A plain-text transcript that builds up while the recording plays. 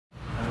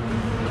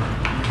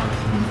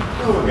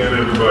Hello again,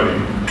 everybody.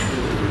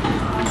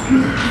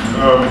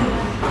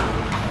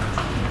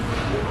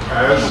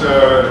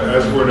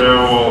 As we're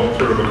now all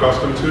sort of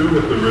accustomed to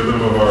with the rhythm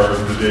of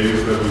the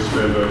days that we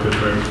spend on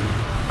different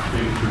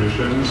faith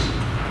traditions,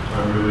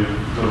 I'm really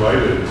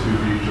delighted to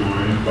be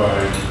joined by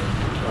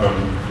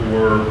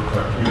four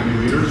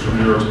community leaders from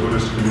New York's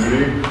Buddhist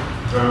community.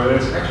 And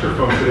it's extra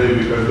fun today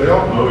because they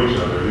all know each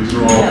other. These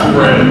are all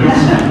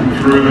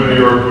friends through the New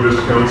York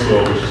Buddhist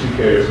Council, which TK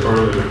is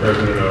currently the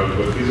president of.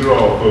 But these are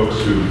all folks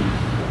who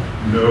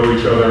know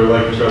each other,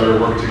 like each other,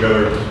 work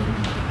together.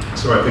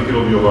 So I think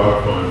it'll be a lot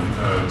of fun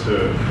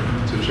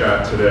to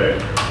chat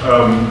today.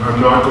 I'm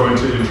not going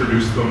to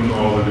introduce them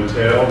all in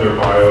detail. Their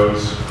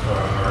bios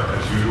are,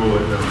 as usual,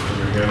 in your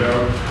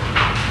handout.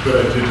 But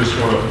I did just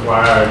want to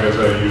flag, as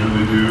I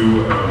usually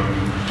do,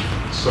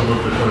 some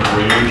of the kind of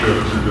range of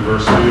the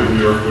diversity of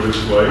New York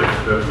Buddhist life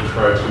that we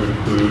try to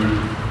include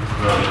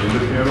in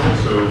the panel.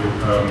 So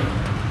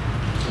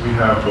we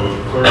have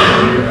both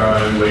clergy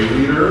and lay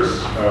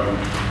leaders,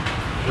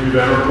 three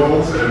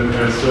venerables, and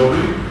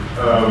Sylvie,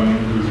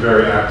 who's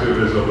very active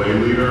as a lay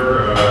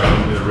leader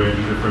in a range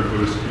of different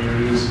Buddhist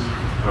communities.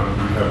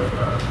 We have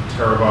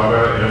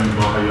Theravada and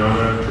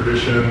Mahayana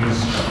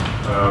traditions,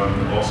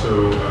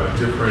 also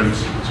different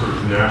sort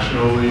of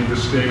nationally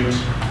distinct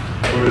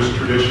Buddhist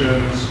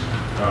traditions.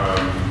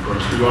 From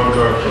Sri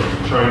Lanka, from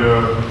China,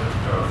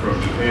 from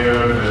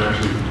Japan, and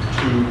actually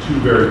two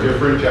very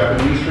different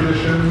Japanese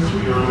traditions,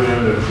 Pure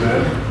Land and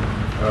Zen.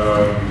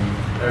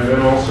 And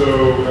then also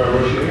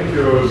Roshi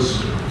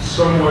Enkyo's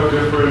somewhat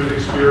different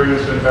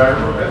experience and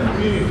background, and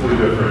meaningfully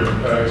different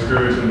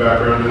experience and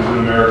background as an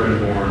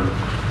American-born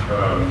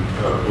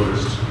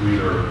Buddhist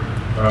leader.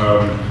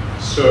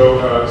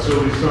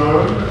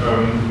 Sylvie-san,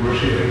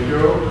 Roshi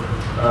Enkyo,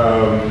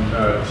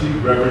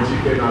 Reverend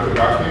TK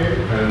Nakagaki,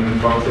 and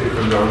Bhante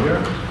Kondañña.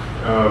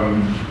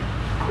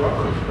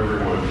 Welcome,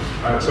 everyone.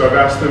 So I've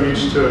asked them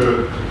each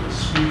to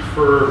speak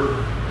for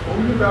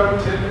only about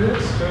 10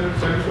 minutes,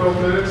 10,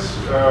 12 minutes.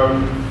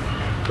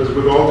 Because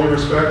with all due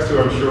respect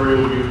to, I'm sure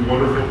you'll be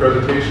wonderful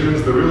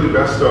presentations, the really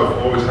best stuff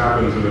always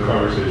happens in the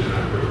conversation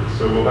afterwards.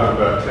 So we'll have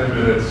about 10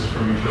 minutes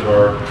from each of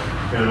our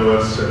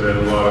panelists, and then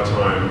a lot of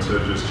time to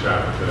just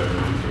chat and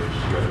engage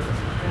together.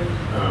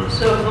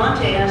 So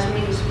Bhante asked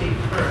me to speak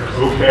first.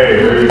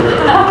 Okay, there you go.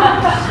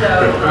 So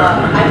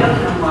I don't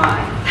know why.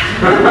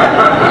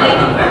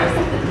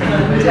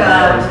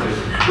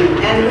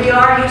 And we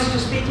are used to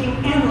speaking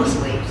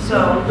endlessly,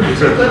 so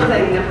it's a good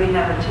thing that we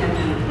have a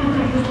 10-minute.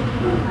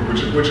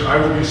 Which I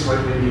will be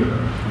slightly new.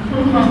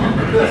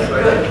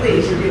 Good,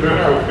 please do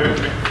help.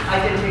 I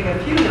can take a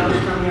few notes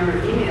from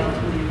your email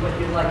to me what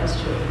you'd like us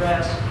to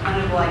address,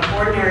 kind of like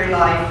ordinary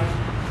life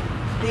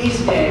these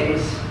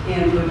days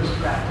in Buddhist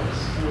practice.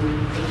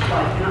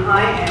 And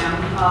I am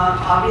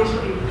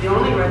obviously the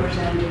only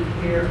representative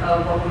here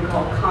of what we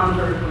call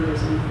convert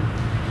Buddhism.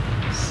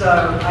 So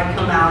I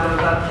come out of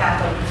a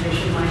Catholic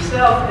tradition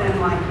myself, and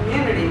my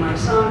community, my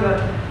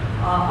Sangha,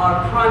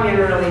 are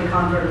primarily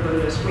convert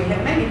Buddhists. We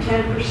have maybe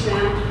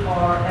 10%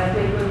 are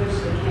ethnic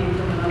Buddhists that came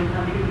from another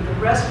country, but the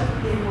rest of the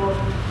people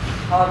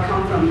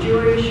come from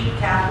Jewish,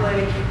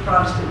 Catholic,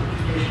 Protestant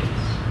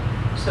traditions.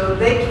 So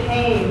they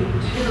came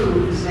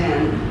to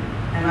Zen,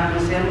 and I'm a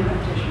Zen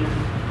practitioner,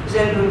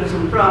 Zen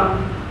Buddhism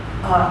from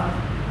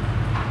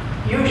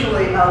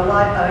usually a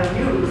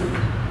youth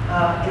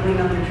in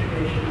another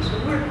tradition. So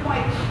we're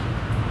quite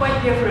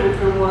different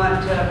from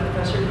what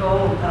Professor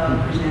Gold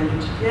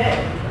presented today,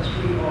 because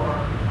we are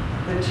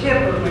the tip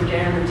of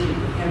modernity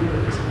in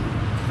Buddhism.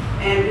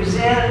 And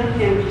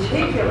Zen in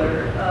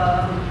particular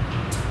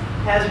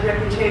has a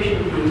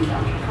reputation of being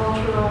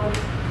countercultural.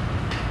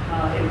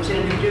 It was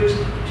introduced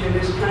to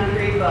this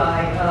country by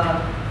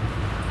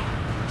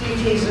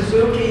D.T.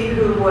 Suzuki,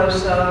 who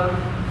was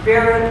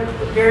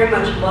very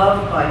much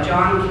loved by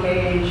John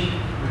Cage,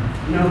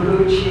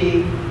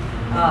 Noguchi,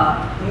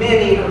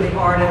 many of the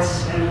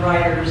artists and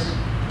writers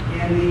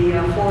in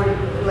the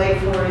late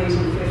 40s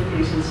and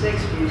 50s and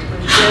 60s,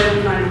 which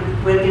then kind of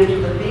went into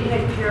the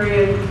beatnik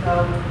period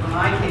of when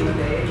I came of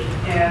age.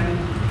 And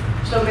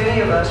so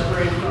many of us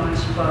were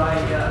influenced by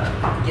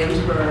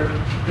Ginsberg,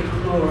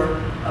 McClure,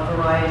 a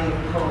variety of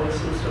poets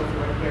and so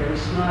forth, Gary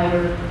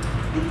Snyder.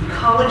 The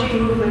ecology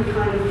movement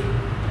kind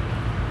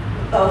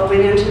of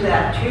went into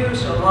that too,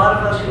 so a lot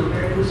of us who were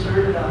very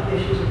concerned about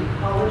issues of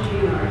ecology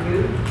in our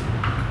youth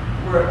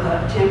were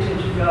tempted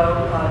to go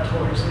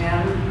towards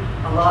them.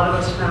 A lot of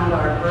us found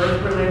our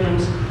birth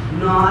religions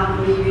not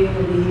meeting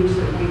the needs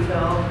that we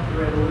felt the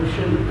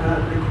revolution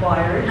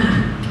required.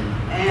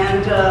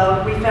 And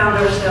we found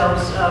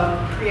ourselves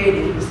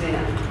creating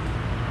Zen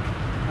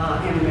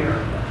in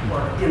America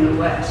or in the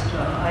West.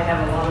 I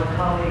have a lot of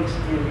colleagues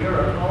in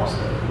Europe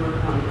also who are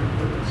convert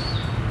Buddhists.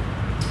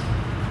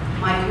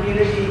 My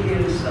community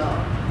is,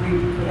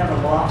 we have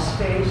a loft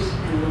space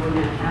in Lower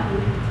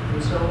Manhattan,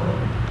 in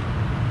Soho.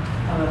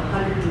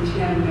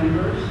 110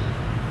 members,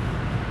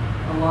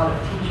 a lot of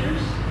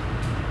teachers,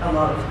 a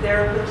lot of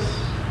therapists,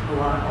 a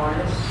lot of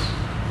artists,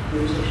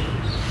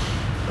 musicians.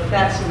 But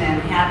that's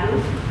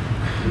Manhattan,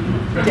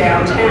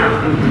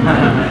 downtown.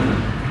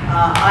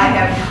 I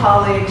have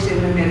colleagues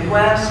in the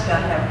Midwest, I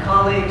have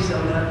colleagues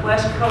on the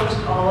West Coast,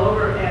 all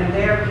over, and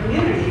their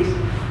communities,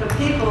 the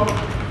people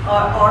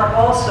are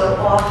also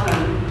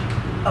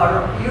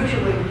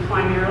usually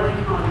primarily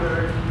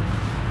convert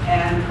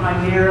and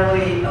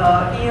primarily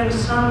in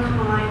some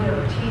kind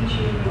of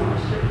teaching or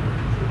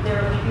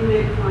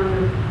therapeutic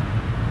kind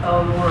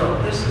of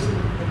world. This is the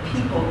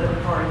people that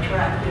are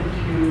attracted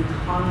to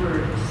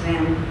convert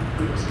Zen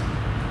Buddhism.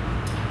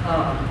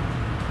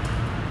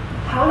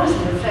 How has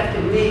it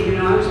affected me? You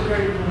know, I was a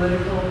very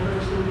political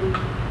person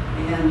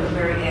and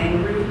very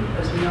angry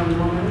as a young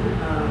woman.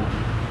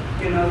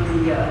 You know,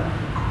 the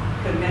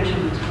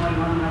convention that's going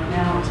on right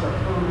now, it's like,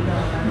 oh my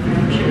God, I'm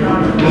in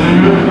Chicago.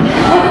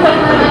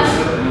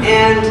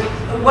 And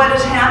what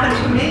has happened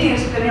to me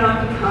is that, you know,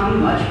 I've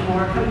become much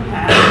more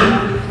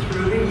compassionate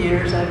through the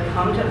years. I've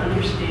come to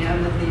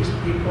understand that these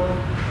people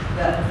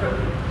that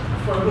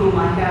for whom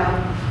I have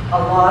a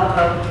lot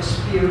of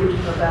dispute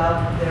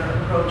about their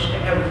approach to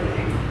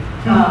everything,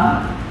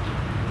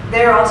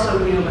 they're also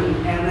human,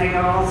 and they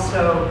are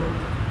also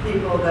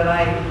people that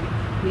I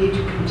need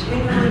to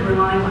continually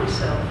remind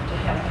myself to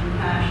have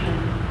compassion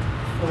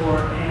for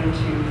and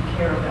to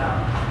care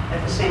about.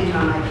 At the same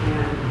time, I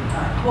can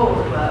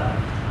hope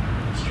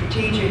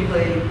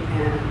strategically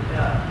and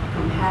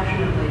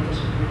compassionately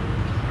disagree.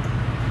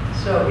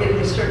 So it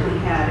has certainly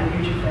had a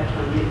huge effect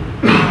on me.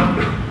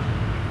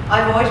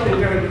 I've always been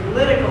very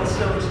political,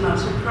 so it's not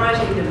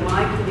surprising that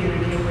my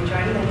community, of which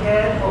I'm the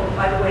head, oh,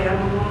 by the way,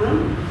 I'm a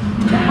woman.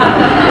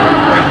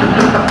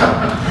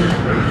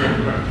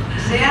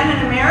 Zen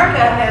in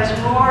America has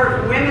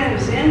more women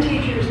Zen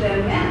teachers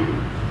than men.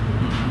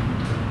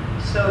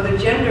 So the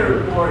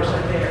gender wars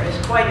are there. It's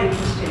quite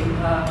interesting.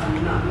 I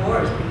mean, not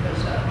wars,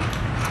 because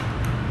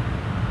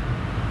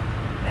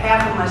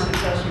half of my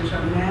successors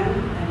are men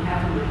and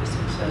half of my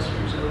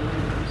successors are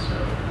women. So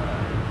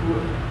who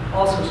are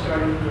also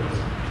starting groups.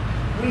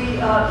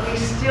 We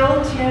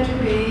still tend to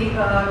be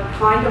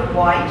kind of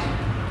white,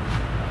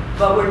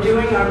 but we're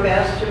doing our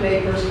best to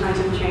make those kinds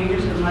of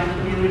changes in my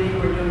community.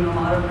 We're doing a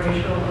lot of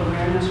racial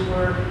awareness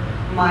work.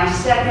 My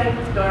second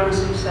Dharma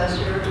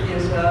successor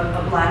is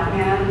a black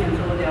man in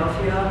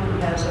Philadelphia who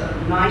has a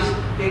nice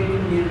big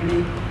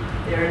community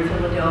there in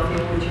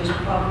Philadelphia, which is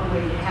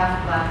probably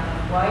half black,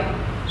 half white.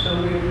 So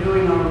we're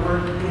doing our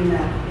work in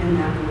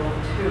that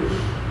world too.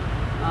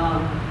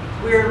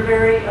 We're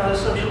very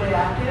socially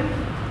active.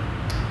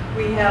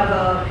 We have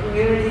a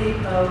community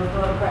of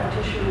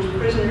practitioners,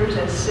 prisoners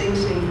at Sing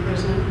Sing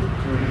Prison,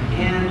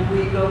 and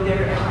we go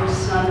there every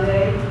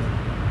Sunday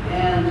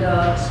and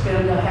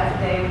spend a half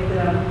a day with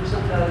them.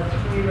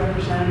 3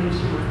 representatives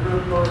from our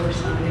group go every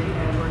Sunday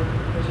and work with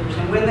the prisoners.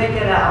 And when they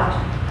get out,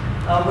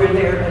 we're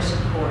there as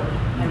support,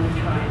 and we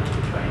try and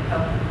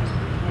help them as we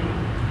can.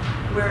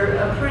 We're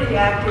pretty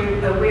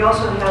active. We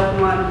also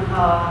have one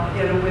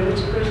in a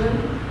women's prison.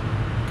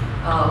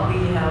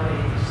 We have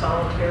a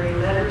solitary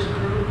letters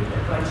group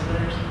that writes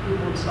letters to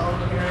people in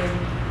solitary.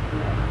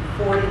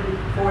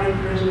 40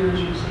 prisoners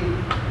receive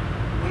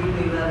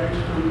weekly letters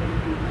from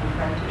different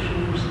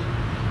practitioners.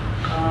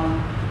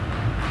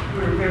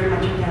 We're very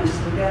much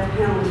against the death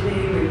penalty.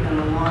 We've done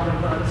a lot of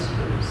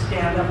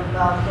stand up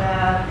about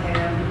that,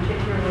 and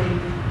particularly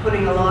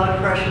putting a lot of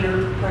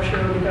pressure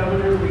on the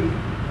governor. We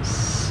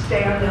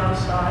stand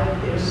outside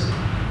his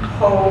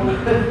home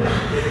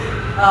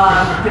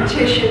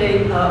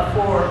petitioning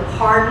for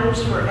pardons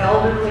for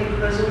elderly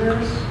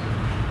prisoners,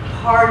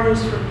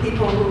 pardons for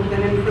people who've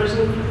been in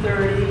prison for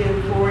 30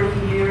 and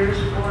 40 years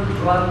for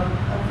drug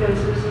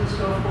offenses and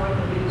so forth. I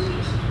mean, it's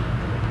just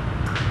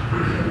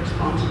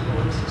irresponsible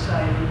in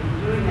society to be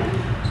doing that.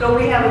 So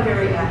we have a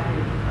very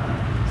active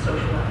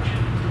social action.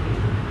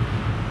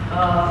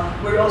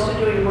 We're also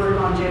doing work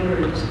on gender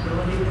and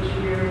disability this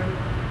year.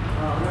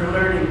 We're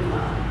learning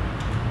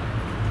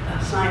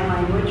sign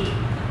language.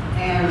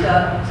 And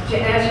to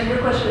answer your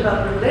question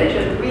about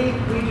religion,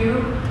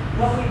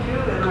 what we do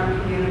in our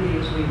community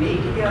is we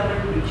meet together,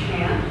 we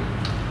chant,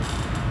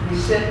 we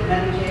sit in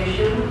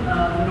meditation.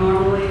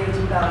 Normally it's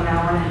about an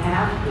hour and a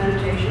half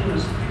meditation.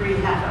 There's 3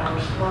 half-hour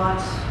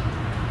slots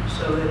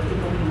so that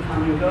people can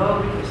come and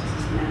go, because this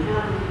is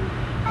Manhattan.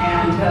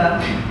 And,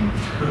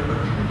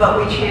 but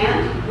we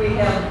chant. We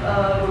have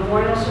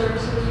memorial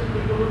services for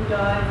people who've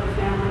died, for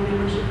family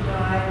members who've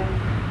died.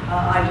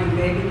 I do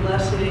baby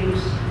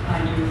blessings, I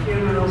do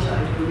funerals,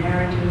 I do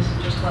marriages,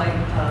 just like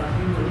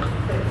you would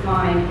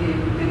find in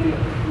many of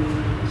the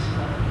communities,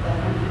 that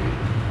kind of thing.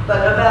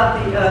 But about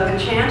the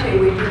chanting,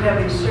 we do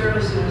have these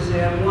services,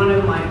 and one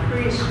of my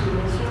priests, who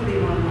will soon be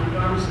one of my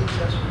Dharma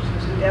successors,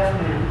 is a deaf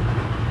man.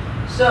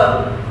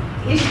 So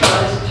he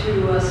starts to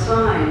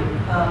assign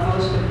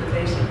most of the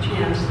basic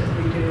chants that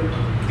we do.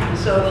 And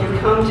so if you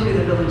come to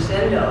the village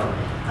Zendo,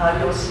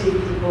 you'll see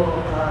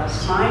people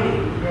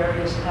signing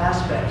various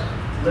aspects,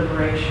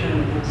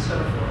 liberation and so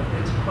forth.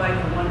 It's quite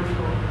a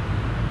wonderful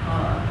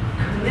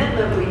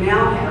commitment we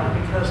now have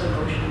because of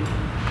Roshi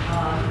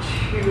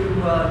to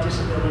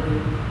disability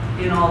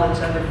in all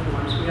its other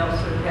forms. We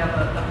also have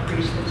a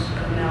priest that's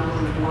now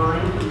going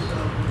blind, and so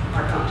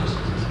our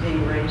consciousness is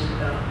being raised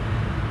about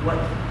what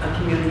a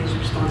community's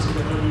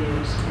responsibility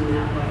is in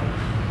that way.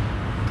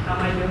 How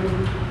am I doing?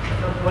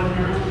 About 1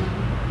 minute?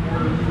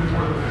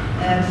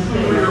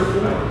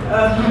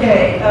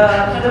 Okay.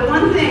 The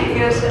one thing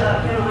is,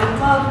 I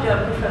loved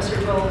Professor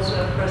Gold's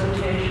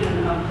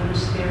presentation of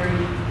Buddhist theory.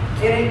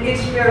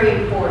 It's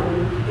very important.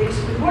 It's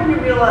important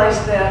to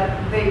realize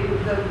that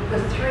the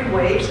 3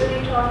 waves that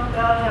he talked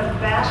about have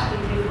vastly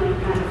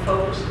different kind of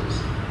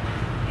focuses.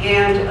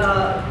 And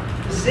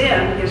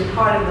Zen is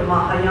part of the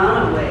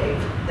Mahayana wave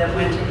that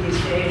went to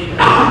East Asia.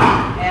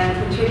 And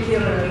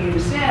particularly in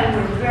Zen,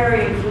 we're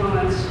very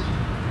influenced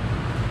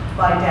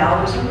by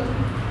Taoism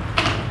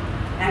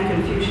and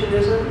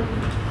Confucianism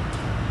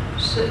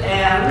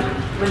and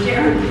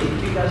modernity,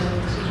 because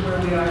this is where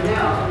we are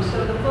now. And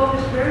so the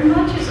focus very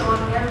much is on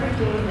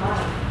everyday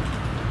life.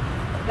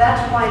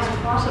 That's why it's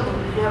possible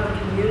to have a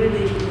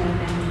community in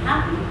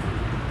Manhattan.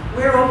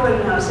 We're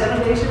open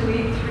 7 days a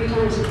week, 3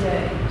 times a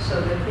day,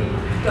 so that people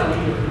can come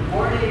in the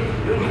morning,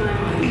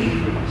 noontime, and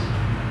evenings.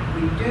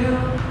 We do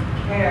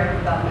care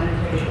about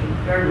meditation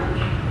very much.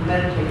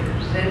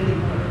 Meditators, Zen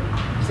people,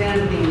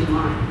 Zen means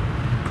mind.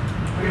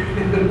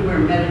 We're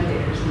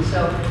meditators, and so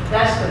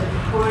that's the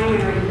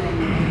primary thing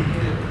that we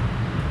do.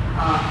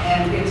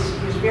 And it's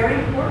very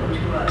important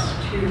to us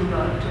to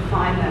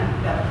find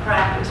that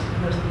practice,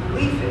 because the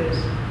belief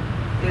is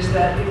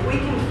that if we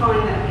can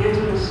find that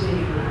intimacy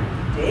in our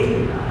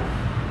daily life,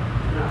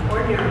 in our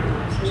ordinary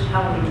lives, just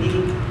how we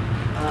meet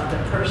the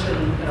person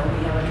that we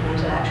have a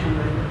transaction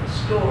with at the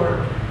store,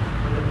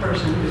 or the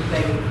person who's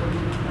begging for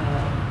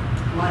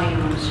money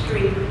on the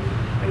street.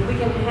 If we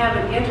can have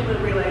an intimate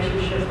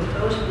relationship with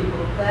those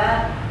people,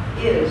 that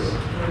is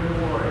the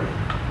reward.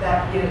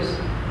 That is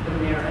the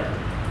merit.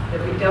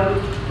 That we don't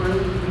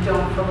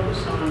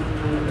focus on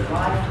another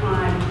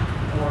lifetime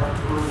or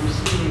on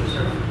receiving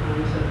certain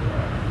kinds of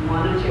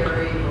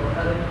monetary or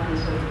other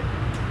kinds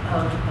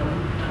of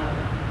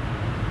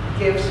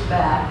gifts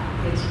back.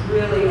 It's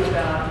really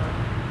about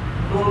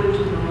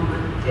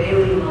moment-to-moment,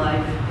 daily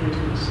life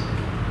intimacy.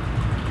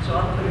 So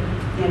I'll put it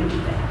into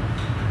that.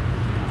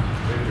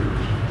 Thank you.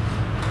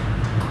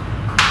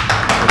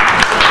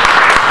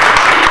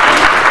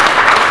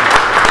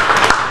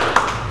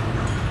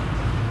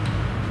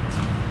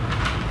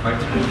 My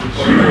turn.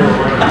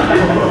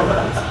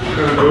 We're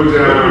going to go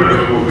down and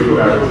then we'll be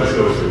back to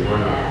Sylvie.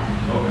 Why not?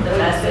 The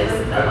best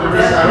is the I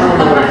don't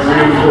want to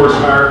reinforce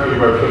hierarchy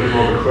by putting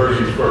all the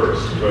clergy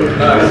first, but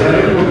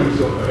anyway, you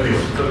go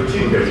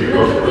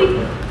for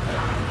it.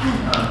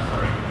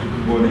 Sorry.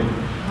 Good morning.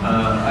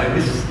 I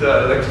missed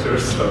the lecture,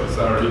 so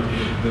sorry.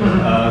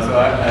 So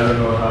I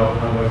don't know how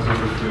much of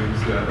the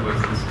things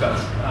was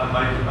discussed.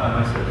 My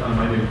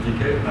name is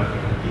PK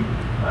Nakagaki.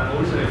 I'm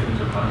originally from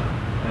Japan,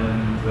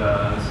 and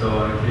so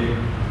I came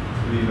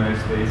to the United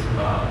States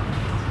about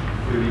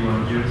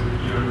 31 years ago.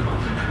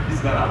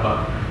 It's not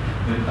about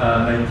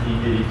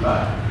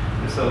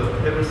 1985. So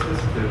ever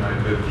since then I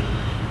lived.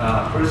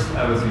 First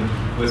I was in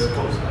West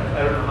Coast.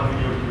 I don't know how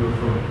many of you are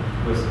from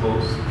West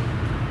Coast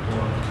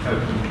or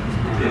California.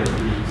 Yeah.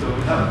 So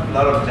we have a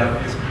lot of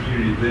Japanese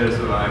community there.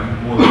 So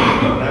I'm more.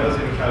 When I was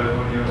in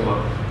California or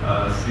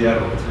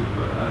Seattle too.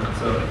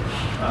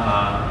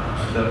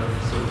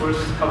 So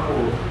first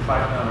couple,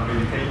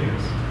 maybe 10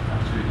 years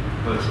actually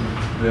was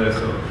there.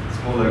 So it's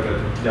more like a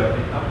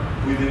Japanese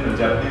within a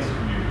Japanese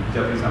community,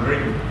 Japanese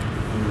American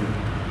community.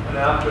 And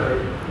after I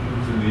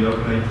moved to New York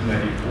in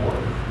 1994,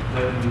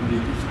 then the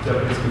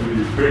Japanese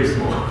community is very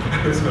small.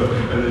 So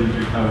and then you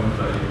become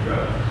like,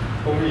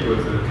 for me it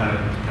was kind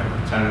of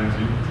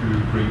challenging to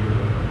bring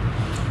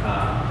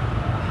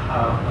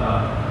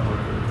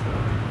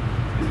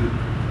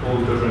all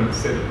different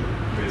setting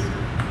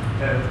basically.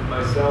 And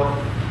myself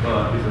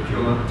is a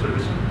Pure Land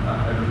tradition. I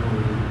don't know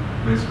whether you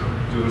mentioned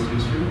Joe's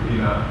issue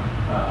in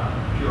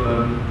Pure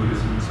Land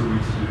Buddhism, so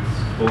which is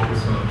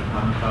focused on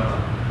Amitabha.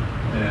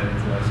 And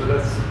so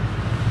that's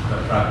the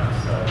practice.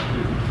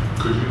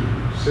 Could you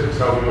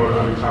tell me what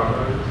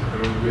Amitabha is?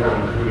 We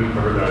didn't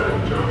cover that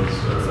in John's.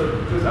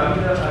 Because I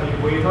mean,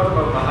 when you talk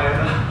about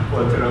Mahayana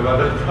or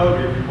Theravada,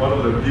 probably one of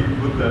the big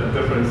Buddha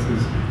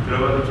differences,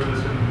 Theravada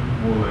tradition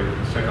more like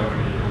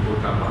Shakyamuni or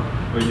Gautama,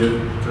 but yet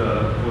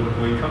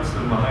when it comes to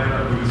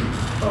Mahayana Buddhism,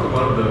 probably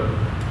one of the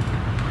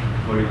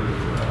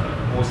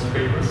most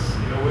famous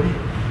in a way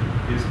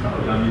is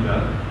probably Amida,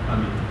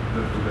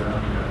 the Buddha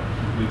Amida,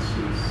 which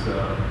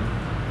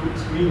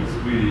means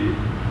really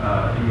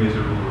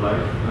immeasurable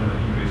life and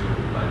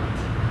immeasurable light.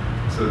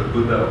 So the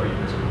Buddha of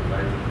immeasurable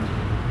light,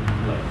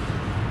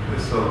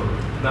 So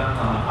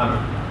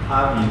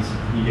means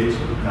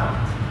negation, not.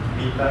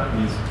 Mita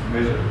means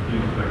measure,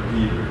 like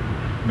meter,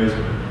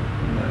 measurement.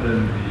 And then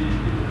the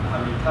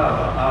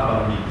Amitabha, Abha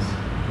means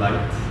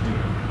light,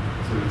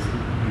 So it's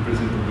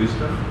representing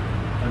wisdom.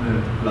 And then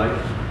light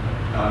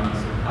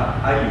means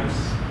Ayus,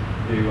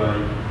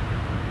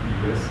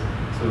 A-Y-U-S.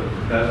 So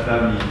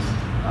that means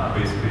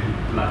basically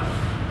life.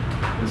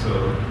 And so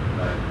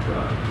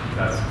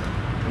that's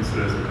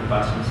considered as the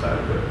compassion side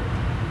of it.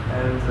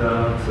 And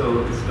so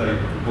it's like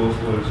both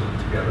words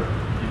together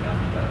in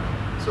Amida.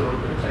 So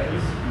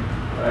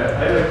I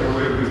like the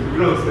way, because we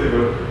don't say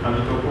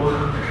Amitoko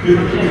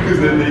because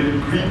then they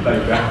greet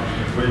like that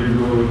when you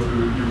go to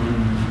even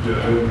the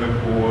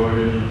temple or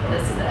any temple.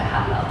 That's the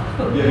hello.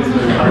 Yes,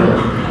 hello.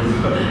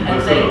 And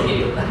thank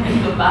you.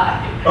 And goodbye.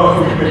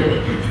 Oh,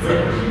 okay.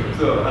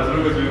 So as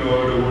long as you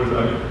know the words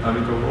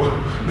Amitobo,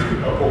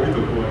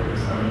 Omitobo, I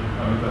guess,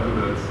 Amitobo,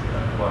 that's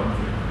one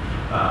thing.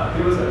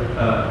 It was that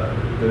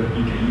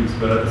you can use,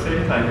 but at the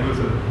same time,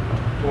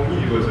 for me,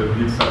 it was a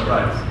big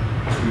surprise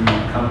to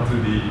come to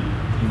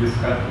in this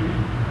country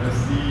and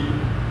see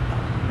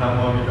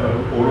Namo Amida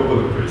all over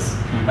the place.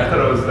 I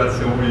thought that's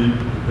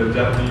the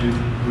Japanese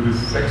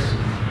Buddhist section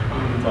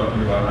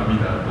talking about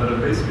Amida, but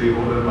basically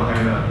all the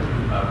Mahayana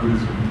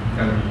Buddhism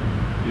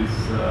is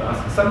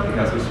something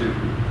associated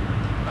with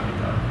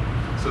Amida.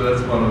 So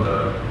that's one of the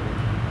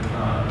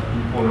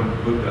important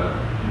Buddha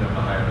in the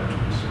Mahayana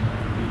tradition.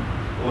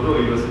 Although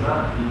it was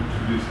not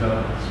introduced that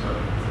much,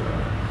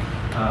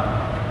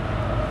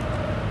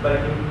 but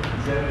in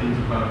Zen in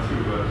Japan too,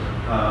 but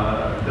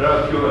there are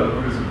pure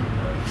Buddhism.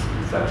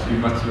 It's actually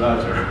much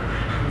larger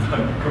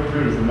than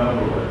comparison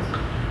number-wise,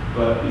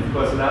 but it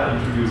was not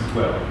introduced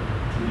well to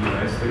the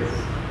United States.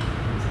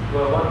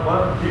 Well,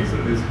 one reason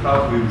is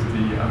probably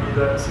the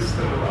Amida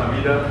system of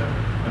Amida,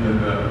 and then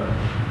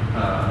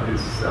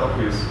itself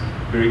is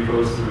very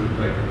close to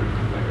like a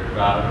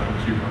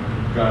human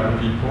garden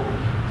people.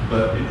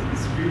 But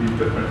it's really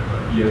different.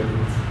 But yet,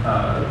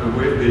 the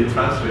way they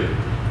translate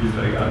is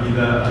like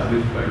Amida as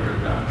if like a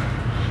god.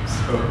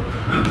 So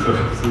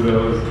there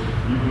was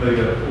even like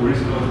an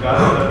original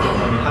god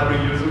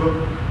 100 years ago.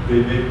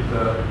 They made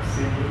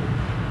singing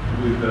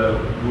with the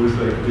words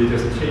like they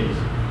just changed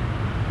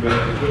the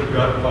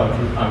god part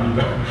to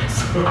Amida.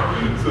 So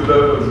that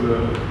was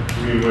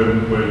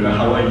when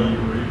Hawaii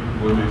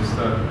when they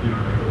started,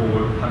 like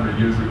over 100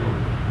 years ago,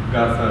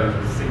 God started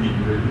singing.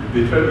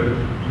 They tried to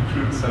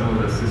include some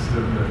of the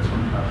system that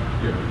you have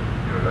here.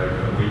 Like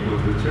when you go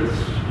to the church,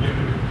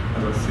 a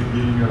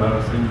lot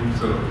of singing,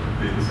 so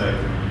they decided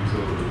to use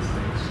all those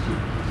things too.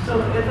 So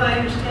if I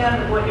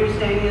understand what you're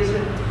saying is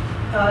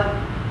that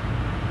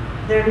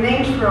there are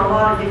names for a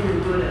lot of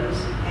different Buddhas,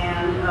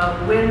 and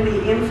when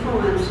the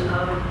influence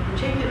of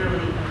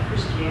particularly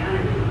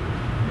Christianity,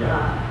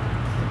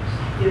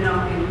 in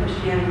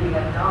Christianity we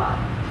have God,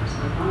 it's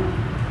the one.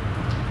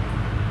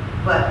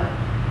 But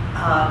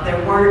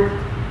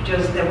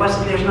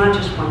there's not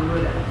just one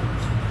Buddha.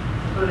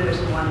 Buddha is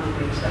the one who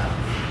wakes up.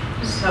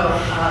 So,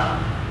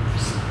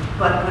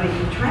 but when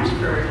it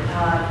transferred,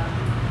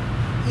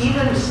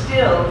 even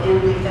still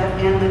in the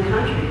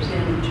countries,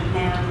 in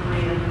Japan,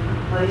 Korea,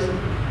 different places,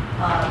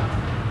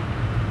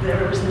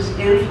 there was this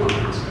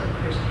influence of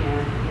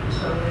Christianity, and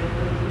so it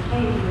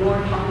became more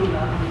talking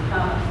about when you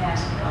come and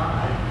ask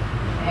God,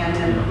 and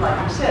then, like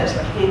it says,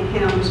 the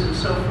hymns and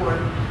so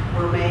forth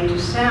were made to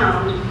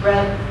sound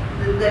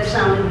that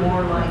sounded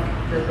more like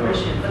the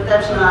Christian, but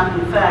that's not,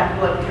 in fact,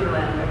 what Pure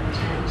Land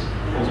represents.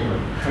 Right.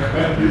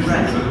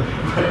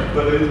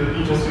 But the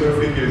interesting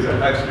thing is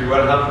that actually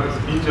what happens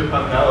in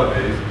Japan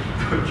nowadays,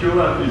 Pure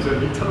Land is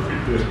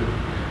interpreted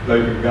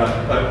like a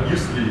god,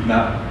 usually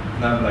not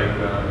like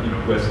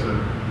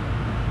Western,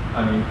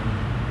 like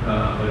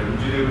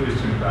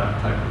Judeo-Christian God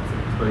type of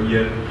things. But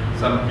yet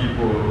some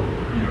people,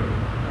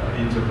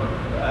 in Japan,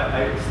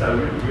 I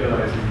started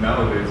realizing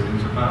nowadays in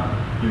Japan,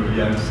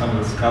 some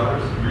of the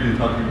scholars really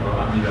talking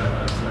about Amida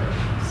as like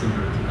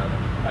similar to that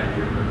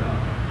idea of the God.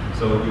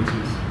 So which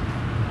is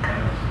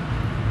kind of,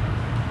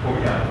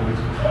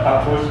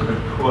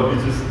 unfortunate. Well,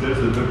 there's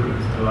a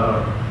difference, a lot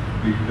of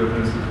big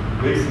differences.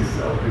 The base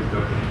itself is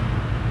different,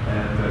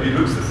 and it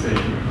looks the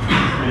same,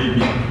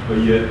 maybe, but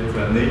yet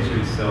nature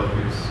itself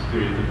is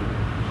very different.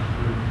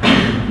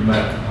 You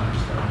might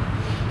understand.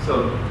 So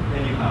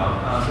anyhow,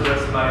 so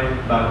that's my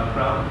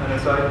background,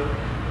 and so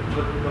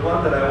the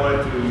one that I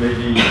wanted to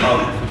maybe talk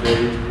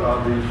today,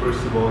 probably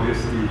first of all, is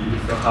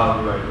the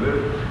how do I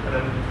live, and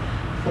then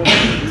for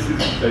me this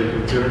is like a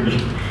journey.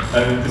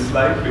 This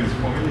life is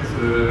for me is a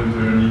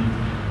journey,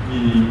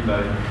 meaning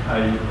like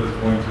I was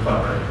going to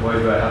find why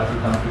do I have to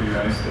come to the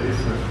United States?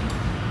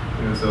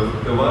 So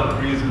the one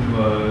reason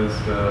was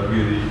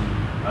really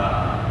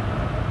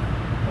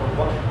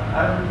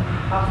I'm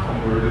half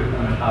converted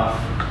and half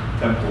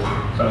temple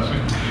person.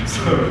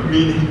 So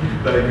meaning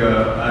like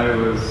I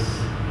was.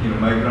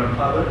 My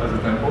grandfather has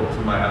a temple, so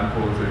my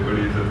uncles,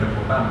 everybody is a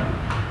temple family.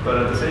 But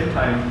at the same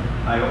time,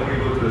 I only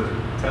go to the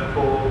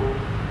temple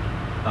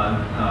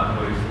on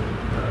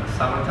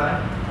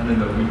summertime and then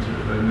the winter,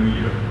 the New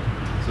Year.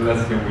 So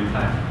that's the only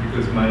time.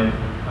 Because my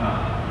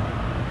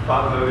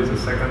father is the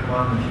second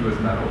one, and he was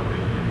not ordained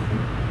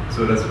anything.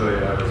 So that's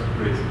why I was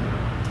raised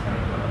kind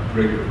of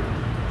regular.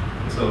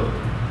 So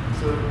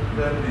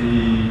then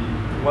the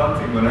one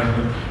thing when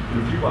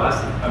people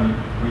ask, when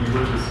you go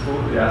to school,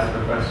 they ask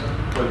the question,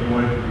 what do you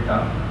want to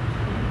become?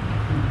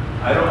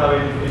 I don't have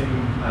anything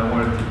I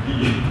wanted to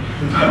be.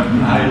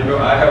 I know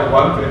I have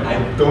one thing I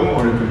don't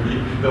want to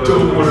be. Don't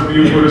want to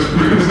be a Buddhist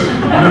priest.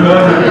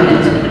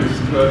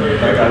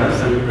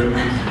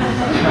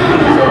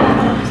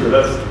 So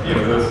that's,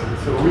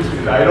 so which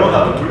means I don't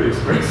have a good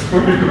experience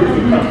when you go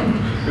to that.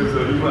 Because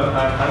even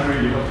I'm I'm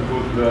hungry, you have to go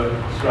to the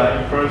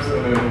shrine first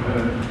and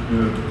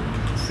then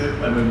sit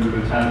and then do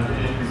the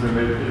chantings and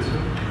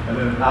meditation. And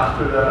then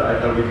after that, I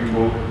thought we can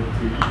go to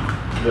eat.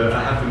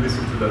 I have to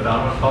listen to the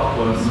Dharma talk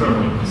or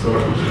sermon. So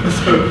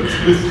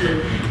it's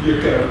a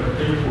kind of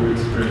painful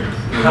experience.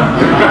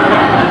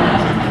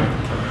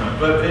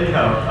 But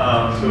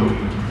anyhow, So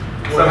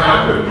what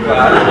happened?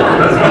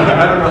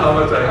 I don't know how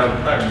much I have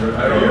time, but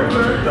I don't know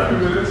how much time.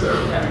 2 minutes,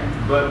 okay.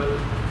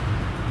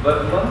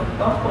 But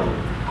one point,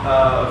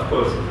 of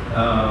course,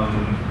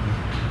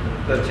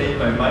 that changed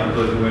my mind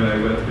was when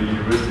I went to the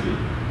university.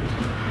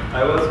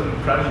 I wasn't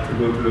planning to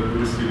go to the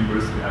Buddhist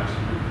university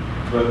actually,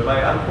 but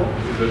my uncle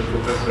is a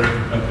professor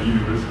at the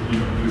university,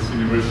 Buddhist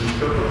University in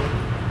Kyoto,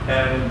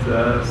 and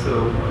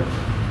so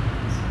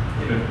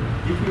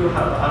if you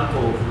have an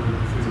uncle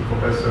who's a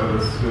professor at a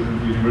certain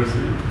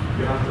university,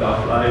 you have to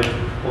apply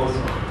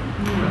also.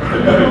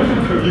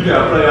 You can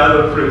apply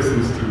other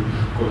places too,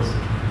 of course.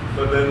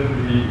 But then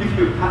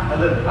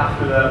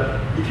after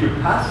that, if you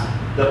pass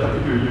that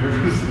particular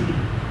university,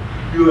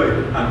 you're like,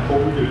 I'm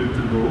obligated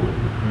to go.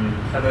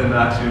 And then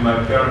actually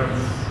my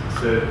parents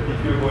said,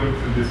 if you're going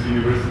to this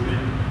university,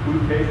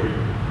 we'll pay for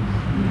you.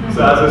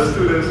 So as a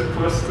student,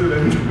 first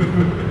student,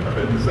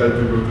 I decided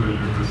to go to the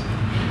university.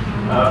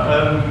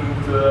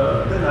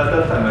 Then at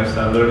that time I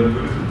started learning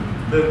Buddhism.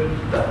 Then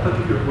that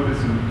particular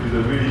Buddhism is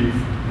a really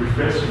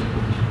refreshing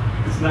Buddhism.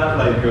 It's not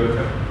like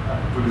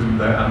Buddhism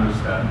that I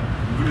understand.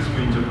 Buddhism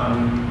in Japan,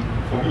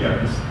 for me at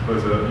least,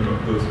 was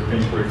those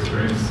painful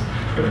experience,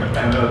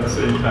 and at the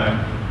same time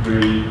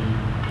very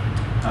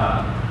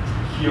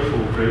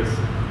fearful place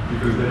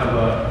because they have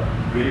a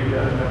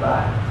graveyard in the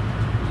back.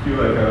 You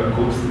feel like a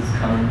ghost is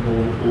coming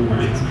over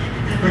it.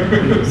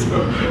 So,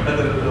 and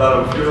then a lot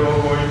of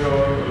funeral going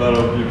on, a lot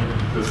of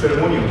the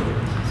ceremonial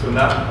things. So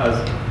not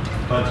as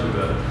much of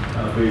the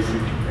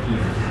basic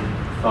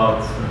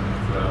thoughts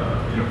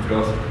and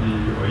philosophy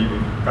or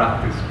even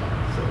practice.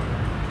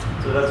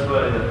 So that's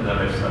why that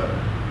I started,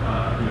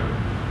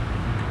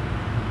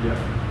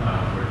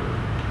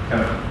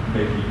 kind of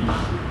making it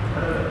easy.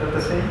 At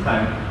the same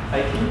time,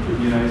 I came to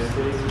the United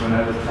States when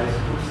I was high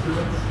school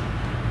student,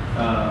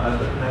 at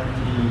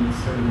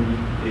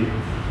 1978.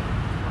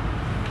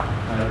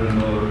 I don't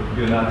know,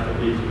 you're not the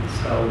age of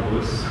Star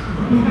Wars,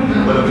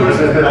 but the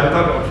first, I'm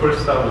talking about first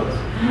Star Wars.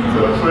 So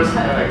first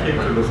I came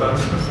to Los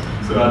Angeles.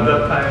 So at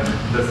that time,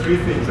 the 3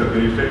 things are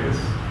very famous: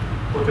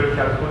 Hotel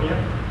California,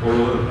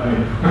 Hotel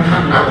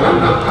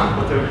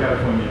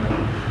California,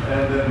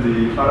 and then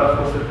the Farah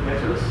Fawcett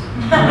Measures.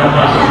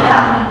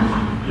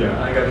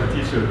 Yeah, I got the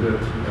T-shirt that.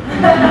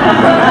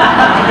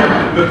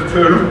 The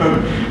third one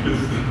is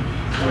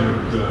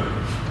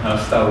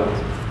Star Wars.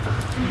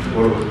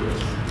 All of this.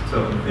 So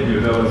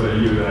anyway, that was the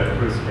year that I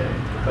first came.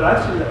 But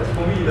actually,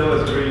 for me, that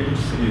was a very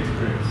interesting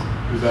experience.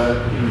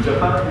 Because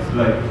Japan is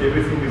like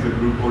everything is a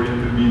group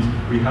oriented, means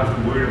we have to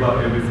worry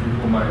about everything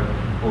for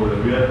or the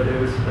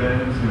relatives,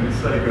 friends.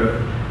 It's like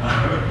a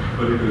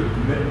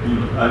net,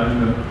 I'm in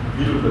the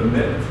middle of the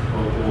net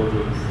of all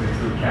those things,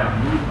 so we can't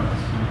move much.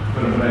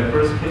 But when I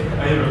first came,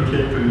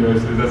 came to the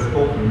United States, that's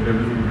open,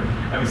 everything.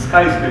 I mean,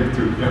 sky is big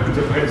too.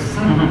 Japan is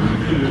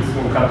a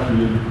small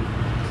country,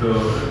 so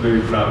very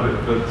crowded.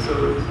 But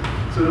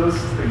so those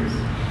things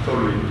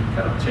totally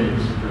kind of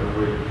changed the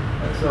way.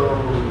 And so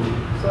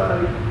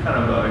I kind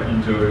of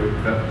enjoy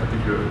that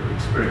particular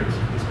experience,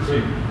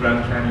 especially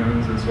Grand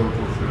Canyons and so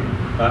forth,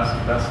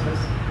 vastness.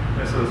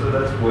 And so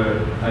that's where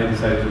I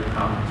decided to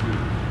come to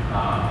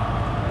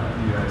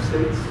the United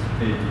States,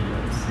 maybe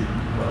and see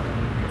what.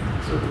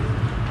 So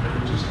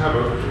we just have a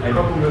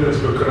couple minutes,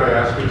 but could I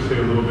ask you to say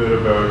a little bit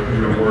about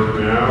your work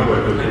now,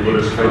 like with the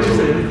Buddhist Council? I didn't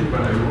say anything,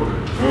 but I wrote it.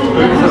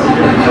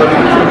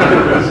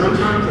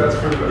 Sometimes that's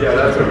kind of. Yeah,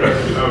 that's all right.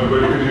 But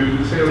could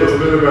you say a little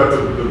bit about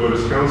the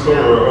Buddhist Council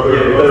or other?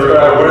 Yeah, that's what I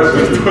wanted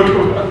to talk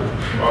about.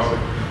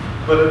 Awesome.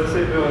 But at the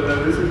same time,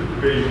 this is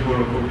very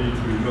important for me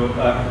to know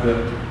that.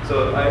 So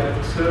I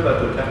served at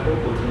the temple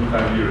for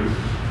 25 years,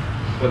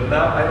 but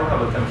now I don't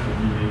have a temple,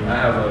 meaning I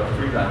have a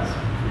freelance.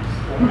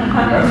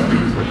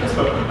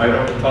 So I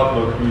don't talk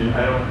about community,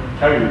 I don't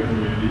carry the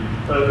community,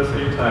 but at the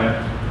same time,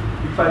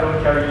 if I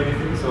don't carry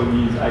anything, so it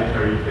means I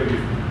carry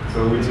everything,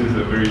 so which is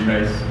a very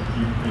nice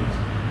key thing.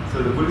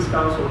 So the Buddhist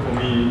Council for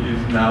me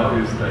is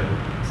like,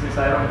 since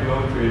I don't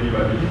belong to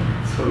anybody,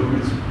 so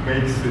which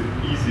makes it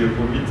easier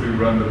for me to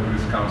run the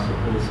Buddhist Council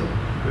also,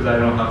 because I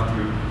don't have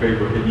to pay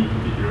for any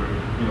particular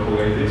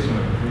organization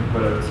or anything,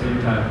 but at the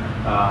same time,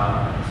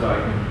 so I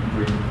can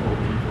bring all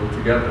people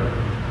together.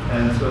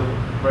 And so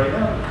right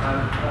now,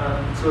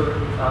 for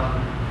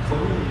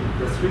me,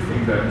 the 3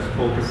 things I'm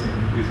focusing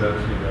is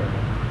actually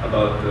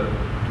about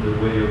the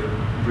way of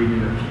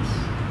bringing the peace,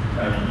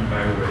 in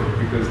my way,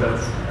 because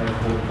that's,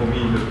 for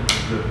me, the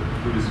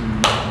Buddhism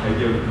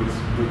idea of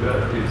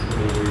Buddha is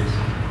always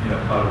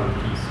part of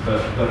peace. But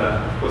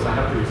of course, I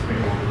have to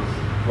explain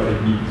what it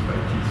means by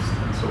peace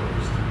and so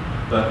forth.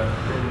 But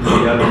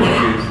the other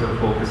thing is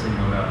focusing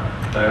on a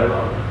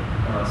dialogue,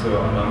 so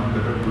among the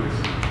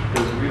Buddhists.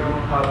 Because we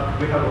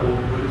have all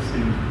Buddhists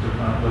in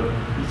Japan, but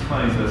each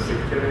one is a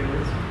sectarian.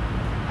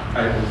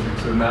 I don't think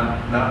so.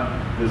 Not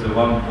there's a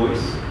one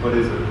voice. What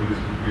is a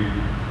Buddhist degree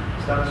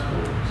stands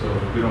for? So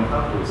we don't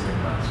have voice in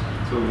class.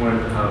 So we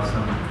wanted to have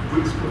some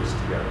Buddhist voice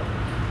together.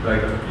 Like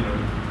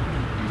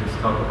we just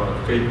talk about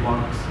faith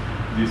monks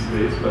these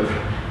days, but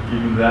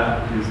even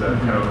that is a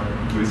kind of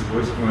Buddhist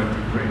voice we wanted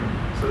to bring.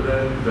 So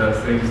then the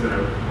things that I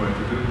wanted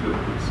to do, the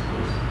Buddhist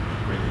voice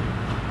bringing.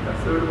 The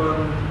third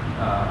one,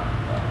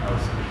 I'll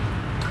say.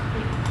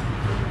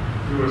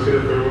 You want to say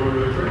the third one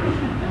really quick?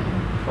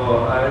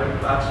 Oh, I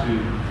actually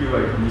feel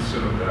like a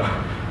mission of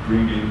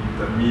bringing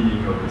the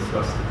meaning of the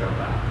swastika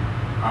back.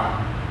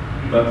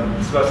 But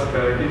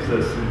swastika is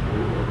a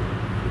symbol of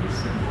the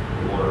symbol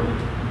or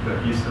the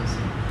Eastern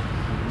symbol.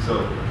 So,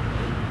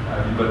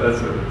 but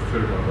that's a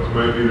third one. It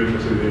might be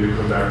interesting to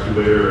come back to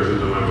later as a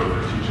dilemma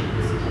for teaching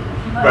Buddhism.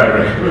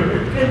 Right.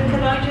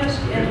 Could I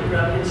just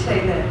interrupt and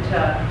say that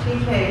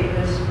TK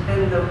has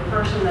been the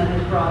person that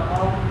has brought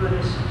all the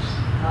Buddhist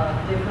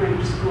different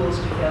schools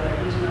together.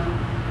 He's a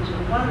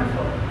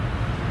wonderful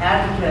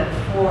advocate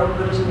for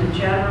Buddhism in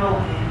general,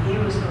 and he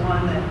was the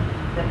one that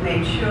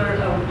made sure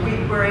we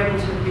were able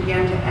to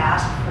begin to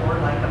ask for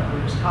like a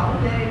Buddhist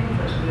holiday,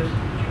 because there's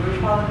Jewish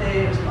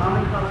holiday,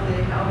 Islamic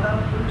holiday, how about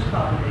Buddhist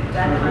holiday,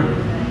 that kind of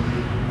thing.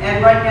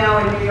 And right now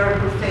in New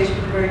York, we're faced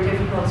with a very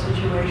difficult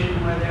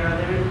situation where there are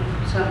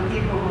some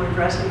people who are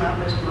dressing up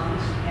as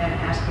monks and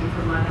asking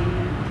for money,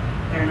 and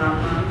they're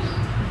not monks,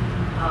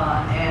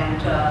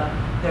 and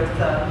they're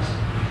thugs.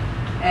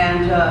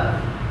 And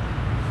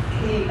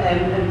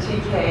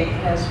TK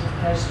has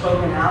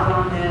spoken out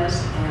on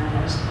this and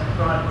has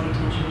brought the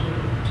attention to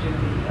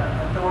the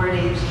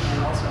authorities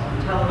and also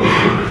on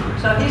television.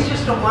 So he's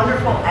just a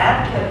wonderful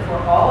advocate for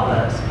all of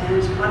us, and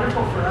it's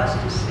wonderful for us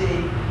to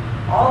see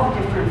all the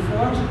different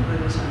forms of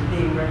Buddhism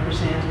being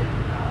represented.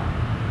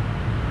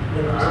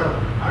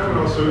 I would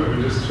also,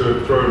 just to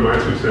throw in my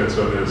 2 cents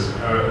on this,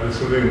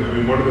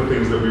 one of the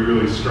things that we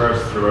really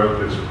stress throughout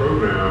this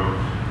program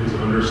is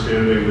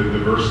understanding the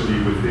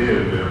diversity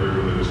within every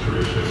religious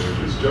tradition,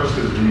 which is just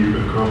as deep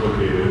and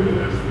complicated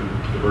as the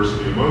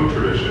diversity among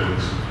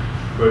traditions.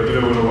 But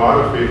in a lot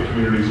of faith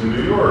communities in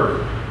New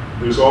York,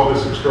 there's all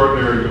this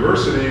extraordinary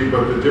diversity,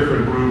 but the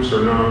different groups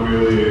are not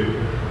really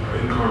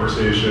in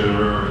conversation,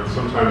 or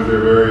sometimes they're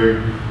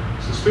very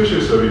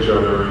suspicious of each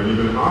other and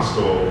even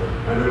hostile.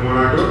 And then when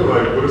I go to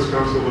Buddhist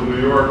Council of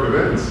New York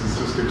events, it's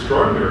just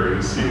extraordinary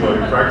to see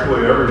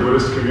practically every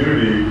Buddhist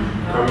community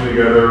coming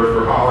together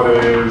for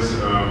holidays.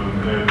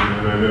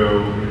 And I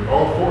know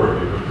all 4 of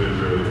you have been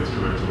really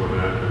instrumental in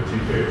that. And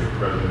TK is the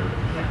president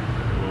at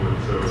the moment,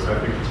 so I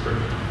think it's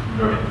great.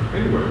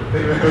 Anyway,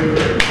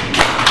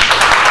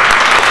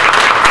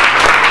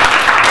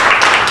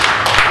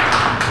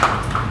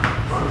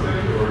 Bhante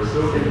or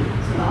Sylvie?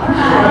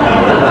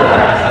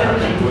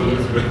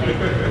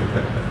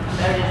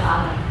 Very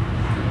honored.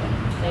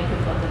 Thank you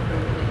for the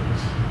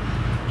privilege.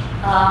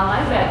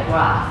 My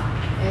background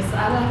is I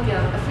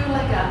feel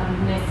like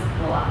I'm mixed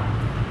blood.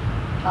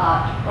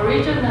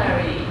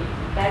 Originally,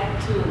 back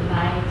to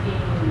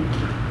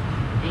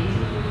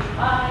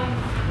 1985,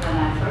 when I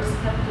first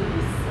came to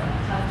this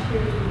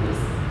country,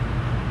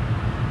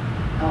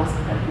 I was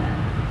pregnant,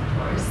 of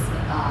course,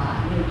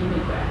 I'm an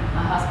immigrant.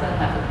 My husband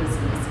had a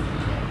business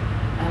here,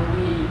 and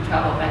we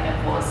travel back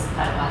and forth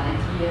Taiwan and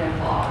here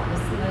for our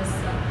business.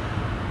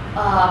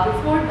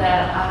 Before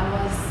that, I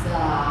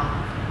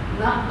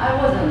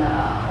wasn't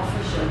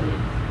officially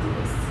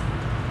Buddhist,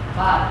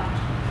 but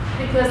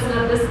because of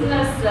the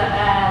business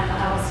and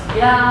I was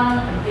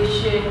young,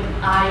 ambitious,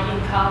 I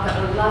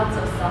encountered lots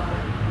of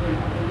suffering,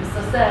 in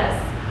success,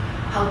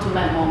 how to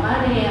make more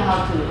money,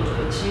 how to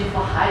achieve a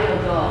higher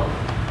goal,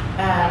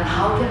 and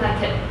how can I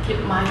keep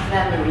my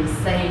family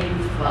safe,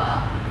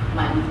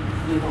 my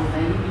little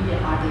baby,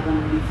 are they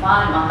going to be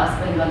fine, my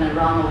husband going to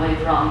run away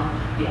from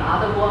the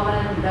other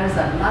woman. There's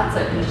lots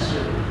of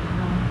issues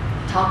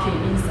talking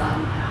inside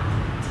my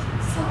heart,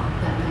 so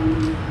that made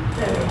me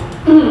very,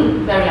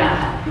 very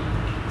unhappy.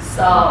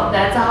 So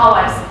that's how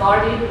I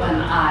started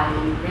when I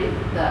read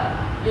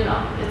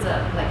it's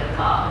like a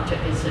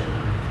tradition.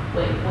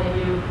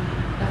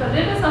 If a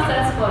little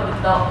successful,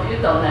 you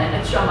donate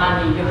extra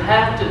money, you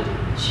have to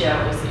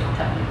share with your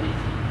community.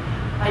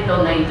 I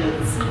donated to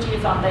the Sylvie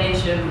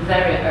Foundation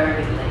very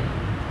early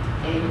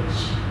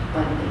age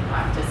when the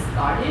practice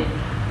started.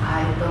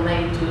 I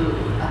donate to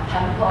a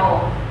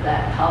temple,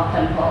 that Tao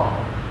temple.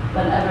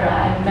 Whenever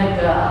I make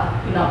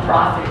a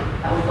profit,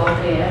 I will go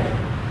there.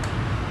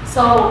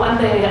 So one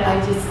day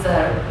I just,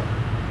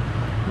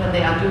 when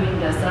they are doing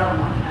the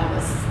ceremony, I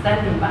was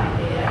standing by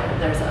there.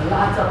 There's a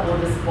lot of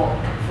Buddhist book,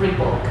 free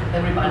book.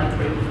 Everybody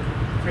bring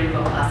free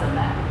book as a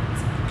magnet.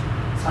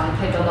 So I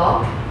take a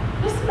look.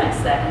 This makes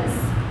sense,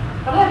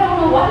 but I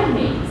don't know what it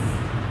means.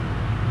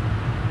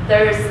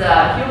 There's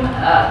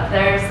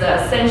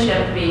a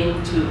sentient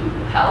being to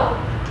help,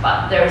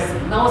 but there's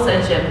no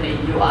sentient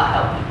being you are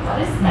helping.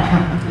 What is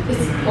that?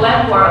 It's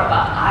plain word,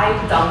 but I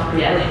don't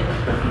get it.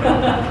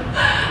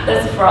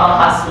 That's from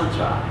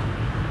Sutra.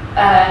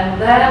 And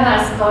then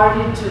I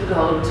started to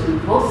go to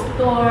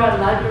bookstore,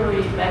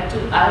 library,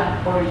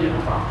 I'm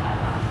original from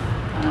Taiwan.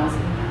 When I was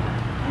in Taiwan,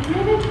 I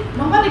really,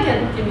 nobody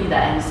can give me the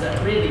answer,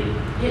 really.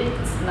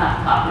 It's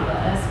not popular,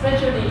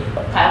 especially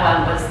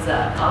Taiwan was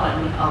a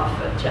colony of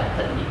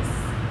Japanese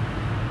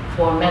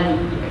for many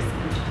years.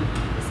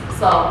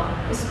 So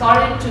we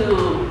started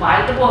to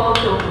buy the book,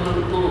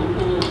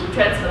 to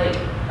translate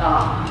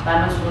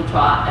Diamond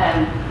Sutra,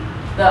 and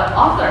the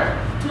author,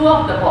 two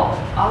of the books,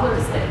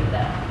 authors say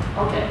that,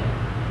 okay,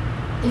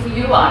 if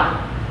you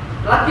are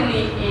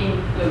luckily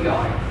in New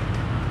York,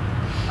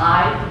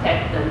 I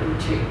take the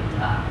retreat.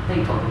 They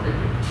took the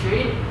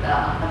retreat,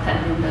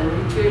 attending the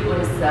retreat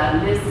with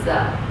this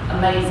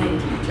amazing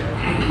teacher,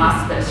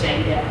 Master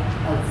Shen Yan,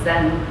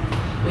 Zen,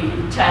 we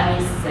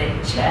Chinese say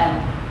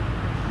Chen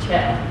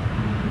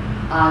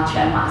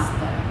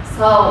Master.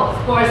 So of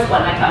course,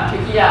 when I come to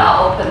here,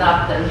 I'll open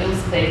up the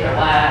newspaper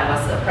while I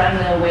was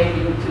pregnant,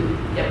 waiting to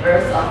give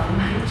birth of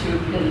my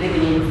children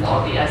living in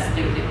Florida. I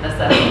still did the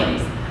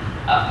ceremonies.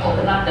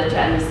 Open up the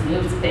Chinese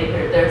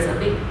newspaper. There's a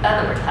big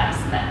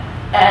advertisement,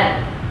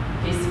 and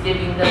he's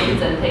giving the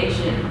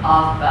presentation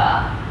of,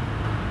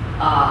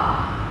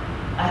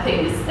 I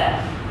think it's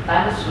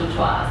Diamond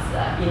Sutras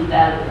in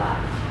daily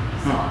life.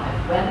 So I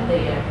went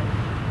there,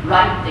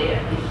 right there,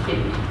 it hit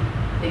me,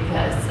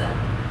 because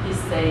he's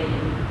saying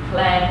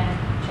plain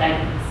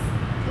Chinese.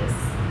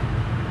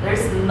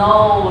 There's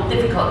no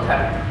difficult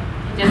term.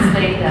 He just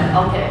say that,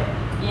 okay,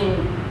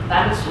 in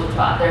Diamond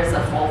Sutra, there's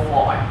a full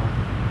form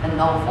and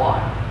no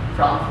form.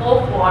 From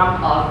full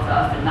form of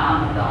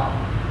phenomenal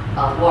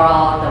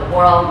world, the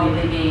world we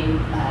live in,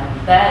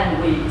 and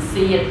then we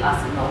see it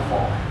as no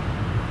form.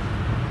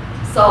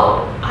 So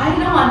I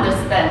don't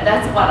understand.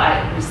 That's what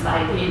I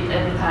recited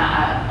every time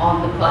I'm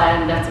on the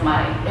plane. That's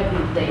my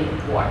everyday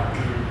work.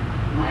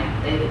 My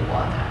daily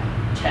work. I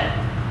chant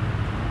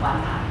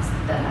one time,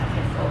 then I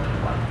can go to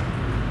work.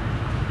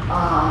 I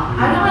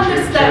don't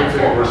understand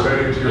form.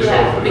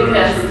 Yeah,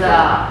 because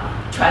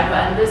try to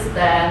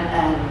understand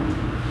and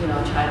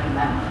try to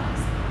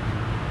memorize.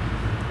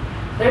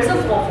 There's a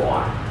full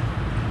form.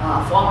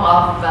 Form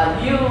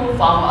of you,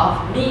 form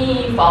of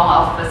me, form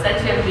of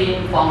sentient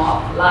being, form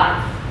of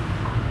life.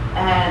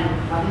 And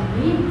what it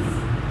means,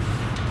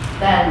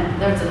 then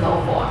there's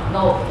no form,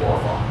 no full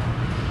form.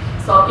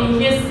 So in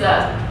his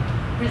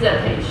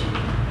presentation,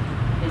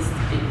 his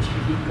speech,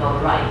 he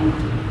goes right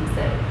into it. He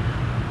said,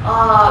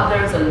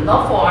 there's a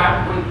no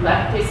form, we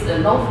practice the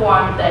no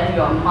form, then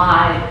your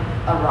mind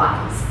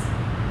arises.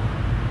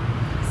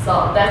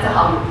 So that's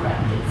how you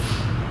practice.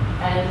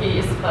 And he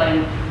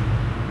explained,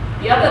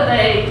 the other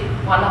day,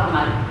 one of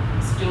my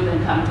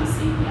students come to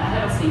see me. I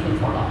haven't seen him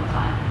for a long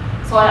time.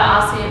 So I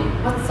asked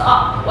him, what's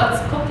up?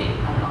 What's cooking?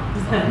 I don't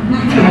know.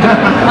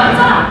 What's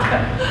up?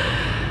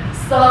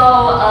 So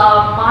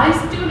my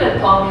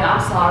student told me,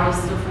 I'm sorry,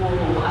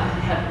 Sylvie, I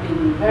have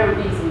been very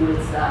busy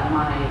with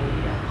my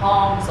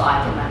home, so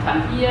I cannot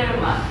come here.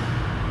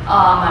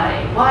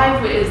 My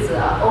wife is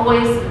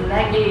always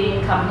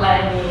nagging,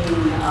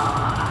 complaining.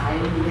 I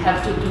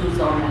have to do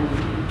so many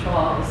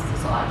chores,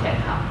 so I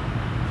can't come.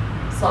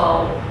 So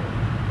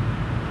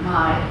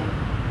my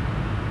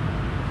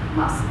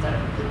master,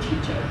 the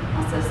teacher,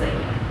 Master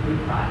Seiya,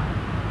 replied,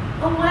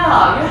 oh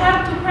well, you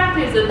have to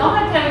practice. Don't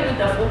I tell you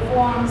the full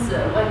forms?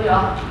 When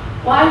your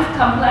wife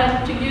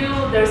complains to you,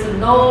 there's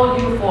no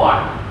you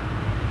form.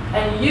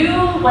 And you,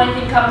 when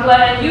he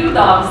complains, you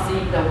don't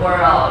see the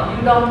world.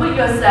 You don't put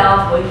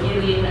yourself for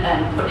healing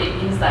and put it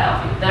inside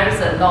of you.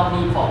 There's no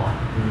me form.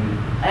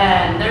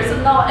 And there's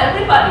no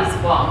everybody's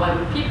form. When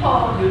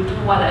people, you do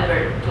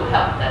whatever to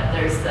help them,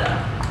 there's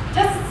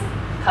just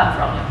come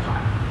from your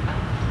heart.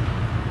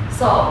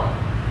 So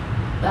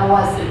that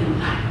was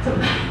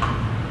enlightenment.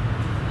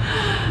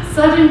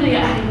 Suddenly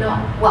I know,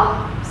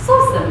 wow, so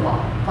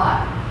simple,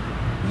 but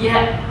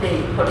yet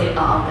they put it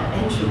on the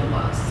ancient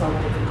world, so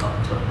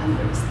difficult to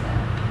understand.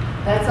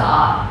 That's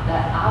all.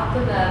 That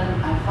after that,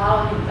 I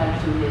followed him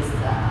back to his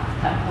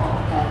temple,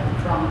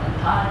 and from the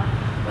time,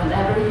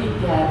 whenever he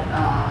get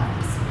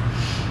his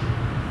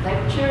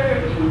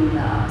lecture in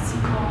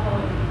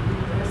Seton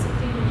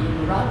University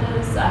in London,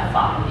 I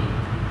followed him.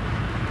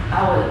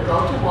 I would go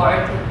to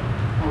work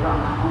or run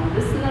my own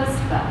business,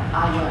 but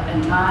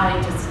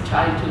I just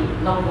try to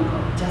no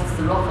Google, just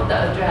look for the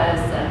address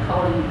and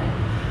call him and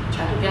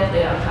try to get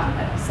there and come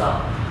back.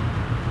 So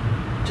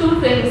two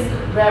things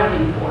very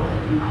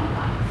important in my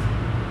life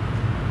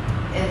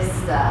is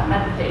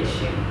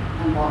meditation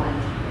and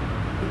volunteer,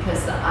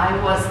 because I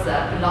was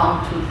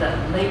belong to the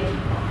lay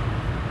people.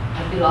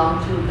 I belong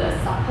to the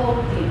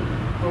supporting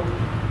group.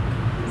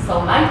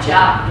 So my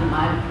job in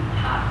my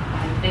heart,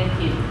 I'm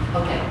thinking,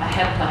 okay, I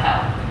have to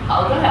help.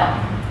 How to help?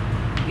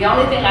 The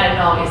only thing I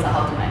know is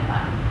how to make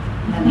money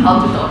and how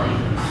to donate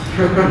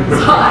money.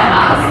 So I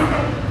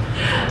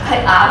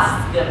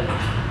asked the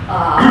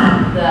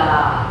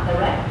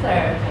director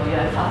for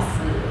your class,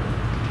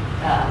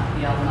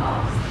 we all know,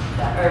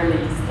 the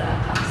earliest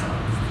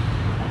consults.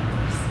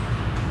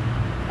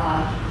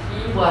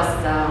 He was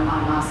my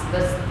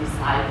master's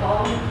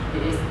disciple. He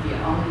is the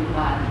only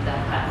one that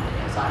had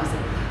it. So I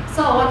said,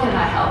 so what can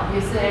I help?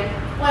 He said,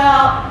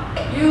 Well,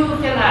 you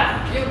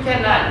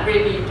cannot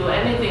really do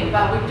anything,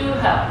 but we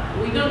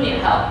do need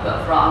help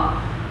from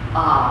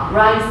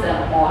rice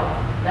and oil.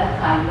 That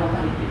time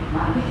nobody give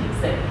money.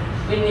 Say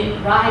we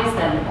need rice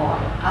and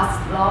oil. As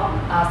long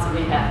as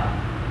we have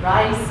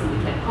rice, we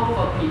can cook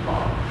for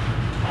people,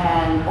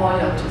 and oil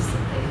to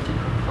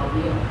cook for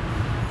meal.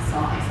 So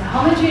I said,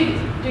 how much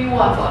do you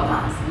want for a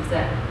month? He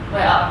said,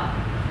 well,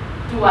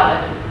 do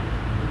whatever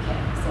you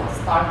can. So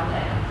start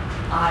there.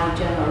 I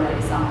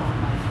generate some of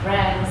my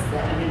friends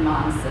every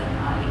month, and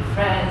my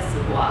friends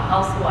who are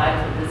housewives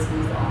and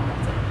business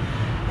owners say,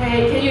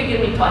 hey, can you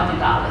give me $20?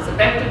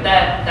 Back to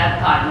that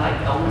time,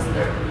 like almost 30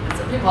 years,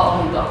 so people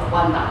only got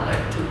 $1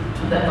 to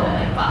the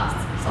donate box.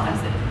 So I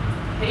said,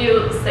 can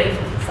you save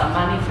some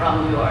money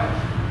from your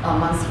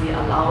monthly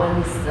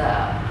allowance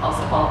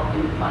household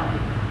in 20?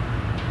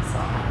 So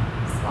I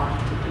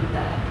started to do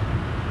that.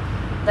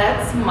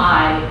 That's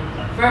my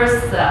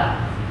first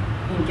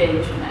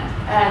engagement.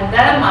 And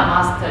then my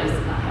master is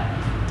not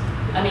happy.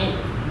 I mean,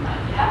 not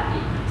happy,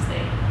 he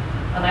say.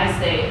 And I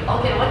say,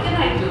 okay, what can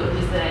I do?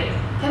 He say,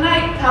 can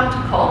I come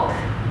to cook?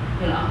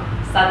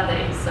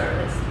 Sunday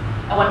service.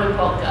 I want to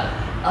cook.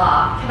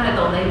 Can I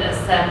donate a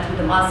cent to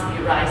the monthly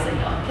rice?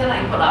 Can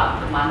I put up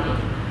the money?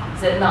 He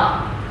said,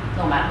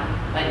 no matter.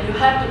 But you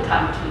have to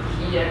come to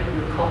here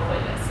and cook for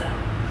yourself.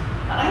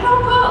 But I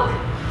don't cook.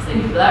 So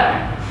you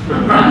learn.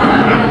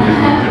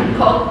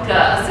 Cook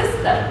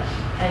assistant.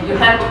 And you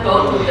have to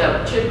go to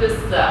the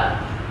cheapest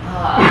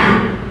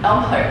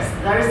Elmhurst.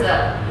 There's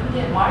an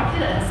Indian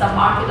market, and some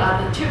market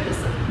are the cheapest.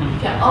 You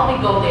can only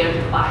go there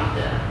to buy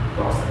the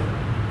grocery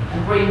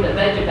and bring the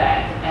veggie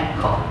bag and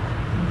cook.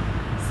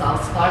 So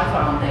start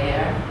from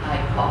there. I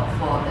cook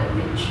for the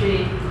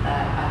retreat.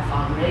 I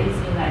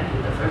fundraising. I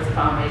do the first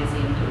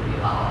fundraising to do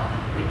our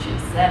retreat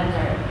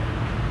center.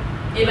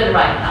 Even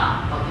right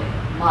now, okay.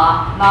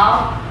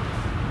 Now,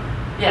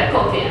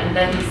 cooking, and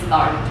then he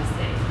started to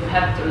say, you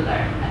have to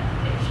learn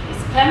meditation.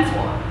 It's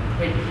painful,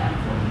 really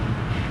painful.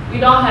 We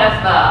don't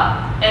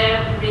have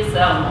every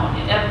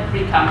ceremony,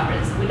 every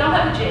conference. We don't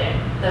have a chair.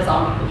 There's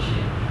only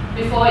pushing.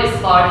 Before it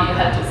started, you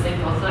had to sit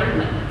for 30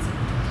 minutes.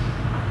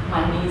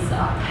 My knees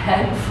are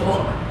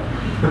painful.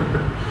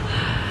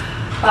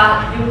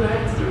 But you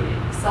learn through it.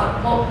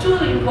 So two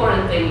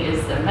important things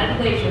is the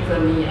meditation for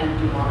me and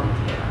do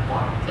volunteer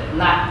work,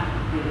 not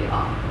really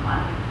on the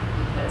money,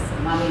 because the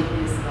money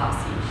is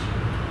last issue.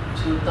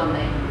 To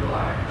donate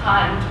your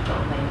time, to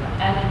donate your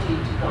energy,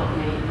 to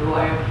donate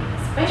your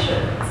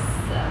specialist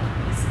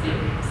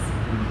experience.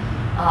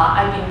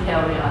 I've been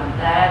carrying on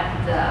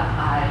that.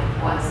 I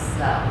was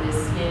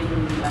with him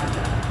like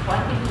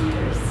 20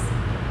 years.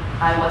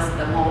 I was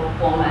the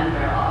board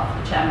member of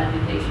the Chan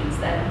Meditation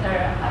Center.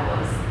 I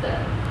was the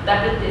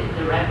deputy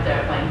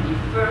director when he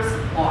first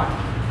formed,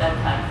 that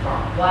time from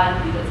one,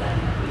 because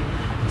we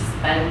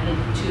expanded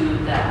to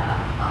the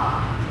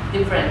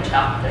different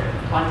chapter,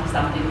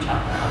 20-something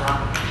chapter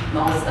around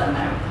North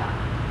America.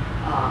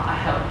 I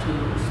helped to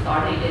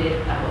start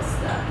it. I was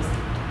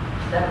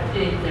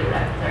deputy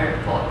director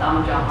for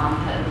Kondañña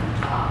Mountain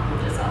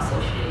Buddhist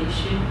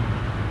Association.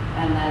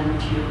 And then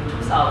till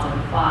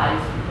 2005,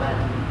 when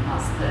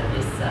master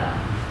his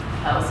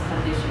health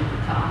condition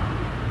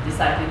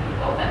decided to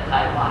go back to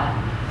Taiwan.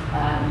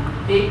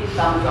 Big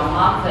Kondañña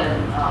Mountain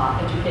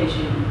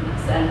Education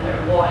Center,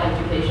 War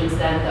Education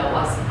Center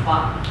was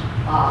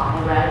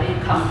already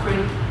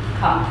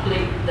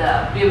complete the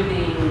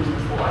building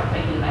for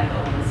making like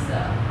almost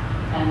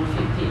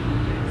 10-15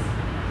 years.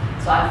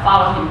 So I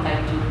followed him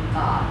back to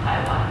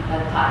Taiwan. At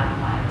that time,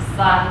 my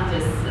son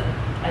just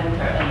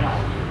entered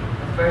NYC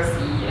the first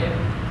year,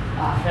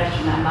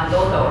 freshman. My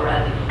daughter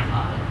already in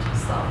college.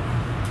 So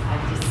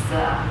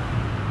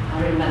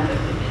I remember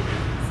vividly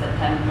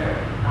September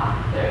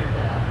after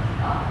the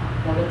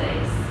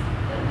holidays,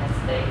 the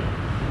next day,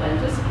 went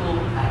to school.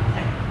 I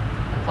took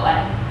a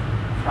plane,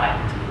 flight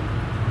to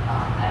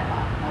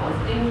Taiwan. I was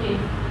thinking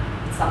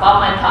it's about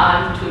my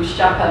time to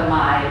sharpen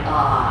my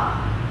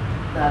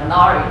the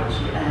knowledge,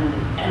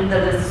 and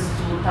the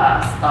sutta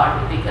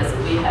started because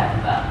we have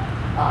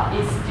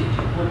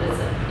institute,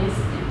 Buddhist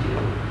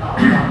institute,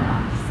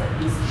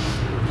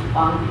 institute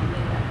founded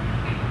there.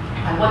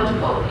 I want to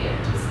go there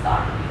to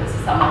start because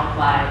some of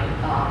my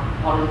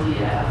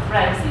volunteer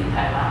friends in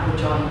Taiwan were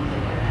joining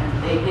there,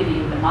 and they did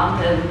in the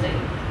mountain.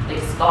 They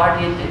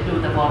started to do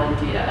the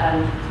volunteer.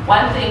 And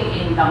one thing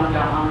in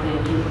Kondañña Mountain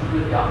in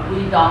New York,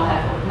 we don't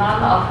have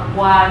none of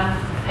one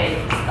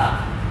paid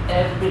staff.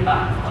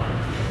 Everybody volunteer.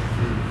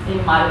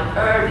 In my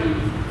early,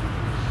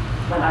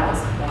 when I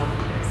was 40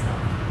 years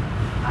old,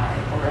 I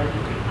already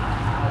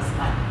retired. I was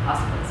my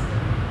husband's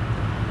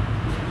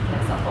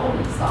cancer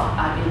only, so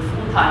I've been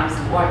full-time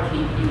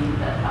working in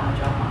the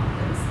Kondañña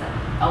Mountains,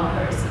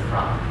 Elmhurst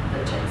from the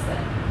Chen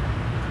Center.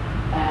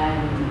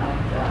 And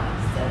like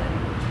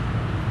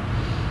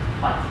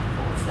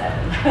 24/7.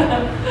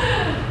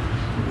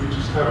 We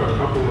just have a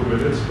couple of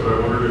minutes, but I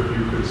wondered if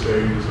you could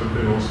say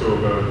something also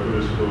about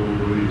Buddhist global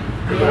relief.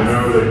 Because I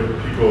know that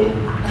people,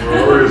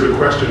 or as a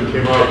question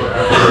came up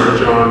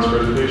after John's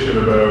presentation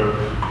about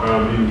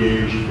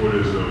engaged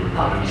Buddhism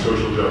and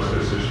social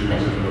justice issues in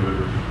the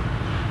liberty?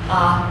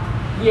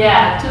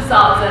 Yeah,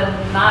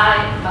 2009,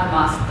 my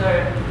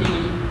master,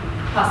 he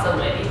passed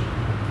away.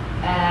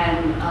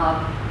 And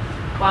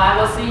when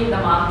I was in the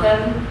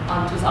mountain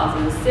on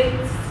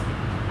 2006,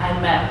 I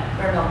met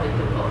Bernard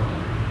Buddha.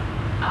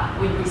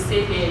 We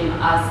received him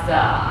as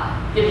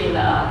giving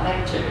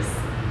lectures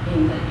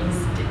in the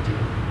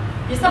institute.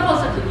 He's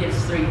supposed to give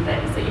 3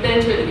 days.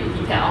 Eventually,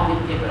 he can only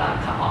give like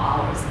a couple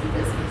hours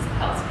because his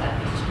health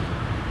condition.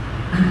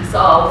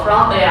 So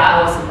from there,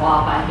 I was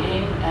involved by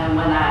him. And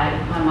when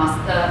my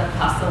master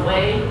passed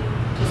away,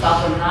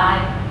 2009,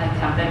 I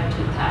came back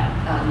to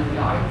New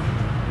York.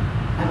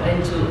 I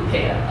went to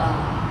pay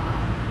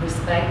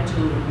respect to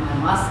my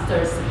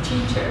master's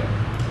teacher,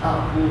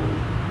 who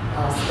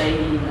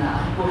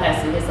who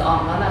has his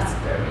own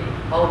monastery,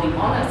 Bodhi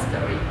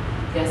Monastery.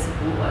 Guess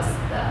who was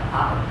the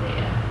father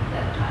there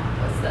that time?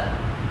 Was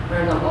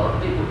Venerable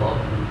Bhikkhu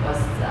Bodhi was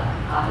the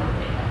father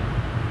there.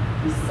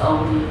 He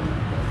saw me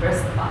the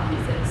first time. He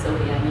said,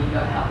 "Sylvie, I need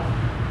your help."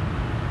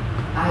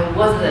 I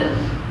wasn't,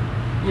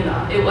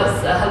 it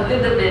was a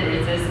little bit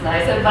resistant.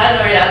 I said,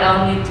 "Finally, I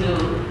don't need to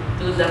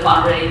do the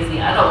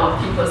fundraising. I don't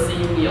want people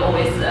seeing me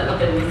always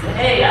look at me and say,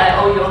 hey, I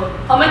owe you,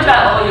 how much I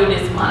owe you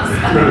this month?"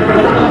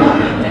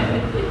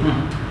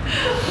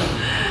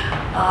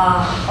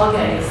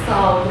 Okay,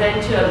 so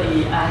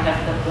eventually I have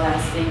the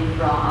blessing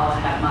from our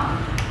headman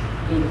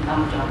in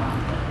Kondañña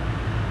Mountain.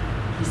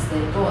 He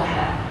said, "Go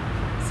ahead,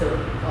 so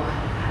go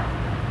ahead, help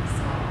them."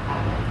 So I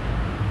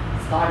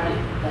started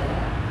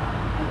there.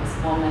 I was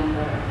board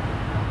member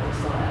and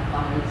also a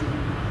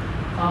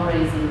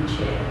fundraising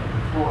chair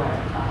for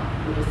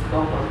Buddhist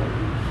Global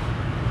Relief.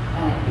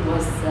 And it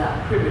was a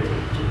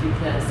privilege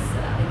because,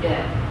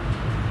 again,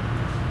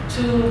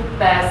 two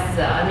best,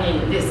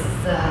 this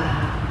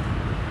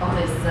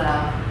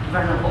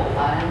Venerable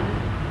One,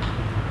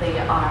 they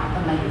are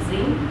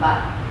amazing,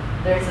 but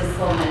there's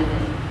so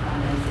many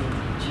amazing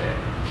teachers,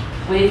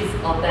 with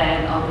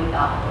ordained or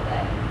without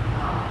ordained.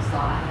 So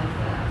I have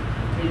a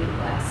really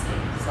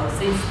blessing. So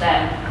since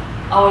then,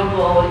 our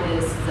goal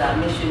is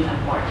mission and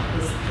work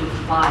is to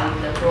fight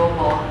the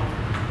global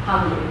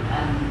hunger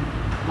and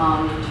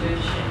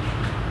malnutrition.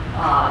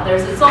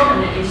 There's so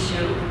many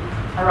issues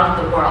around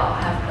the world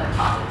have the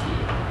poverty.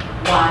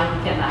 Why we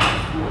cannot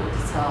have food?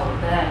 So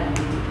then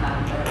we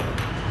become very,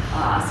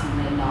 as you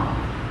may know,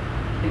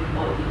 Big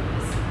Bodhi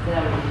is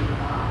very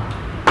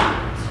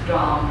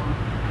strong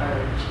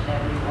urge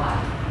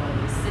everyone when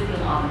you're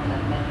sitting on the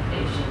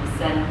meditation,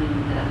 sending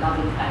the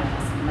loving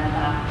kindness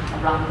metta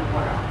around the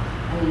world.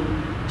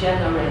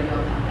 Generate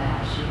your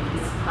compassion.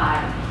 It's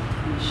time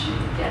you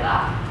should get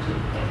up to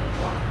take the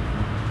work.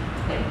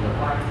 Take the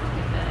work,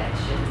 take the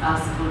action.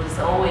 As Buddhists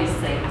always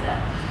say that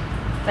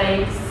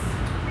faith,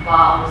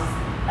 vows,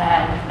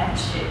 and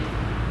action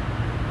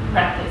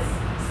practice.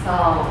 So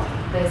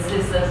this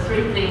is the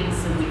 3 things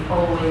we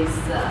always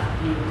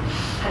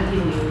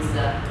continue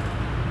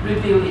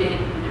review it,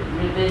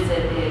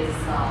 revisit it.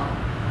 So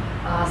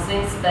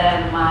since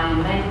then, my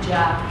main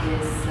job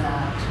is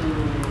to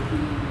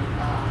be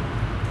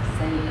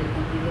say it a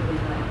little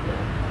bit like a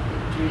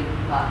dream,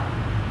 but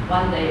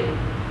one day,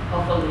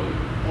 hopefully,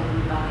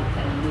 everybody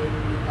can live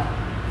with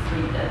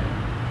freedom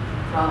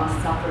from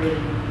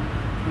suffering,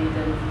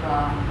 freedom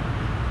from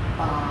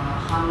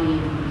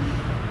harming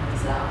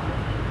themselves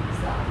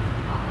and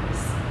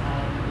others.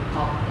 And we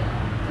hope that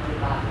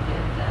everybody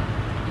get the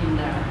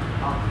inner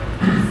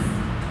peace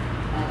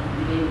and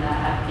live a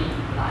happy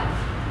life.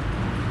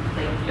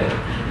 Thank you.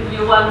 If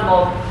you want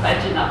more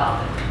question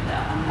about it,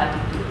 I'm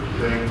happy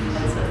to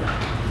answer that.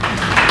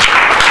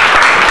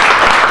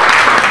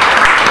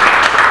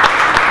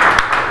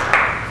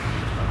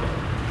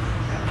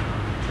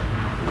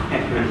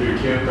 You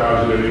can't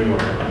dodge it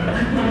anymore.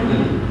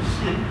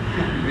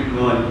 We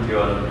go on to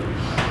all of you.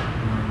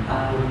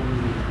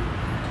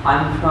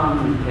 I'm from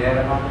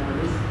Theravada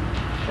Buddhist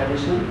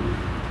tradition,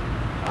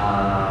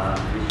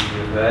 which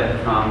you heard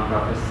from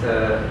Professor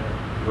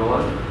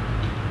Gold,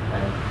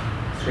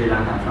 Sri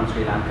Lanka,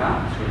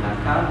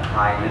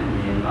 Thailand,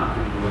 Myanmar,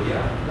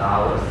 Cambodia,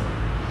 Laos.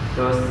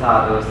 Those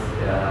are those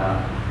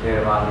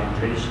Theravada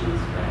traditions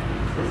where it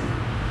exists.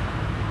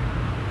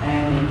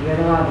 And in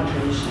Theravada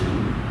tradition,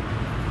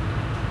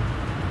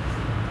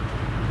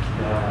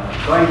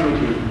 going to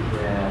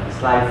the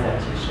slides that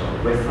you showed,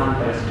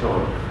 Vesantara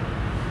story,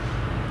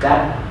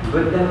 that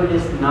Buddhahood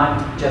is not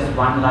just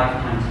one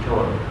lifetime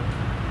story.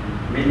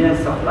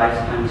 Millions of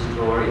lifetime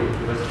story.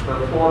 He was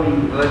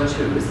performing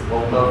virtues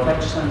or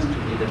perfections to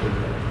be the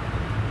Buddha.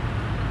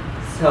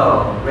 So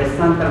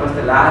Vesantara was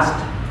the last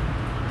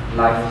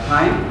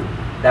lifetime.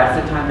 That's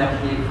the time that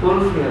he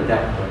fulfilled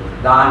that word.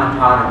 Dana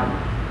Parami.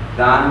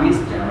 Dana means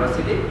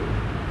generosity.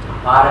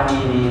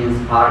 Parami means,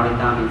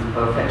 Paramita means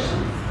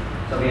perfections.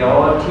 So we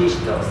all teach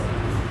those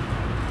things.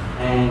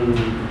 And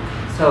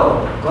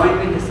so going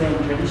with the same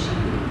tradition,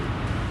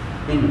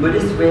 in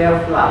Buddhist way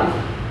of life,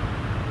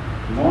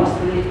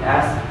 mostly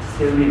as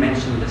Sylvie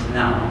mentioned just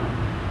now,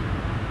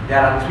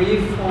 there are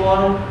 3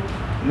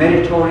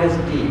 meritorious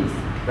deeds,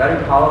 very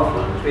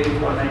powerful, 3,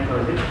 4 main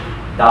qualities.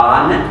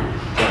 Dana,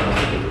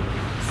 generosity.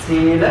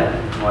 Sila,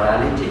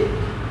 morality.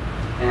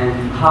 And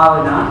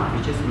bhavana,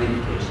 which is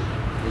meditation.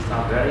 These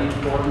are very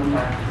important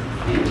practices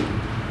in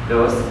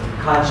those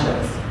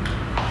cultures.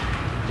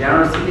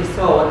 Generosity,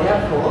 so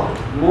therefore,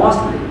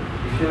 mostly,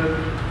 if you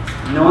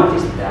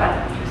notice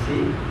that, if you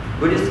see,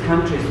 Buddhist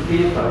countries,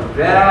 people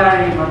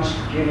very much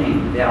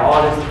giving, they are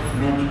always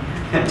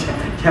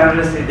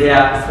generously, they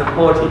are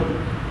supporting.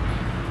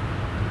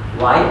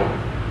 Why?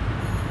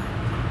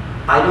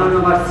 I don't know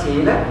about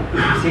Sila.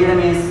 Sila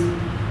means,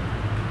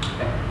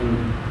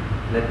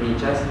 let me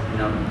just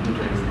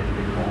introduce a little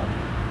bit more.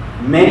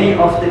 Many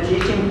of the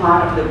teaching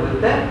part of the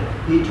Buddha,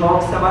 he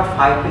talks about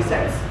 5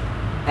 precepts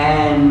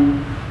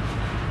and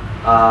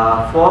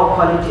 4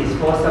 qualities,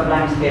 4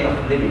 sublime state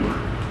of living.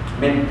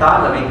 Metta,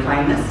 loving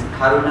kindness,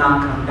 karuna,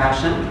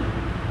 compassion,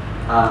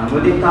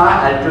 mudita,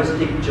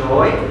 altruistic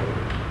joy,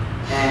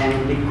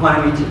 and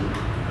equanimity,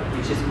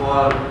 which is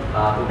called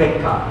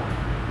upekka.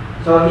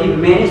 So in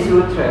many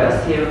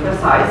sutras, he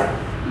emphasized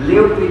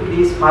live with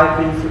these 5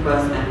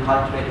 principles and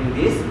cultivating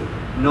this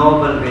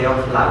noble way of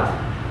life.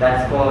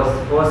 That's called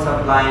 4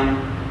 sublime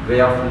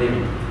way of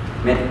living.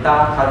 Metta,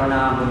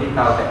 karuna,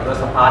 mudita, upekka.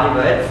 Those are Pali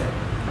words.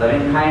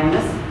 Loving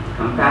kindness,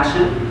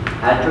 compassion,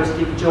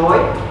 altruistic joy,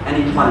 and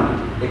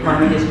equanimity.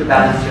 Equanimity is to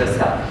balance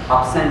yourself.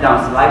 Ups and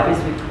downs. Life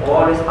is with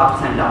always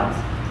ups and downs.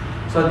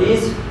 So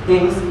these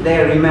things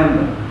they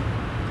remember.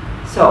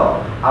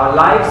 So our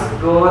lives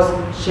goes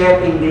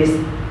shaping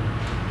these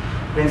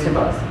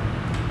principles.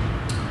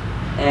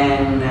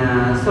 And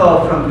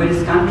so from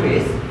Buddhist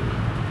countries,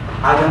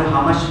 I don't know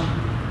how much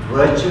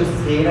virtue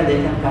sila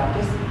they can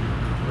practice.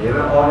 They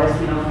were always,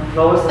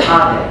 close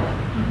hearted.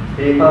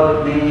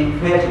 People may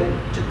fail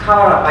to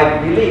cover up. I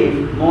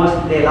believe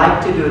most they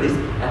like to do this.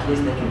 At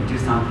least they can do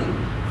something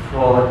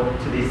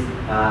to this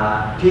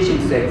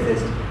teachings to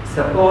exist,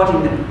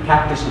 supporting the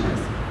practitioners.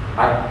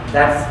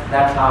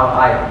 That's how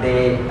I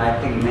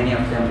think many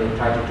of them they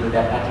try to do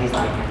that. At least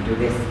I can do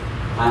this.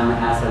 I'm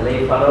as a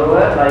lay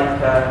follower like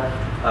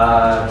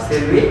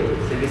Sylvie.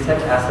 Sylvie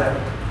said as a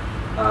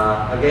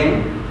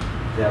again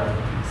the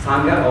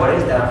sangha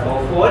orders there are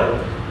 4-fold: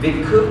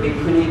 bhikkhu,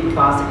 bhikkhuni,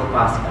 upasaka,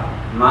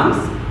 upasika, monks,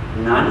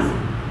 nuns,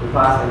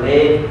 upasaka,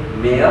 lay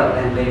male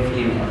and lay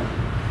female.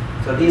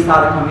 So these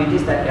are the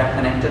communities that are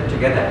connected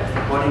together,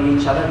 supporting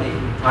each other. They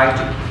try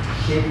to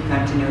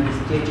continue this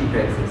teaching to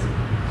exist.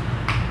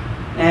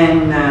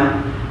 And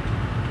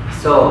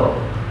so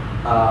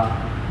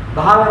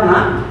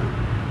bhavana,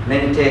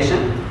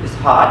 meditation, is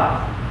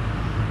hard,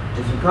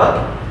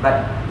 difficult,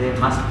 but they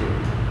must do.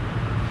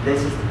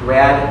 This is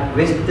where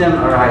wisdom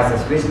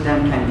arises.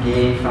 Wisdom can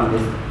gain from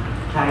this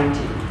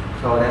clarity.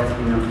 So that's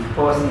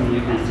forcing.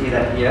 You can see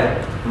that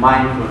here.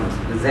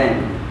 Mindfulness,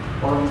 Zen,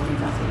 all these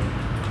things are same.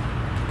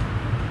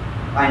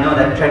 I know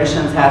that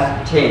traditions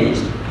have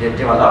changed, they've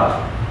developed,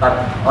 but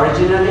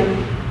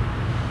originally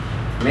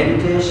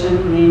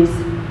meditation means,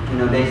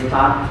 they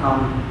start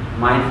from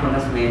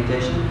mindfulness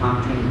meditation,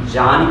 come to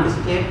jhanic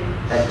state.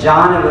 The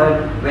jhana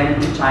word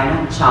went to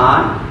China,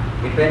 chan,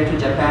 it went to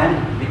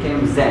Japan,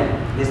 became Zen.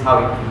 This is how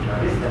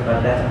it is,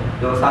 but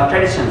those are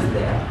traditions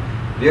there.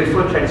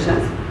 Beautiful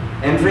traditions,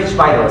 enriched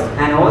by those.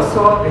 And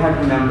also, we have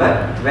to remember,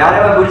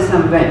 wherever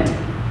Buddhism went,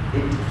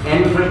 it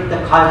enriched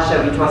the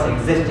culture which was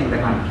existing in the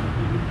country.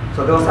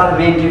 So those are the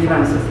main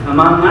differences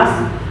among us.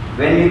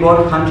 When we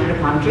go to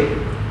country,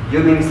 you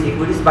may see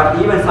Buddhists,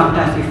 but even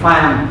sometimes if I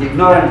am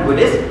ignorant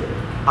Buddhist,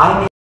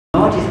 I may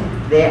notice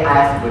they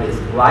as Buddhists.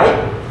 Why?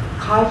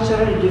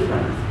 Culturally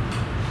different.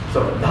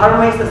 So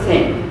dharma is the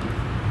same.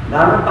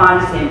 Dharma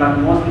part is the same, but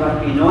mostly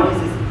what we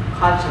notice is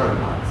cultural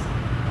parts.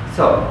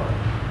 So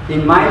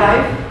in my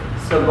life,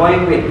 so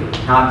going with,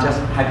 now I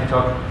just had to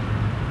talk,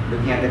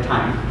 looking at the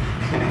time.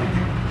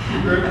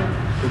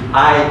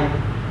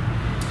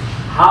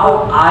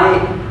 How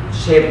I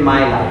shaped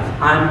my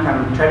life. I'm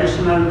from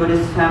traditional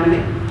Buddhist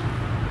family.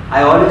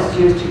 I always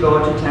used to go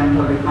to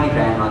temple with my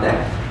grandmother.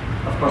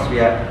 Of course, we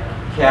are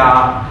care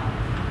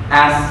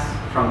as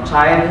from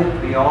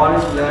childhood. We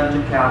always learn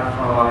to care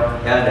for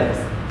elders.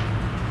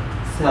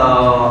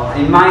 So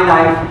in my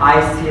life,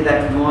 I see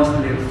that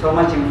mostly so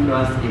much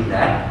influence in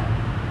that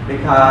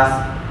because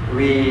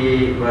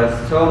we were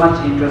so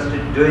much interested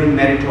in doing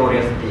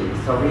meritorious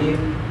deeds. So we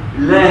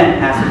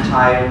learned as a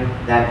child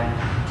that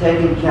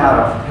taking care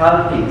of,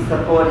 helping,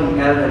 supporting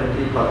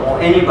elderly people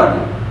or anybody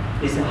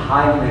is a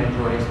highly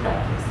meritorious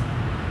practice.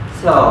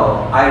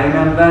 So I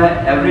remember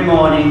every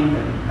morning,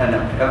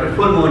 every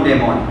full moon day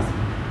mornings.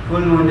 Full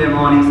moon day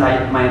mornings,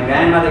 my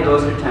grandmother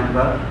goes to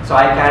temple, so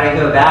I carry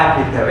her back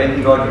with her when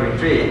we go to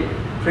retreat.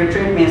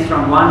 Retreat means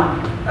from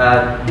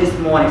this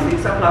morning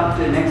 6 o'clock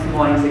to the next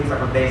morning 6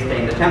 o'clock they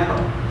stay in the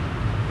temple.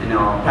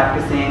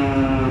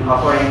 Practicing,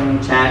 offering,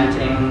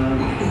 chanting,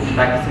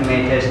 practicing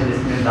meditation,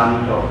 listening to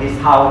Dhamma talk. This is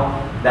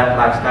how that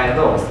lifestyle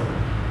goes.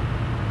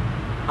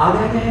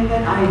 Other than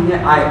that,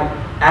 I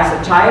as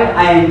a child,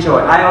 I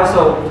enjoyed. I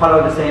also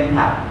follow the same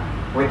path,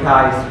 which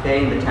I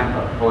stay in the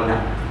temple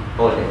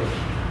whole day.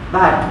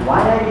 But why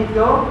I did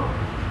go?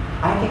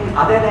 I think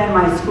other than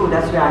my school,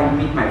 that's where I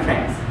meet my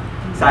friends.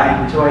 So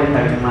I enjoy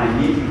having my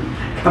meeting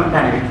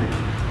company with them.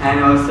 And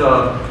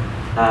also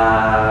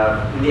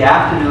in the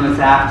afternoons,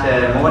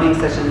 after morning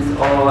sessions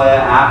over,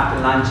 after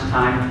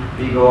lunchtime,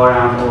 we go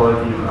around all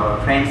our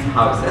friends'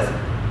 houses,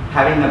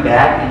 having a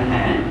bag in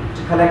hand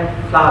to collect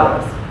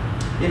flowers.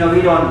 We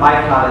don't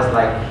buy flowers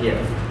like here.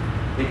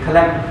 We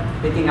collect,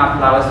 picking up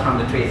flowers from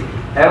the trees.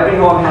 Every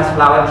home has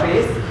flower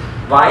trees.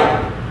 Why?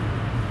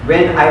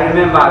 When I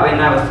remember when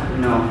I was,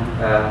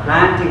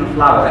 planting a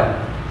flower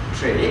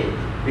tree,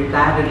 we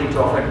planted it to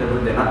offer the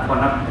Buddha, not for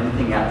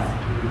anything else.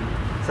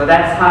 So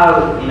that's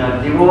how,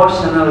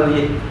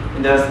 devotionally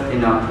those,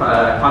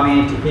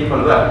 community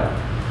people work.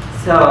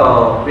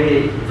 So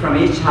from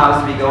each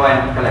house we go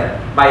and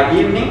collect. By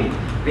evening,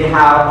 we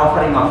have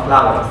offering of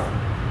flowers.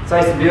 So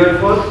it's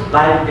beautiful,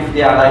 like if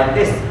they are like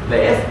this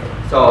place.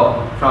 So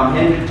from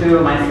him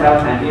to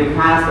myself, and we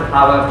pass the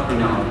flower,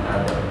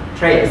 the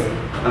trays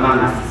among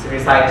us,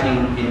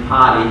 reciting in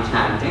Pali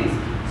chantings.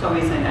 So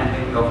we send and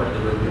we offer to the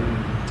Buddha.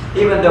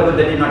 Even though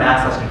Buddha did not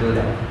ask us to do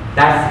that.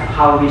 That's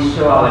how we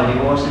show our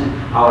devotion,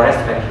 our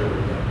respect to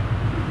Buddha.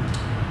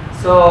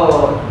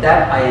 So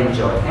that I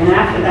enjoy. And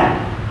after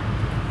that,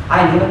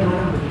 I never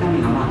thought of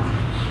becoming a monk.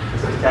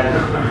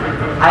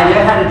 I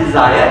never had a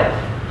desire,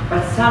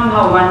 but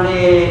somehow one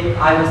day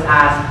I was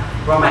asked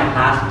from my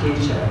class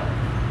teacher,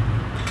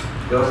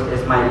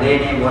 my lay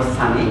name was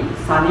Sunny.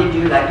 Sunny, do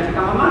you like to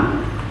become a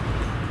monk?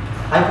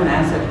 I couldn't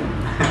answer him.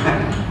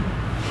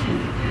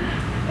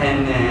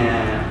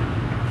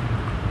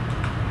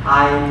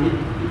 And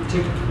it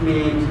took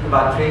me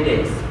about 3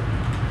 days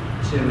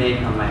to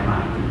make up my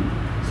mind.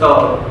 So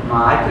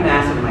I couldn't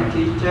answer to my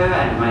teacher,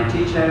 and my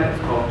teacher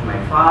spoke to my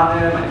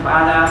father. My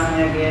father asked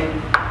me again.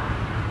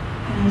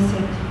 And I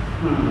said,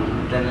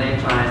 Then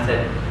later on I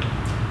said,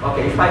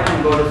 okay, if I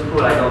can go to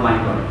school, I don't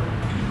mind going.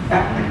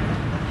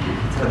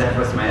 So that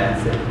was my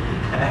answer.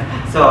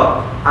 So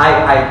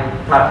I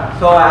thought,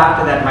 so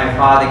after that my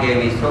father gave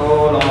me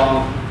so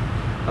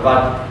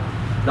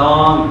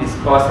long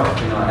discourse of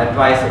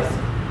advices.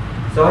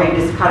 So he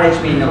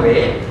discouraged me in a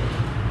way,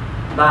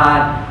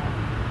 but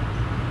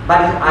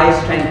I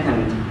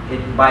strengthened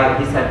it by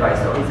his advice.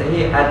 So he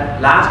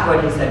said, last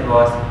word he said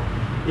was,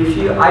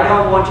 I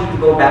don't want you to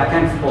go back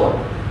and forth.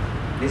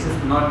 This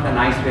is not a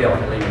nice way of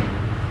living.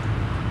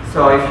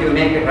 So if you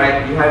make it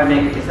right, you have to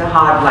make it. It's a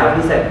hard life.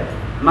 He said,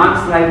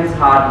 monk's life is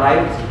hard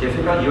life. It's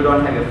difficult. You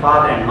don't have your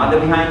father and mother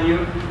behind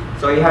you,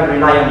 so you have to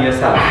rely on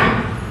yourself.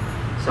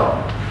 So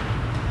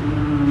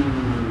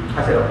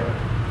I said, okay.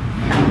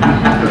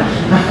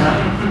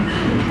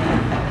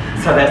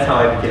 So that's how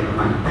I became a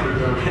monk.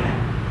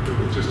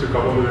 With just a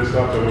couple minutes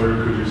left, I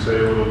wonder, could you say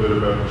a little bit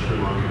about the Sri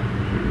Lankan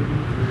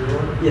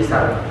community? Yes, I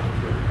will.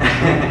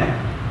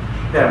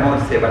 There are more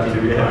to say about it.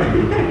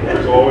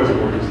 There's always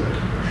more to say.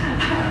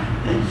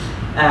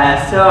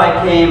 So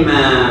I came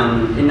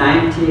in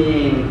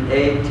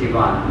 1981.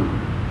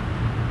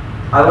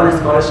 I won a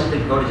scholarship to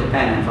go to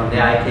Japan, and from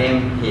there I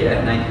came here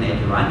in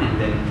 1981,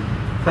 and then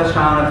first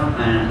round of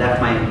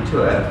that's my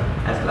tour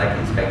as like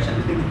inspection.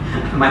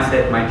 my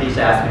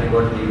teacher asked me to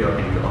go to New York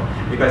and go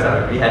because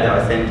we had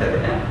our center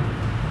there.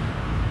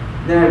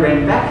 Then I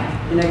went back,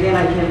 and again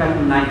I came back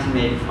in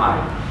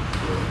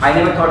 1985. I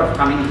never thought of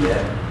coming here.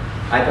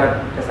 I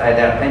thought because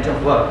there are plenty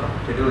of work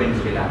to do in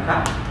Sri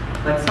Lanka,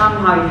 but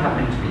somehow it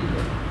happened to be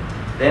here.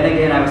 Then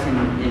again I was in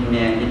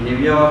New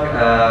York,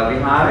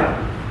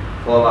 Vihar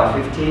for about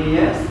 15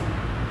 years.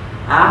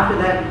 After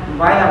that,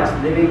 while I was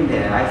living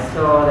there, I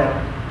saw that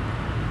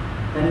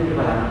many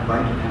people are not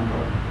going to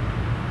temple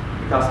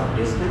because of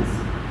distance,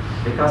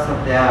 because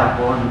of their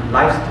own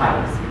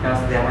lifestyles, because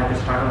they have to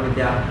struggle with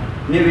their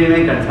new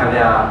immigrants have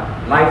their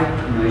life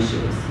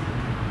issues.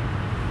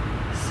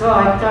 So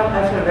I felt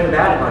very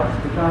bad about this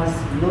because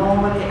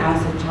normally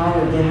as a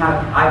child they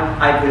have,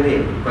 I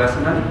believe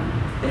personally,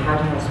 they have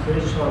to have a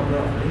spiritual way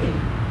of living,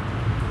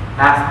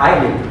 as I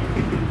live.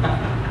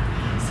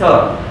 So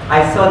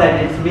I saw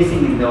that it's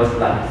missing in those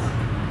lives.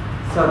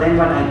 So then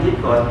what I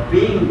did was,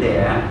 being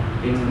there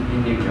in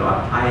New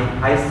York,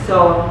 I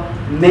saw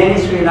many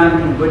Sri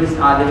Lankan Buddhists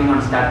are living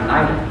on Staten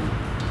Island.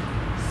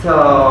 So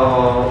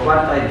what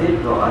I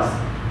did was,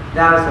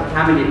 there was a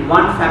family,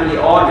 one family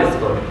always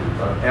go to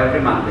temple, every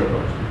month they go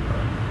to temple.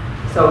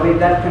 So with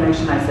that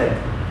connection I said,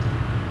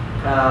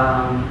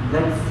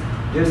 let's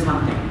do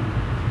something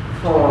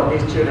for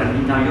these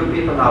children. You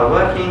people are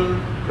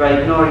working, you are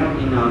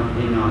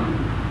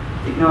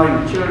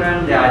ignoring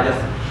children, they are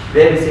just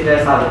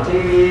babysitters are the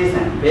TVs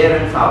and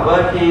parents are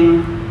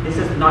working. This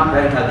is not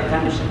very healthy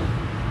condition.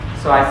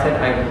 So I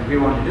said, we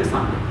want to do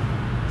something.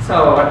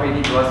 So what we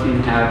did was, we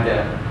had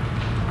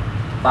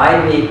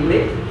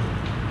bi-weekly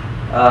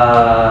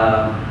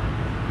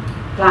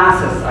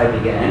classes I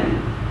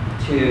began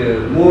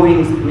to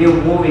new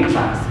moving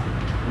class.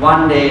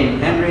 One day in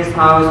Henry's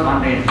house,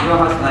 one day in your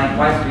house,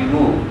 likewise we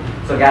move.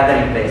 So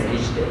gathering place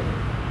each day.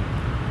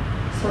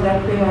 So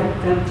that way I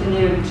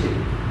continued to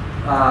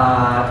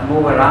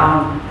move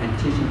around and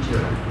teaching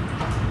children.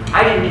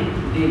 I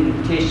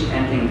didn't teach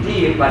anything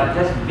deep, but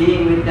just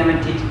being with them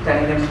and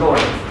telling them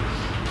stories.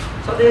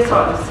 So they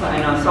sort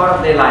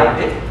of they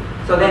liked it.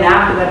 So then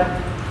after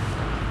that,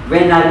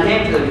 when I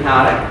came to the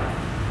Vihara,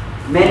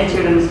 many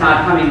children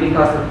started coming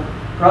because the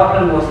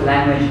problem was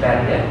language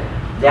barrier.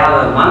 There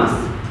were monks,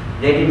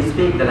 they didn't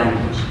speak the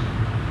language.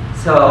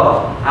 So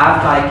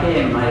after I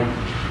came, I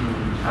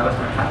was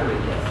not happy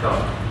with that.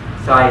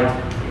 So I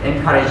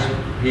encouraged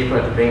people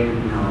to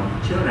bring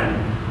children,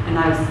 and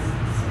I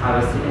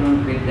was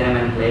sitting with them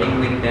and playing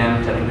with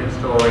them, telling them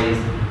stories.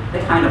 They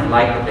kind of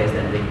liked the place,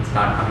 and they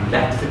start coming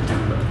back to the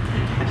temple.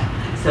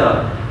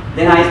 So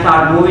then I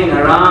started moving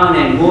around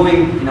and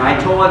moving. I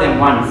told them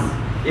once,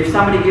 if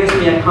somebody gives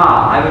me a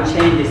car, I will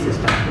change the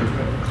system.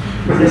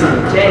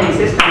 Changing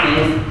system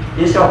is,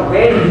 instead of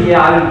waiting here,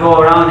 I will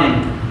go around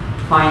and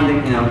find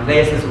the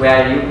places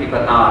where you people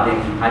are. Then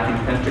I can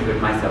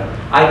contribute myself.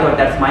 I thought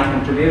that's my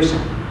contribution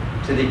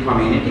to the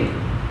community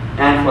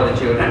and for the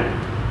children.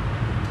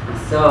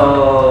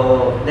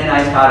 So then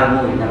I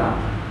started moving around.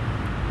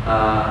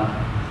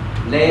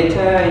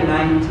 Later in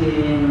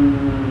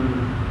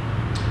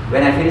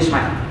when I finished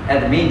at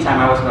the meantime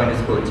I was going to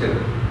school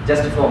too.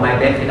 Just for my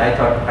benefit, I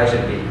thought why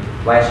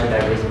should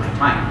I waste my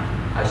time?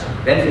 I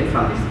should benefit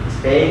from this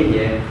staying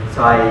here.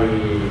 So I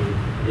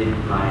did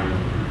my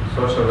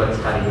social work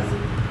studies.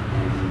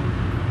 And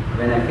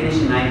when I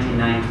finished in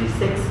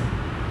 1996,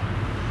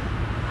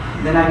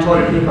 then I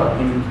told people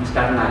in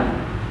Staten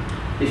Island,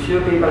 if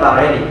you people are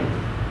ready,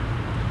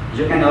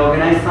 you can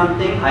organize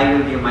something, I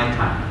will give my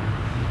time.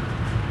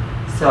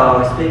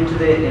 So speak to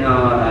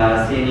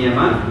the senior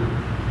monk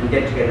and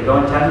get together.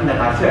 Don't tell him that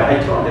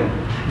I told him,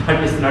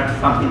 but it's not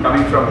something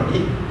coming from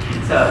me.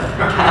 So,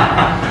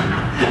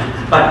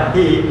 but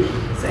he,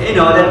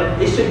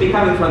 that it should be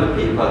coming from the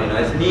people.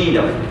 It's need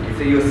of it. If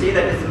you see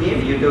that it's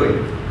need, you do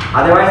it.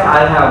 Otherwise,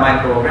 I'll have my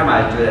program.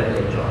 I'll do that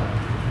later on.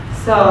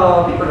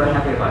 So people were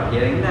happy about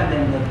hearing that.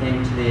 Then they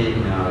came to the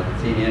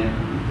senior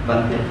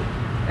Bhante,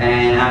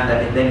 and after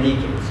that, then he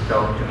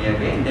talked to me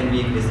again. Then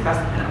we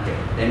discussed, and okay,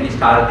 then we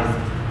started this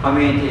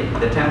community,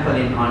 the temple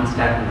on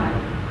Staten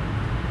Island.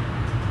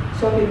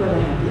 So people are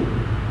happy,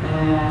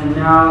 and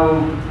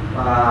now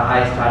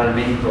I started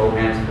many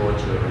programs for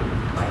children,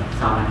 like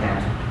summer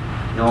camps.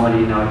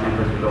 Normally in our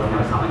temples we don't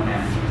have summer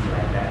camps, things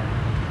like that.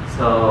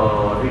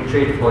 So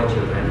retreat for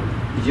children,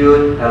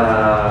 youth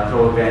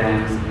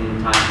programs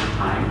in time to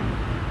time.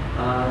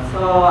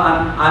 So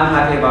I'm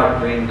happy about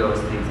doing those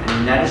things. And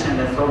in addition,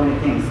 there's so many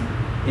things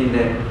in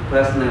the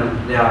personal,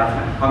 there are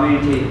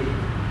community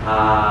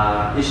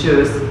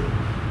issues.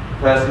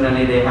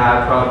 Personally, they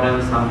have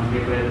problems. Some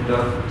people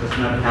does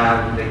not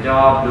have the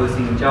job,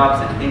 losing jobs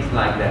and things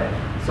like that.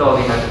 So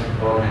we have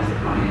to organize the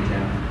community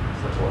and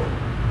support.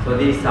 So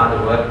these are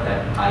the work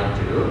that I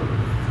do,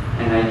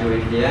 and I do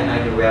it here and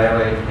I do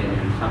wherever it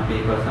can. Some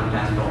people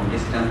sometimes from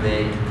distance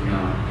they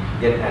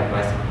get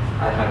advice.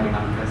 I have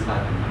become a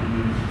consultant.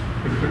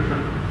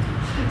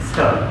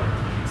 So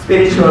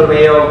spiritual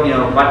way of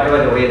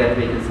whatever the way that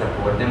we can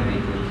support them, we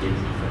do keep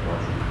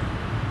supporting.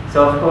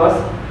 So of course,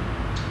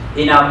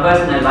 in our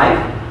personal life,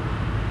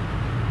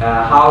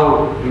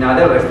 how, in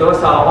other words,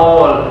 those are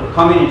all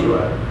community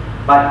work.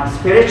 But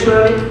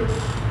spiritually,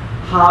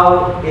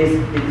 how is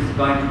it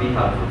going to be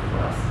helpful for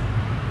us?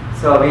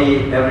 So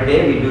every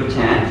day we do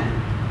chant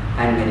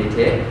and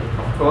meditate.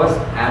 Of course,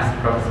 as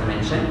Professor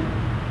mentioned,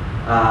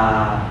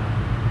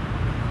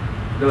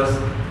 those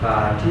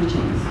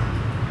teachings,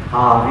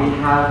 we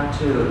have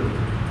to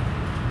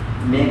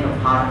make a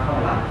part of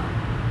our life,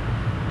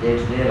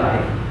 day-to-day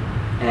life,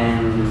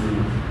 and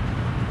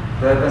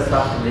purpose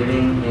of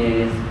living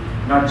is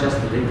not just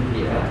to live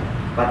here,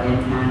 but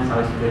enhance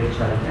our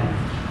spirituality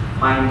and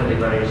find the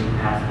liberation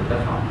as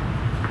Buddha found.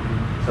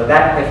 So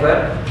that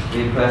effort,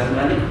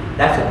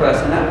 that's a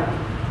personal.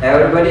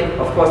 Everybody,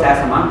 of course,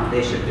 as a monk,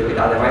 they should do it.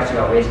 Otherwise, you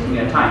are wasting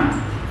your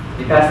time.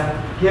 Because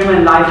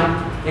human life,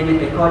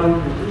 according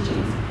to the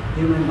teachings,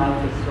 human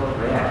life is so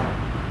rare.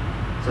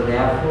 So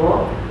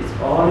therefore, it's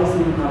always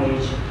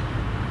encouraged,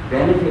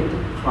 benefit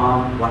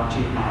from what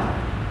you have.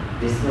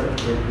 This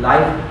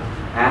life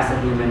as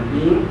a human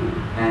being,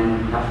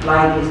 and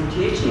apply these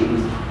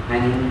teachings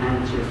and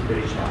enhance your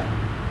spirituality.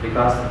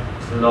 Because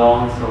it's a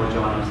long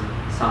sojourn of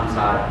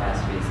samsara, as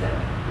we said.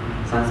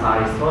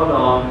 Samsara is so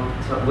long.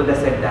 So Buddha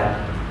said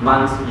that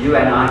monks, you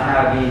and I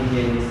have been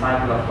here in this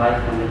cycle of life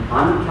and an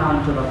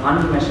uncountable,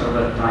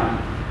 unmeasurable time.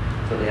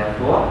 So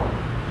therefore,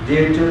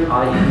 due to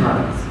our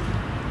ignorance,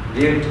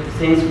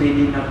 since we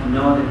did not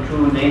know the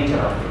true nature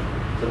of it,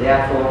 so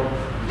therefore,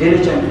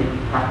 diligently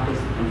practice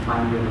and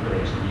find your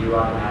liberation. You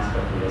are the master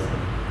of yourself.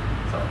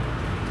 So,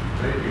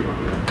 thank you.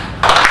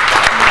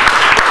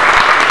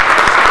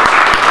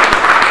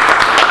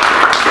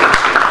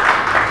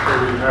 So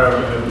we have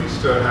at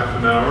least half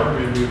an hour,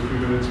 maybe a few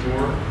minutes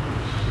more.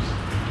 Just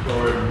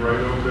throw it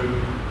right open to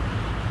you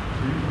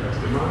guys.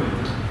 Imani.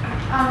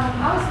 I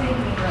was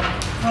thinking,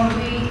 like,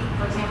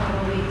 for example,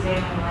 when we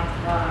examine like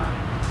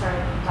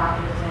certain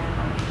doctors and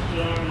like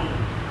Christianity,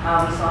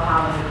 we saw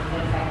how it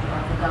affected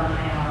like the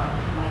government or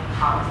like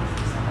politics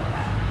and stuff like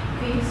that.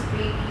 You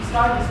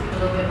started to speak a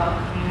little bit about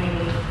the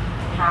community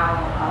and how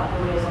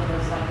Buddhism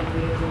was like a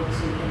vehicle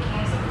to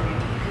enhance the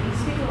community. Could you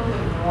speak a little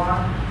bit more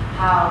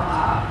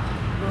how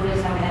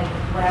Buddhism and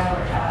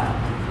whatever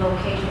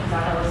locations, I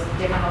know it's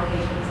different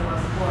locations of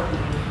support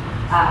you,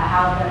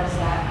 how does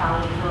that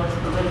probably influence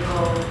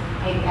political,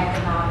 maybe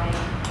economic,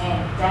 and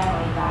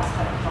definitely the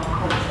aspect of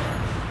culture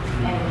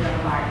and your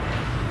environment?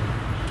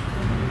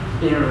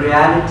 In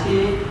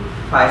reality,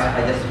 first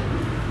I just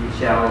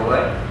share a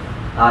word.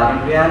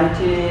 In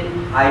reality,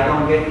 I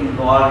don't get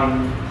involved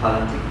in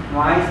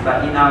politics-wise,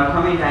 but in our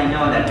community, I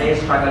know that they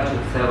struggle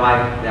to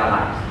survive their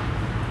lives.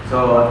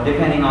 So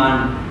depending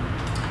on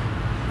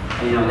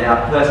their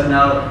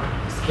personal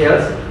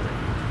skills,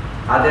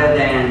 other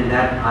than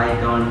that, I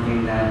don't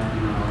think that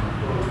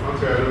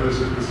Bhante, I know this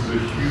is a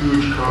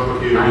huge,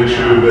 complicated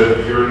issue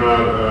that you're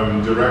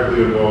not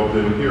directly involved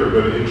in here,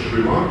 but in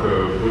Sri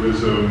Lanka,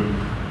 Buddhism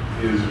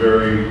is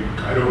very,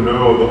 I don't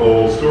know the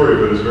whole story,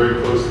 but is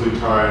very closely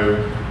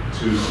tied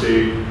to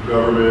state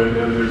government,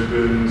 and there's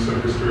been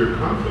some history of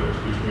conflict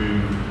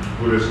between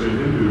Buddhist and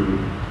Hindu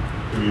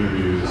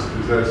communities.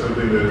 Is that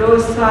something that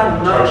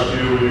touched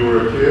you when you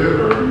were a kid?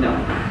 Or? No.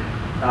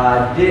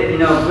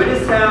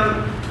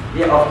 Buddhism,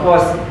 yeah, of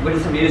course,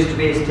 Buddhism used to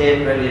be a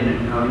state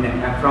religion.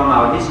 From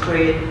our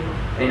history,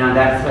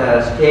 that's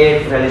a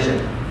state religion.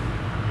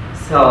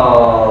 So,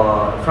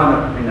 from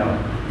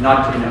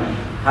not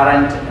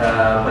current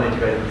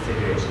political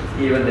situations,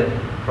 even the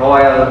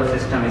royal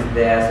system is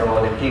there, so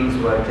the kings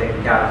were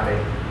taking care of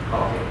it.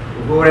 Okay,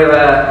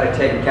 whoever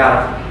taking care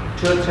of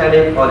truth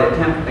telling or the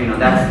temple,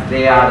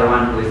 they are the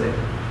one who is the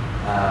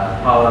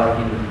power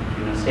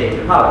in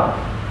state power.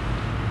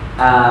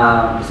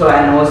 So,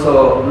 and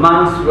also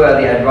monks were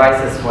the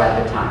advisors for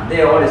at the time.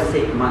 They always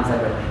seek monks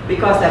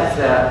because that's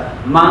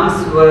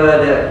monks were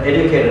the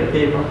educated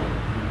people,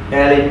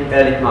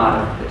 early part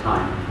of the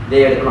time.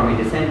 They were the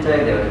community center,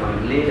 they were the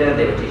community leader,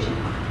 they were teaching.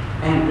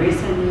 And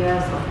recent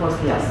years, of course,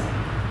 yes.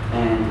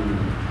 And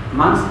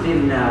monks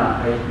didn't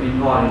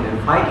involve in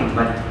fighting,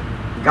 but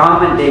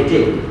government they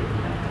did.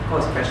 Of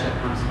course, pressure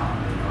comes from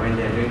when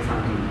they're doing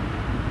something,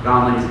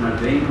 government is not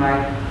doing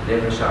right, they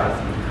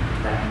pressurizing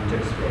that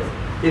into space.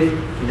 If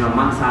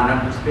monks are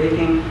not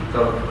speaking,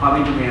 so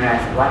community may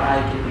ask, why are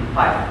you keeping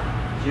quiet?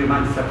 You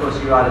monks, suppose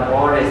you are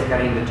always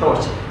carrying the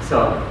torch,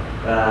 so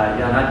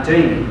you are not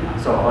doing it,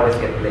 so always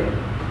get blamed.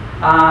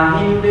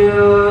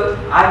 Hindu,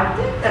 I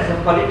think that the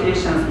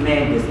politicians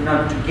made this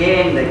to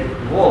gain the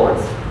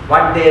votes.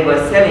 What they were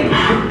selling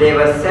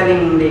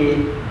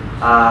the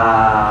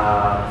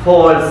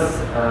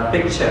false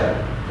picture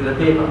to the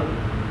people,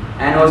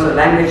 and also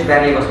language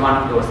barrier was one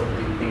of those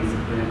things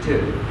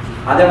too.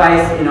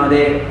 Otherwise,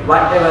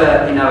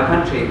 whatever in our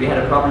country, we had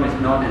a problem with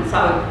north and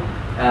south.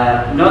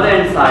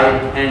 Northern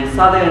side and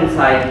southern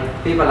side,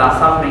 people are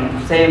suffering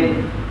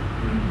same.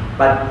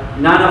 But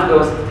none of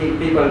those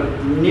people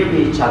knew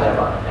each other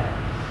about that.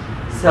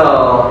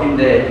 So in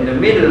the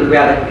middle,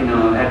 where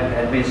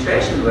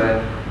administration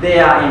were, they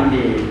are in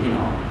the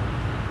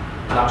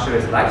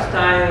luxurious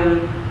lifestyle.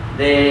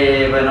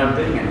 They were not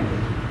doing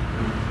anything.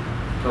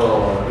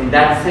 So in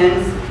that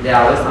sense,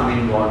 there was some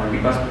involvement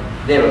because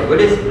they were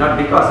Buddhist, not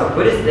because of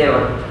Buddhist. They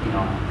were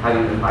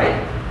having to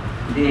fight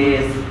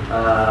these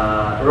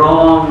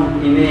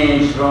wrong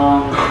image,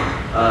 wrong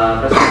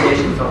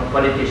presentations of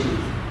politicians.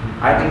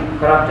 I think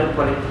corrupted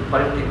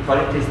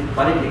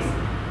politics,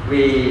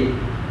 we...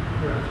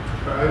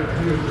 But I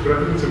think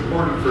it's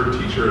important for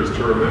teachers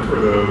to remember,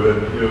 though,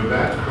 that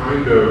that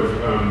kind of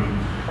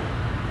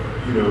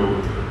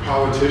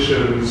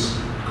politicians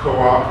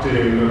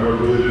co-opting a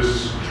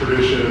religious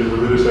tradition,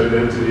 religious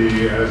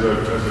identity as a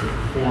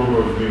form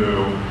of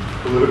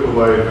political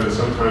life and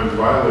sometimes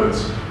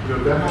violence.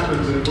 That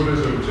happens in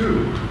Buddhism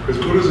too, because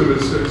Buddhism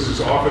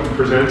is often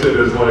presented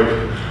as like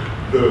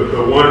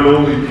the one and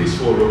only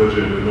peaceful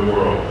religion in the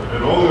world,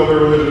 and all the other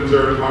religions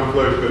are in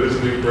conflict. But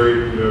isn't it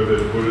great,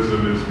 that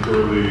Buddhism is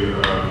purely a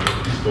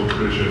peaceful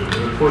tradition?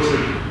 And of course, it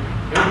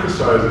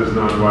emphasizes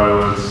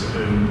nonviolence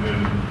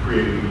and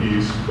creating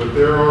peace. But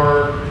there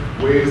are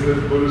ways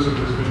that Buddhism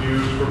has been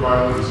used for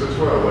violence as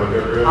well, like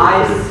every other.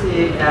 I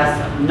see it as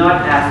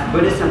not as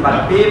Buddhism,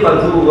 but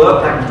people who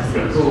were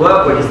practicing, who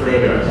were Buddhist, they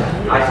did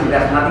that. I think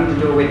that's nothing to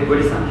do with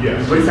Buddhism.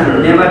 Yes.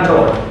 Buddhism never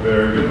taught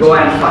to go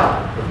and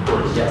fight. Of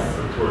course. Yes.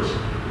 Of course.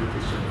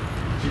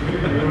 Do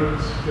you want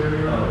to say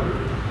anything about it?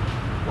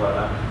 Well, I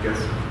guess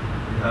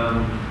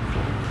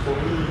for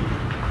me,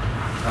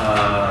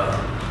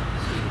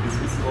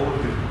 it's all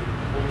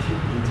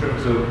in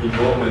terms of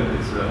involvement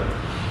is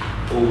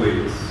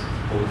always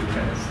all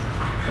depends.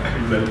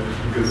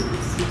 Because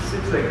it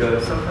seems like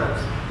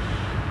sometimes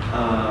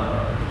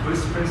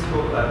Buddhist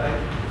principle.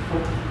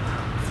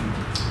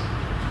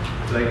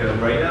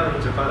 Right now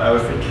in Japan, I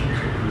was thinking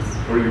it was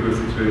political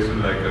situation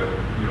like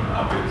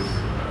obvious.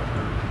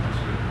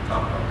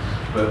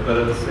 But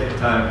at the same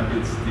time,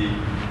 it's the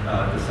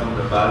some of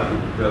the value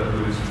that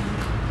Buddhism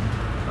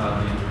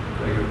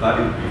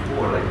value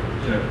before,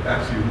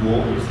 actually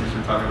war. Since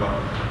you're talking about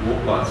war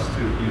plots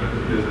too,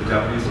 there's a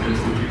Japanese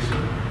institution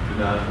do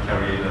not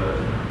carry the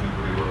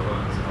nuclear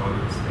weapons and all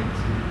those things,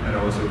 and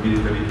also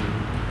military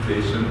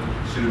motivation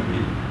shouldn't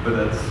be, but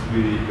that's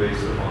really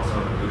based upon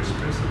some of the Buddhist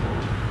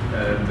principles,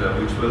 and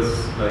which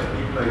was like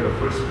even like the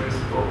first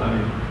principle. I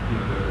mean,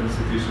 the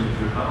Constitution in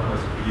Japan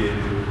was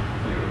created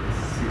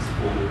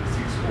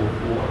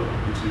 604,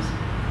 which is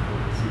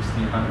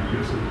 1600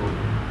 years ago.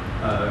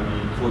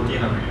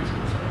 1400 years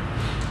ago. Sorry.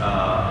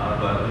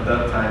 But at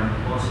that time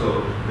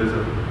also there's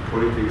a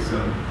politics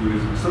and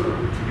Buddhism sort of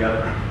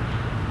together.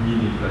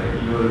 Meaning, like,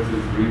 in order to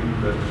bring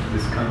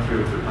this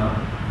country of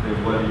Japan, then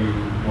what you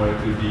want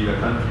it to be a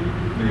country,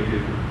 make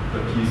it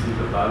the peace is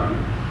the value,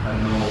 and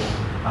no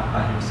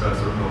ahimsa,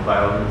 so no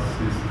violence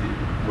is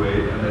the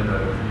way, and then the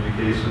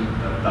communication,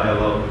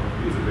 dialogue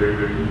is very,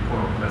 very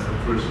important. That's the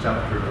first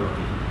chapter of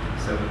the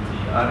 17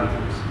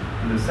 articles.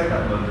 And the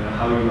second one, then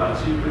how you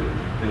achieve it,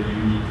 then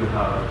you need to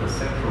have the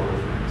central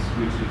things,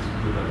 which is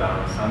Buddha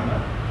Dharma Sangha,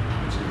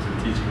 which is the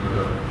teaching of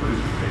the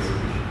Buddhism,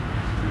 basically.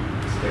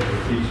 Respect the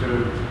teacher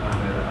and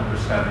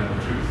understanding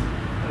the truth,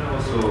 and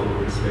also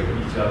respect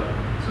each other.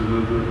 So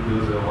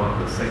those are one of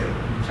the second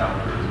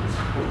chapters.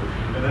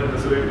 And then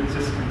so it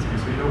just continues.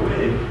 So in a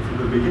way, from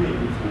the beginning,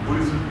 for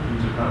Buddhism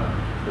in Japan,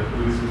 the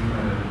Buddhism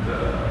and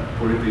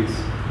politics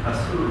are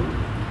sort of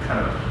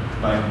kind of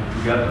combined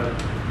together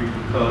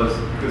because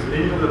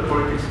any of the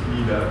politics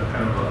need a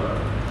kind of a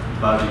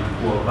value,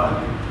 core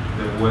value,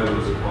 then where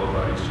those core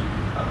values should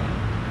be coming.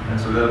 And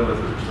so that was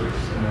the choice.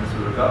 And then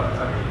so the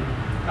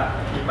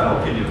in my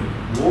opinion,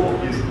 war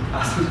is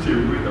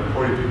associated with the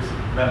politics,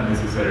 not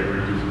necessarily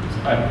religion.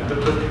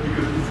 Because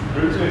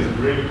religion is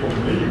very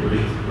important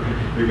anyway.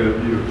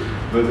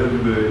 But then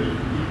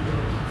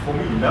for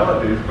me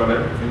nowadays, what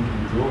I'm thinking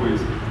is always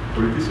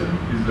politician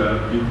is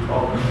a big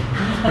problem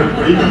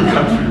for any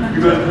country.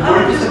 Because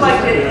I'd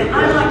like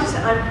to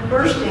say, I'm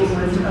bursting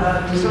with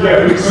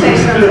desire to say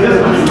something.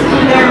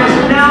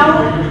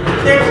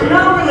 There's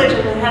no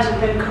religion that hasn't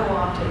been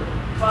co-opted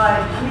by,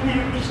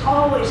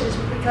 it's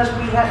because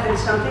we have,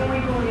 it's something we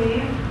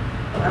believe.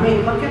 I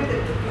mean, look at the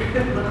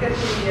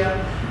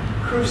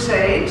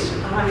Crusades.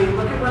 I mean,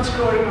 look at what's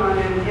going on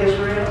in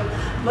Israel.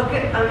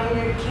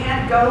 You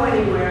can't go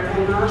anywhere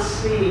and not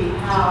see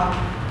how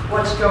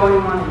what's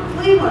going on in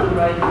Cleveland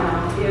right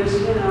now is,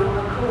 a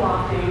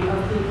co-opting of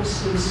people's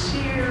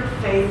sincere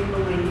faith,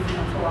 belief,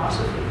 and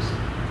philosophies.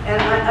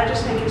 And I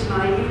just think it's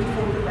naive to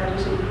think that that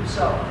isn't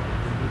so.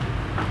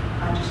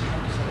 I just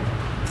have to say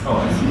that. Oh,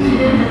 I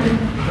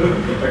see.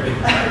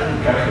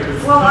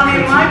 Well,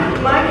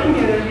 my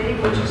community,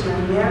 which is an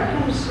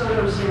American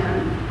Soto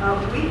Zen,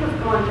 we have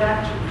gone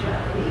back to the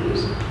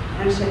Japanese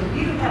and said,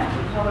 you have to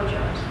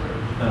apologize for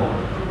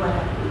what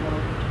happened in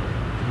World War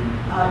II.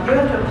 You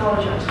have to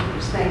apologize for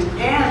these things.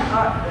 And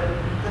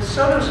the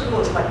Soto school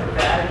is like the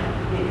Vatican. I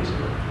mean, it's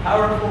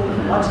powerful,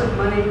 with lots of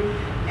money,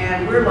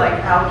 and we're like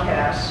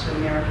outcasts,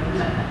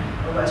 Americans,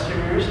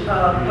 Westerners,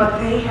 but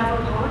they have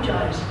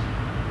apologized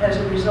as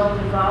a result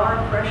of our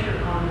pressure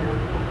on them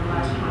over the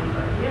last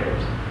 25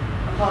 years.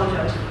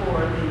 Apologized for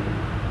the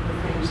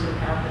things that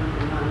happened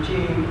in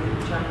Nanjing and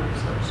China and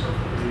so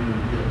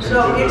forth. So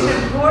it's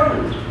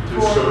important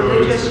for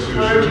religious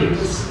clergy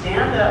to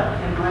stand up,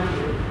 in my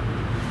view,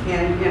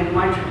 in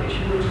my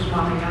tradition, which is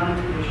Mahayana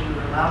tradition,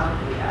 we're allowed to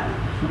do that,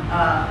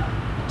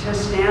 to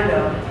stand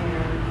up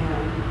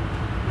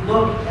and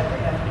look at the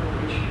ethical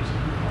issues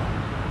involved.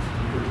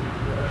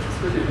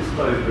 Especially this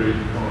part is very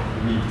important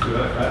for me. So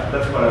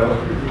that's what I want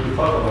to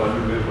talk about a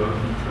little bit about in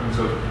terms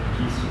of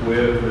peace,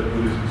 where the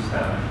Buddhism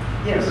stands.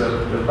 Yes.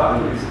 The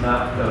value is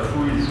not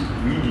who is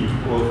winning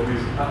or who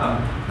is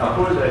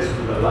apologize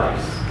for the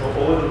lives or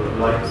all of the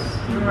lives.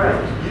 Right.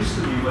 It used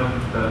to be when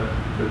the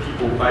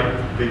people fight,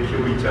 they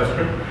kill each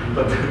other,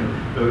 but then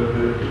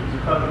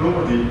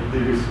normally they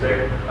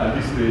respect, at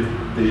least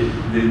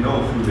they know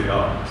who they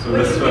are. So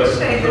But that's you why. could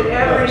say that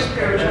every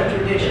spiritual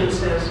tradition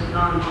says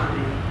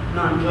non-harming,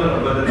 non-killing.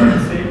 No, but then at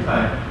the same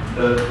time,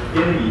 the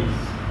enemies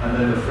and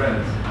then the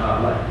friends are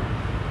like.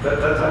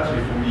 That's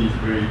actually for me is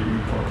very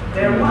important.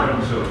 They're one.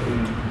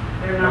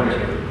 They're not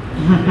two.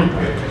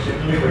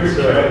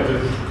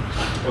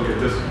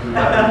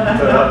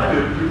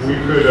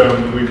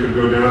 We could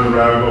go down the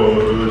rabbit hole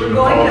of religion. We're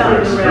going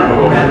down the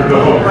rabbit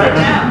hole right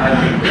now.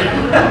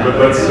 But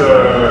let's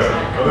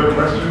other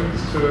questions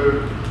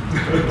to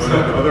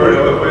other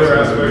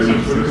aspects of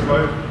Buddhist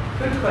life.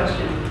 Good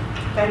question.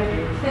 Thank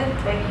you.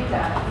 Thank you,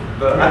 Dad.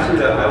 But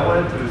actually, I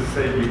wanted to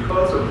say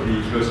because of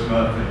the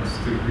Hiroshima things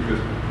too,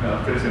 because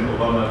President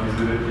Obama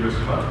visited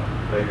Hiroshima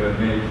like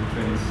May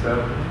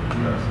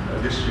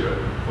 27 this year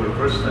for the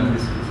first time.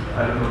 This is,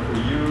 I don't know, for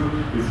you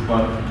it's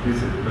one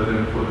visit, but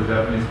then for the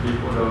Japanese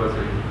people that was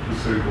a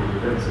historical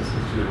event,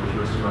 especially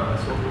Hiroshima and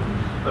so forth.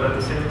 But at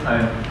the same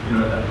time,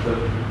 that the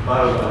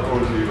part of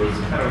apology was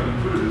kind of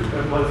included,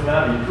 and was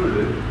not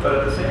included. But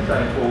at the same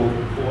time,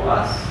 for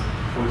us,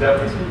 for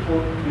Japanese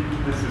people,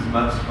 this is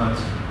much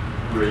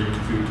great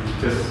to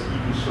just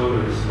even show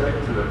the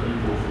respect to the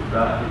people who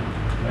died,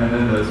 and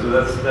then so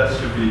that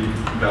should be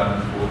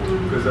done for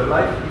because the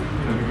life,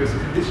 because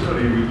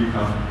conditionally we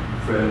become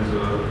friends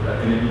or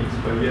enemies,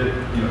 but yet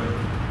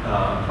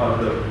part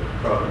of the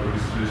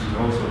Buddhist tradition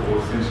also, or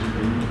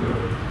essentially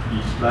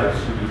each life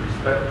should be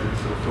respected.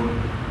 So from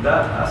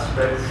that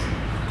aspect,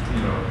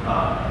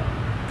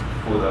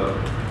 for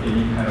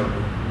any kind of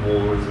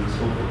wars and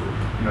so forth,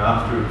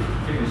 after you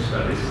finish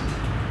a list,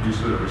 you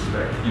sort of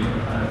respect,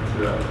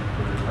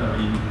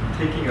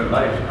 taking a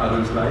life,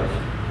 other's life,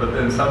 but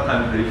then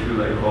sometimes they feel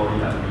like, oh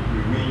yeah, we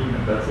win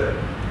and that's it.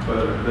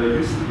 But there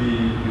used to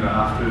be,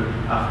 after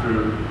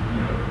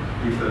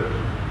if the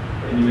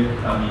enemy,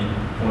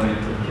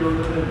 opponent killed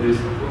them, they're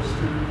supposed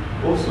to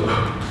also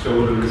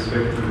show the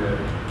respect to their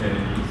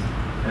enemies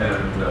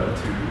and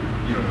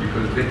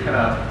because they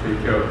cannot take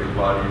care of their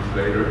bodies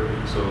later,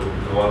 so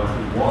the ones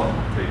who won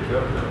take care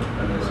of them,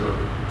 and then sort of.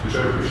 Which I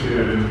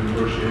appreciated in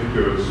Roshi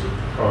Enkyo's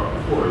talk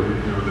before.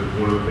 That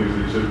one of the things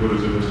that he said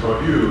Buddhism has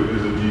taught you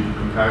is a deep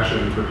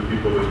compassion for the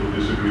people that you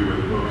disagree with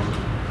most,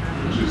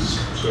 which is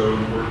so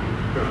important,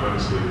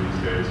 honestly, these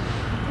days.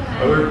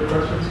 Other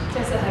questions?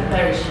 Just a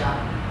very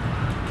short.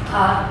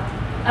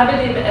 I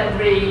believe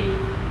every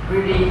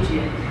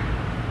religion,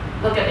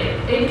 look at it,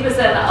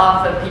 80%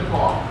 of the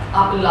people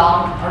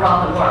belong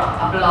around the world,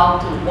 belong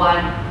to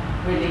one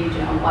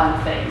religion, one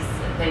faith,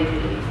 they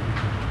believe.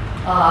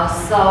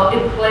 So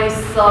it plays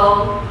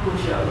so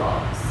crucial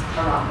roles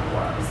around the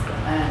world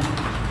and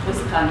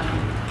this country.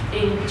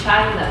 In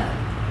China,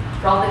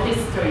 from the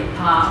history,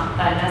 Tang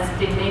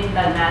Dynasty, Ming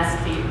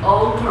Dynasty,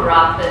 all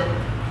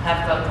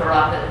have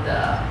corrupted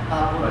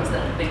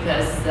Buddhism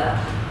because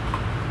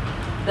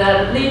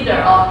the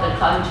leader of the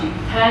country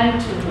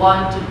tend to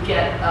want to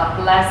get a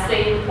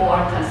blessing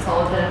or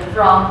consultant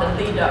from the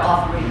leader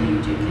of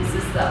religion. This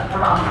is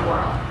around the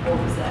world,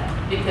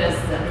 because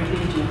the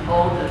religion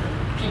holds the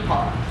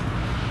people.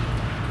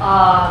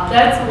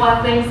 That's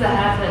one thing that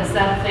happened.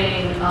 Same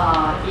thing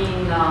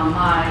in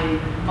my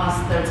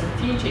master's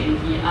teaching.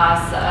 He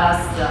asked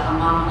us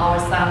among our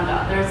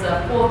sangha. There's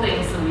 4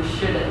 things we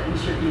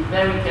should be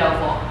very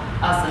careful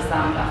as a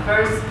sangha.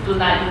 First, do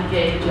not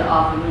engage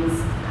of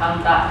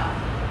misconduct,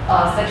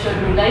 sexual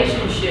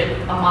relationship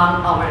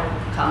among our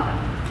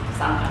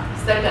sangha.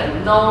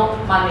 Second, no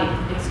money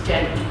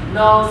exchange,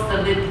 no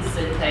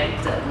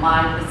solicitate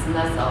my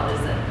business or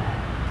this and that.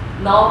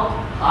 No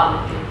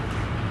politics.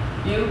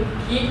 You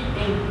keep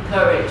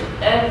encourage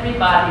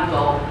everybody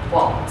go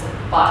vote,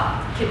 but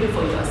keep it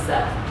for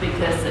yourself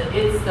because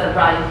it's the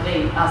right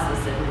thing as a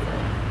citizen.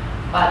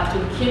 But to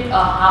keep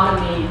a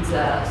harmony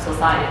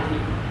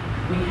society,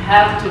 we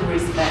have to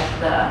respect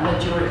the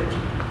majority.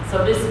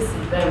 So this is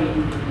very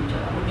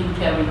individual. We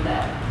carry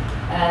that.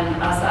 And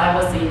as I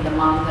was in the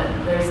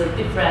mountain, there's a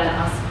different,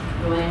 as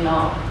you may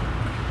know,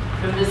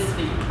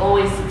 previously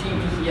always TV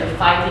here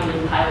fighting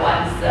in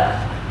Taiwan. The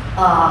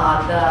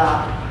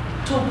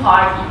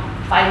 2-party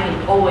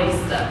fighting always,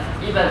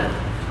 even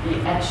the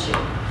action.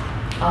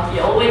 He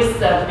always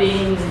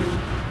been,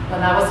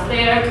 when I was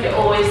there, he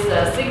always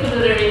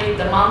secretly,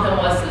 the mountain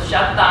was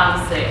shut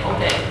down, say,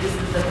 okay, this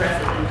is the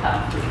president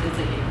come to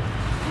visit him.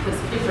 Because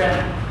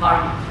different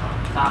party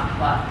come,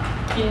 but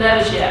he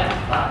never shared.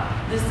 But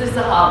this is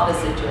how the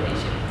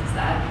situation is.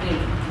 I think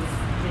it's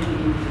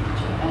really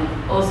individual, and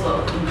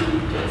also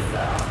individuals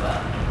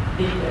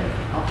leader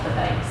of the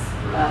face.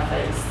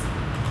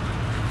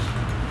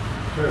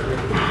 I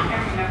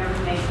remember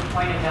who makes a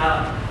point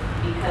about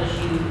because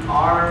you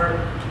are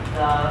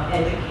the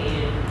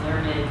educated,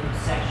 learned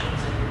sections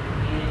of your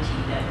community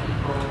that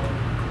people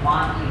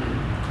want you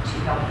to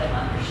help them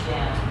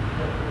understand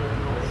the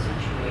political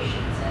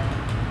situations. And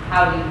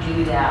how do you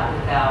do that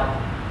without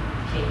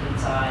taking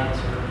sides?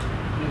 Or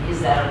is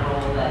that a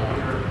role that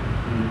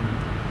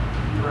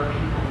your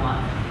people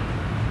want?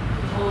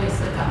 Always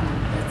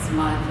that's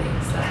my thing,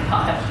 so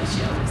I have to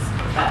share with you.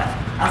 But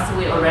as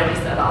we already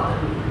said out,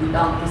 we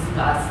don't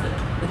discuss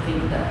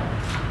within the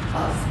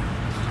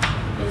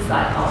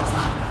inside our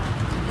sangha.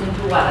 You can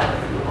do whatever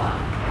you want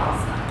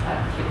outside, but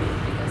keep it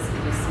because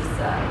this is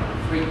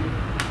free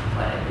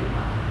for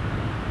everyone.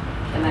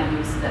 Can I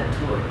use that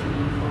tool to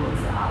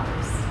influence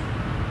others?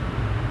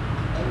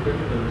 I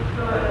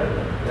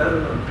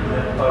don't know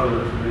that part of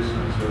the tradition,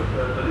 so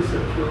at least a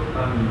few,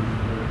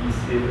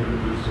 ECA and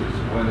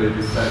Buddhists, when they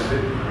decide,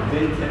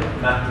 they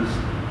tend not to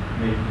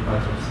make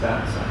much of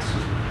stance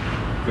actually.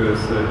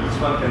 Because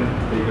each one can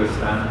take a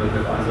stand, but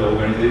as an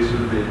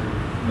organization, they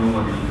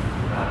normally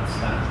not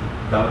stand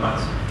that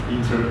much.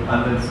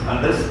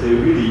 Unless they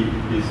really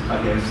is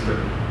against the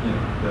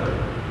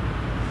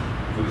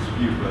Buddhist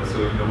view. But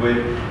so in a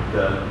way,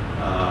 the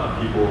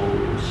people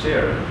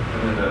share,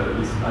 and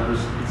then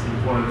it's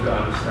important to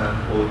understand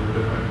all the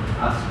different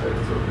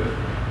aspects of it,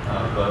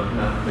 but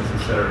not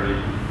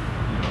necessarily,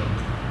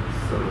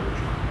 sort of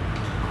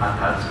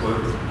attached to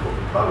it.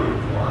 Probably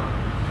one.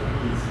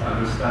 Is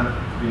understand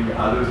being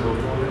others or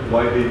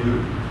why they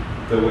do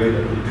the way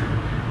that they do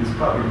is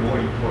probably more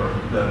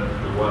important than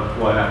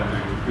why I'm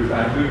doing. Because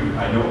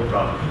I know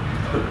probably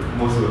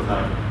most of the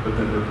time, but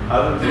then the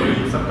others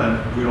really sometimes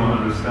we don't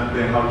understand.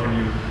 Then how can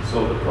you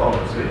solve the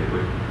problems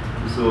anyway?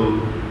 So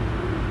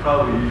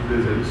probably if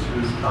there's an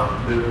issue,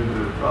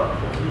 the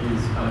problem for me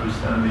is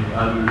understanding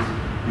others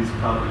is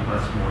probably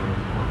much more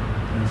important,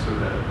 and so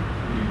that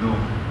you know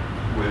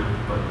what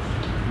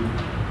to do.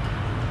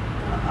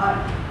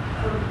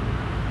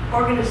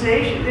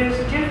 organization, there's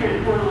a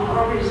different, on an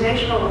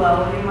organizational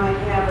level, you might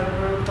have a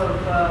group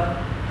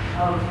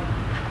of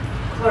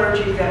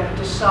clergy that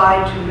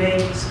decide to make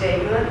a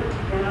statement,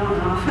 and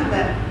often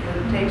that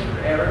takes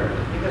forever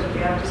because we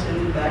have to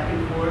send it back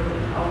and forth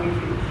and how we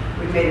feel.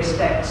 We made a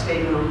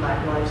statement on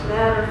Black Lives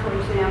Matter, for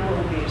example.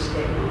 We made a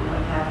statement on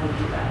what happened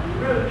in Baton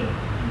Rouge.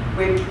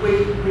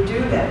 We do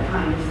that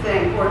kind of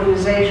thing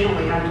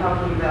organizationally. I'm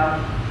talking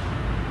about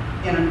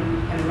in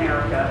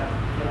America,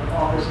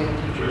 all the Zen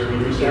teachers. When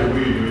you say we,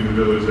 you mean the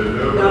village Zen?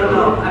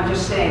 No, I'm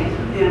just saying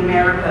in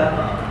America,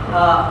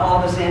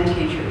 all the Zen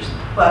teachers.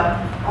 But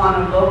on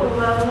a local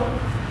level,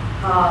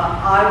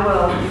 I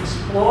will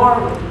explore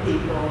with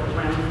people the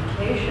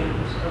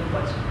ramifications of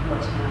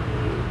what's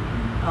happening.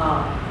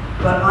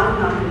 But I'm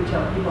not going to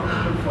tell people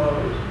how to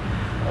vote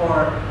or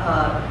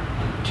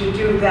to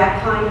do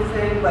that kind of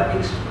thing, but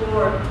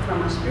explore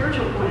from a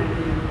spiritual point of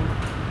view,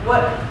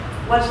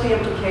 what's the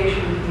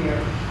implication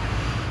here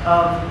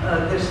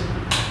of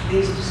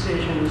these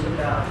decisions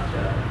about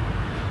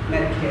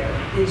Medicare,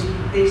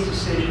 these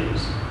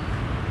decisions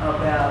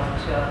about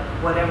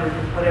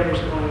whatever's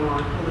going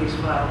on, police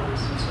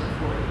violence and so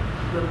forth.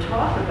 We'll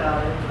talk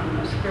about it from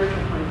a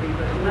spiritual point of view,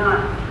 but not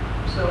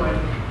so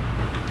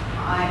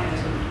I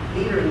as a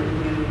leader in the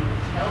community,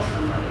 tell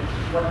somebody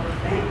what to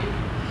think.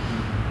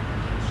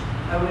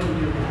 I wouldn't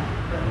do that,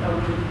 but I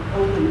would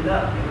open it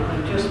up,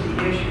 and just the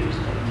issues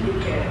that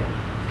TK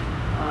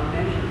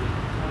mentioned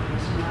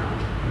just now.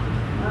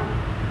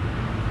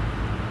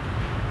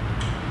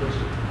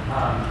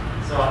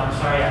 So I'm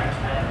sorry, I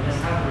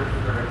missed how to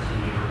refer to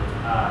you,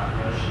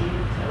 Roshi?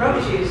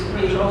 Roshi is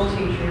an old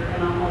teacher,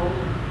 and I'm old.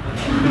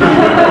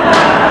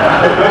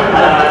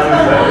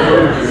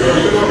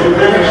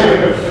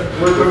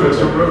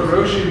 So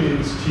Roshi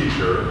means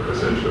teacher,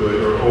 essentially,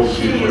 or old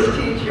teacher. She is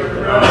teacher.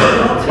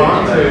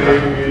 Bhante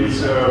means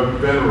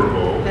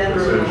venerable,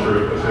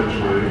 essentially.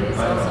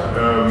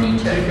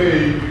 TK,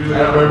 you usually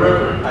have my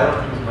reverend. I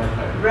don't use my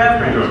title.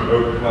 Reverend. You don't,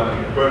 okay.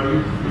 Well,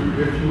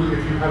 But if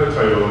you had a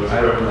title, it's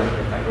I don't reverend. like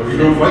the title. Oh, you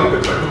don't like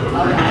the title.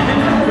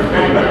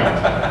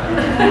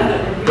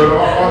 But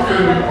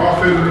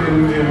often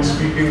in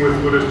speaking with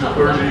Buddhist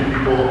clergy,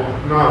 people,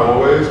 not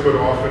always, but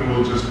often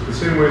will just, the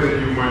same way that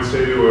you might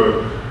say to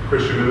a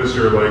Christian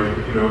minister, like,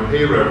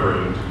 hey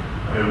Reverend,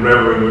 and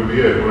Reverend would be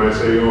it. When I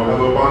say,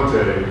 hello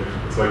Bhante,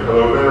 it's like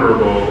hello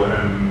Venerable,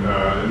 and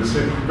in the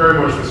same, very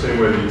much the same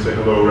way that you'd say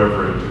hello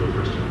Reverend to a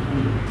Christian.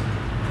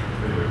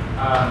 Anyway.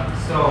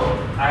 So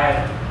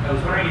I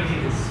was wondering if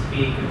you could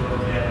speak a little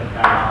bit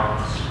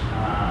about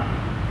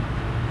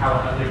how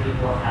other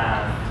people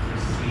have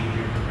received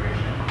your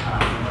tradition,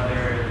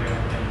 whether there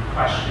have been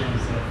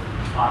questions of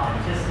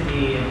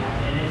authenticity, and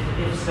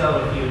if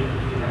so, if you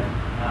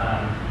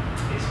have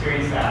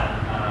experienced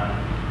that,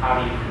 how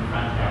do you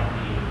confront that?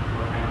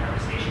 What kind of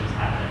conversations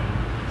happen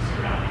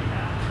surrounding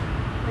that?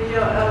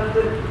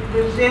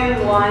 The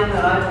Zen line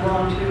that I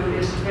belong to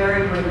is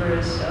very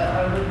rigorous.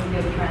 I wouldn't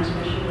give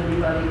transmission to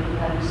anybody who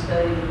hadn't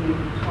studied with me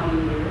for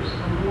 20 years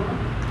or more,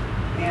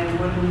 and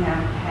wouldn't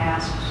have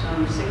passed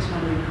some 600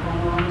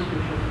 koans,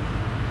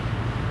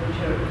 which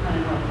are kind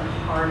of like the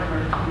heart of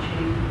our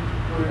teaching,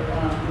 where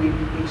we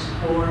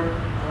explore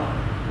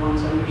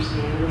one's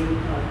understanding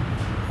of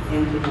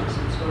emptiness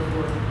and so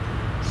forth.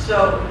 So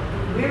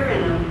we are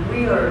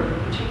a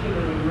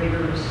particularly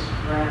rigorous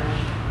branch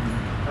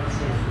of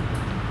Zen,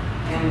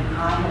 and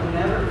I have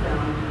never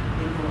found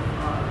people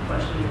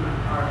questioning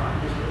our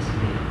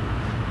authenticity.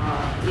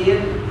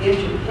 In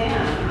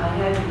Japan, I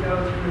had to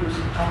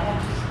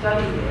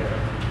study there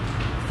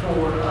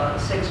for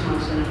 6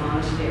 months in a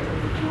monastery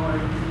in order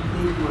to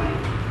complete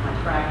my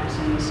practice,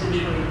 and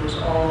essentially it was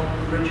all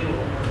ritual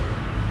work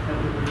that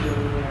we were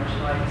doing there, so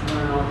I could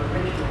learn all the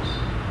rituals,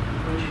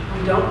 which we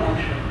don't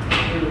actually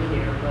do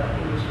here, but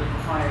it was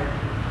required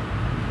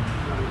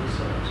from the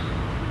souls.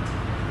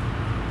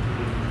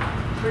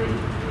 Pretty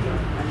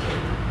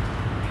authentic.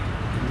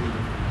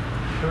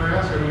 Can I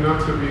ask, not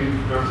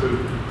to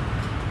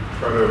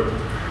try to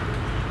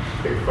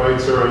pick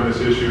fights around this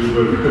issue,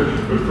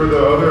 but for the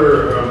other,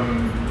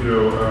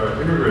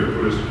 immigrant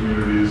Buddhist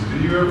communities, do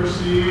you ever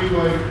see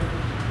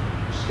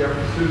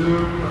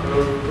skepticism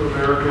of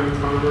American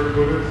convert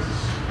Buddhists?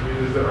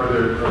 Are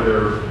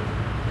there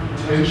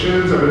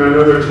tensions? I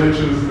know there are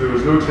tensions. There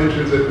was no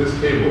tensions at this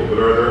table, but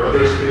are there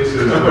other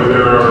spaces where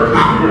there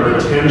are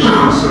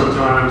tensions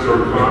sometimes or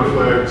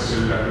conflicts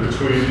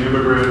between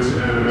immigrants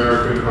and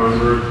American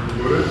convert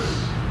Buddhists?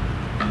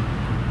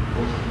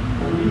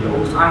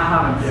 I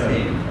haven't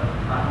seen.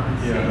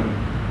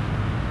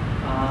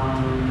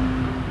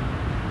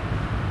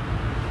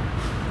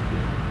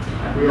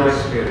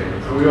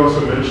 We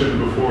also mentioned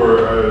before,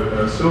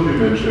 Sylvie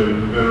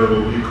mentioned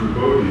Venerable Bhikkhu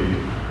Bodhi,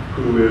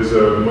 who is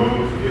a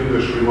monk in the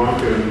Sri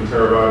Lankan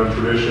Theravadan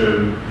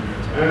tradition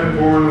and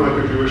born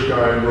like a Jewish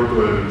guy in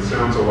Brooklyn.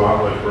 Sounds a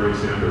lot like Bernie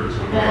Sanders.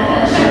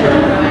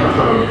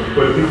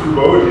 But Bhikkhu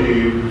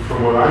Bodhi,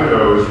 from what I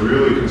know, is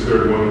really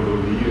considered one of the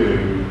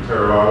leading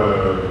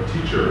Theravada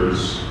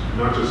teachers,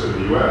 not just in the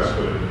U.S.,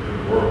 but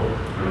in the world.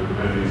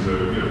 And he's a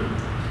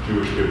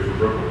Jewish kid from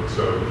Brooklyn.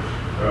 So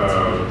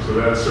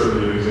that's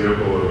certainly an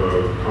example of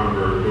a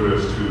convert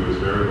Buddhist who is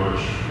very much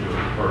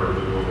part of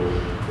the global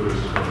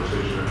Buddhist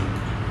conversation.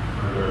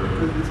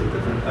 It's a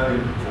different, I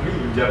mean, for me,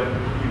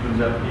 even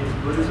Japanese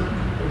Buddhism,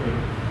 I mean,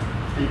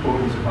 people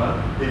in Japan,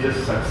 they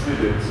just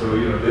succeeded. So,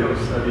 they don't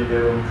study, they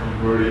don't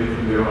convert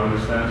anything, they don't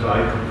understand. So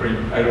I complain,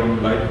 I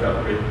don't like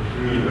that way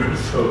either.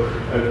 So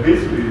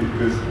basically,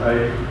 because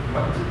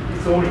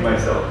it's only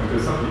myself,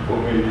 because some people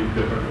may think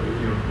differently.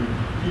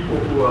 People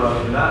who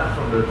are not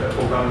from the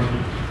temple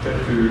family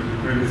tend to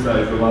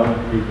criticize the one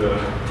with the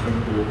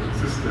temple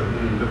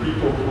system. The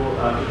people who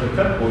are in the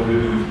temple,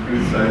 they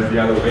criticize the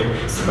other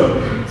way. So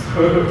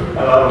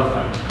a lot of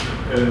time.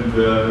 And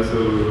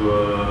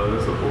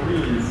so for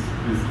me,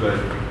 it's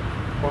like,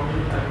 for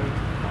me, I'm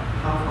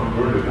half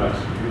converted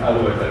actually.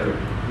 Otherwise, I would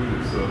do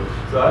this.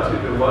 So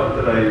actually, the one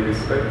that I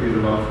respect is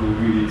about who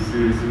really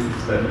seriously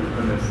study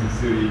and then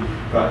sincerely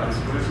practice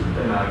Buddhism,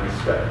 and I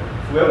respect.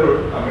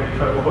 Whoever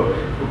American or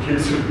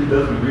occasionally, it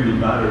doesn't really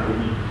matter for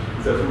me.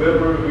 It's that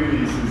whoever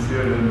really is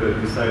sincere and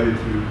decided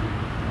to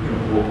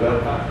walk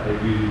that path, I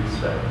really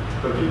respect.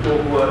 But people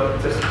who are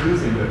just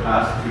using the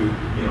path to,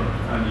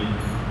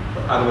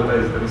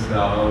 advertise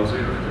themselves,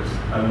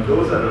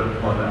 those are the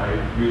ones that I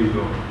really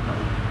don't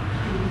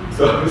like.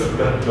 So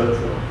that's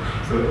all.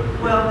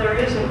 Well, there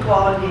is a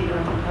quality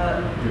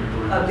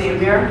of the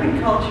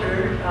American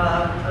culture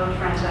of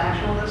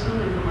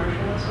transactionalism and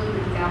commercialism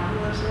and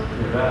capitalism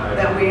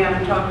that we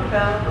haven't talked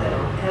about that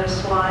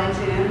has slides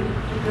in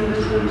to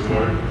Buddhism,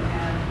 and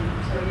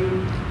so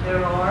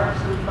there are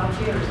some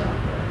frontiers out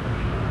there.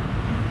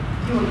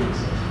 You want to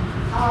say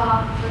something?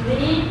 For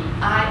me,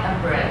 I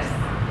embrace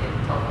it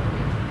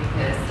totally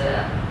because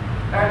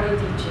early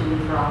teaching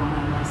from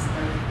my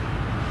master,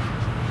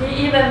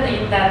 he even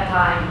in that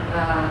time.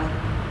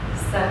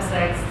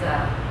 Same-sex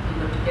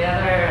people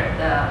together,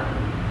 the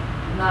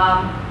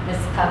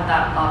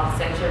non-misconduct of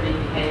sexual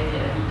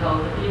behavior. He told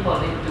the people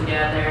live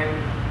together.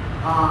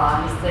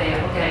 He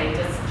said, okay,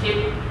 just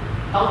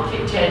don't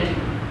keep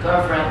changing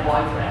girlfriend,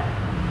 boyfriend.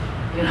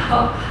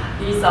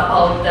 He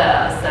supposed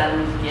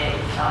send gay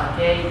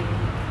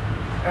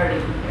early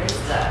years.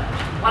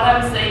 What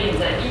I'm saying is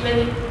that even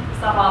if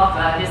some of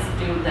his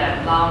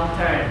students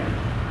long-term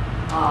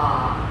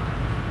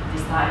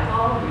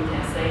disciple, we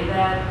can say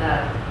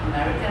that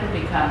American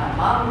become a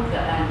monk,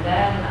 and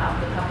then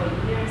after a couple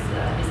of years,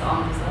 his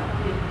own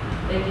disciple,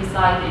 they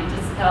decided to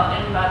just tell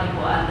anybody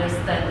who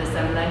understands the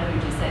same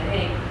language, say,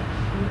 hey,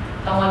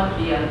 don't want to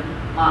be a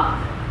monk,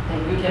 then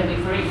you can be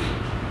free.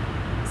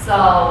 So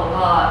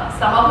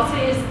some of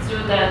his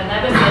students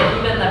never say,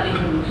 even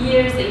in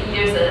years and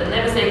years,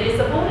 never say he's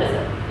a Buddhist.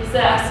 He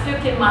said, I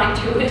still keep my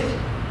Jewish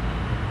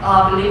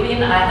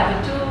believing. I have a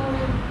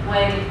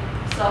two-way,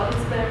 so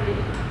it's very,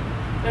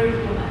 very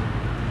human.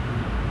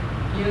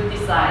 You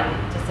decide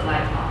just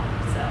like mom.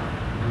 So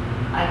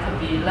I could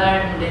be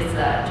learn this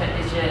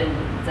tradition,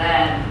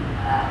 Zen,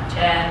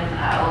 Chen.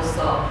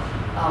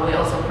 We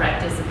also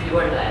practice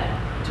Pure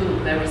Land too,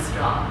 very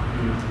strong.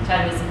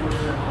 Chinese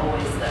Buddhism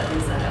always have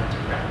to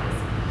practice.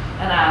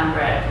 And I'm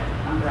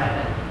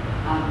embrace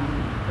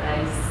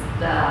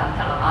the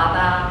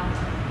Theravada,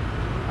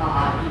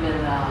 even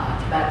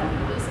Tibetan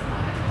Buddhism.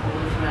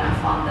 I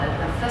found that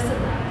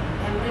fascinating.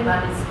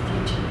 Everybody's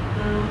teaching.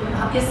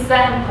 It's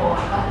simple,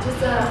 but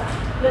just a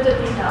little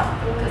bit of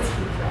focus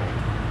different.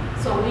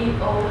 So we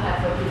all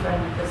have a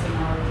different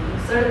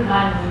personality. Certain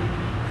time we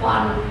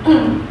want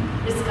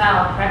this kind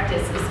of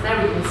practice is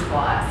very useful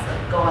for us.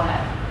 Go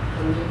ahead.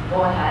 When you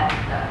go ahead,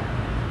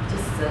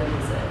 just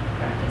use it,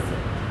 practice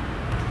it.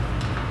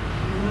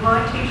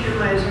 My teacher,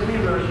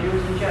 Roshi,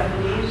 was a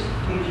Japanese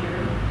teacher,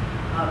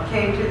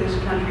 came to this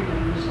country when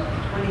he was like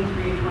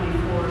 23,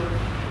 24.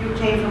 He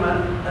came from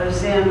a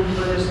Zen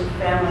Buddhist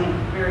family,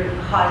 very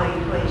highly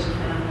placed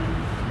family,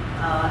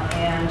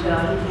 and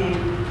he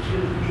came to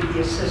be the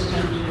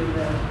assistant to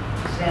the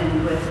Zen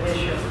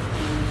bishop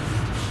in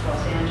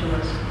Los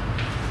Angeles.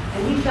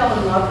 And he fell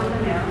in love with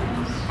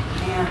Americans,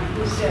 and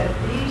he said,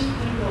 these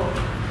people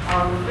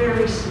are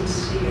very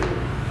sincere,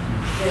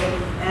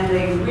 and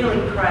they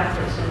really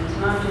practice, and it's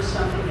not just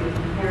something they've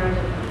inherited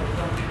and they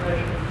don't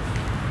treasure.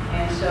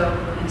 And so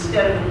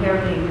instead of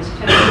inheriting his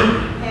temple in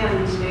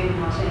Japan, he stayed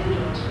in Los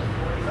Angeles for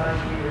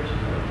 45 years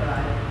before he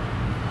died,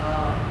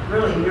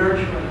 really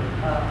nurturing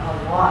a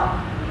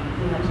lot.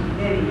 He has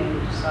many, many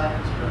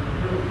disciples, but a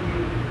really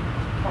huge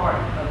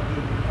part of the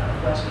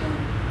Western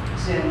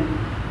Zen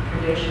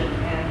tradition.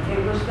 And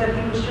it was that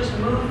he was just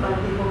moved by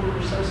people who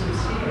were so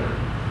sincere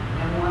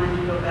and wanted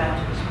to go back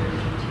to the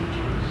spiritual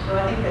teachings. So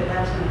I think that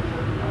that's an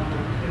important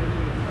element too to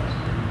your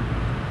question.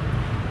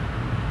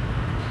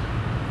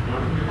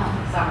 Oh,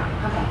 sorry.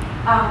 Okay.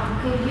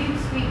 Could you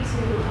speak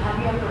to, have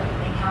you ever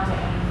encountered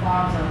any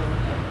forms of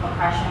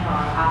oppression or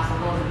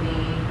obstacles of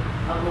being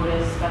a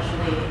Buddhist,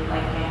 especially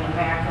like in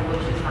America,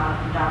 which is not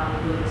a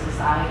predominantly Buddhist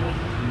society?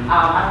 I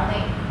don't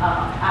think,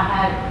 I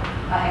had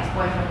an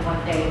ex-boyfriend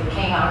one day who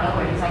came out of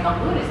nowhere, he's like,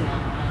 I'm Buddhist now.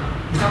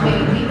 So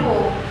many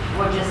people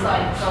were just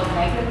like so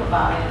negative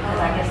about it because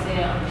I guess they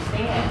didn't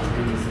understand.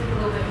 Could you speak a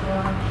little bit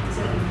more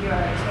to your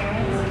your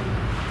experience?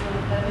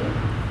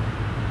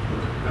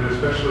 And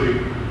especially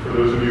for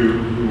those of you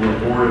who were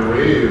born and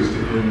raised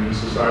in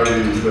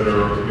societies that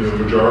are,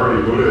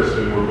 majority Buddhist,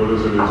 and where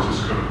Buddhism is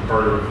just kind of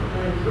part of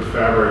the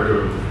fabric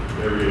of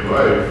everyday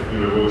life,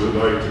 what was it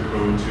like to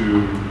come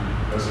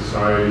to a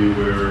society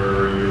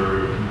where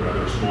you're a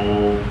rather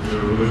small,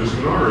 religious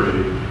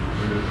minority?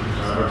 And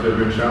have there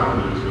been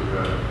challenges with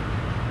that?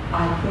 I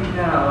think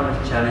there are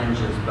always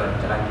challenges, but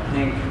I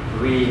think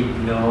we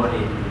know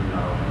it,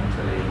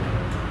 mentally.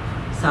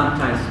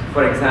 Sometimes,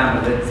 for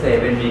example, let's say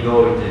when we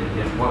go into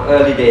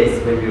early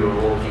days when we were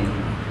walking,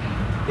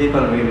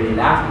 people will be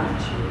laughing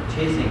at you,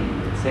 teasing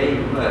you,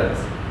 saying words,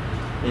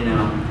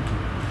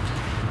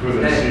 When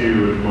they see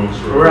you in monks'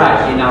 robes.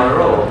 Right, in our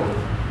robe.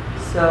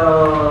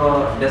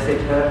 So, does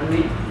it hurt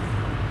me?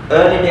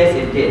 Early days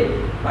it did,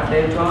 but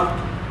later on,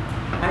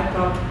 I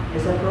thought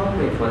it's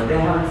appropriate for them. They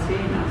haven't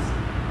seen us.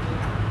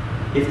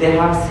 If they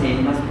have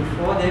seen us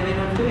before, they may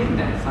not doing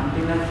that.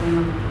 Something that's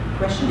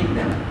questioning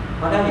them.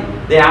 What are you?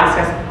 They ask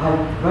us,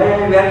 why are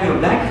you wearing your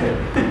blanket?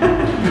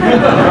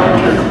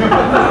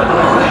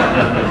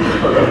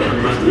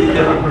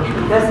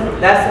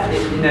 That's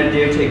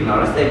due to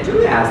ignorance. They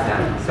do ask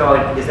that. So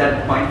is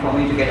that a point for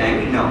me to get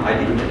angry? No, I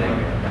didn't get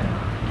angry at that.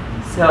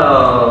 So,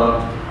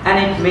 and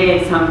it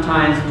made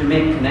sometimes to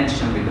make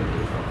connection with the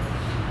people.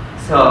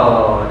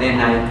 So then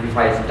if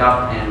I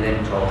stop and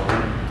then talk,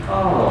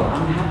 oh,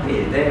 I'm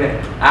happy. They were,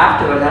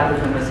 afterwards, after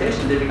the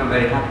conversation, they become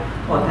very happy.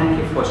 Oh, thank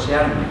you for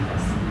sharing with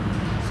us.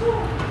 So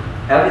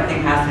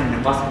everything has a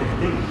positive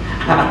thing.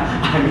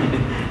 I mean,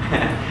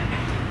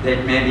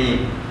 that may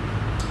be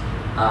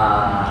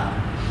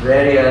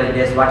very early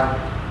days, but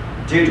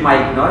due to my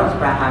ignorance,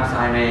 perhaps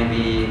I may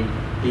be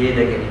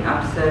either getting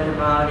upset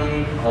about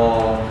it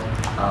or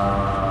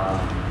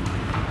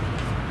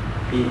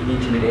be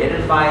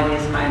intimidated by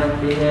this kind of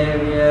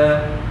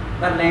behavior.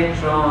 But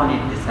later on,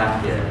 it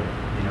disappeared.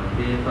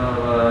 People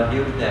were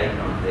due to their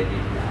ignorance, they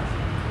did that.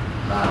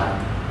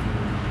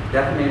 But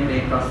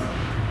definitely,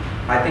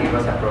 I think it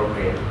was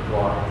appropriate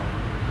for,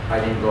 I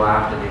didn't go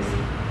after this,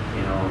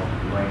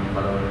 going to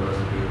follow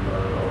those people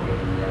or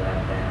getting yelled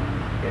at them,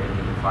 getting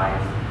into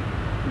fights.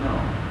 No,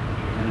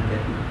 you didn't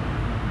get me.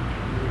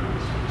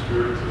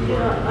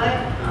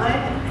 I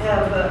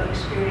have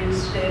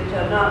experienced it,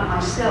 not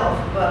myself,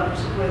 but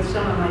with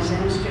some of my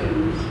Zen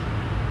students,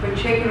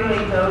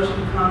 particularly those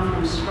who come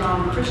from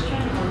strong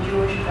Christian or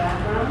Jewish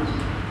backgrounds,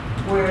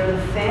 where the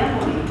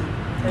family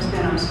has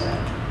been upset.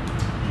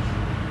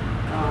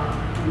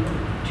 And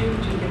two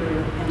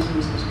particular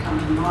instances come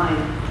to mind,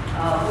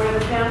 where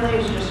the family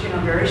is just,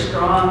 very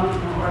strong,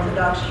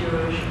 Orthodox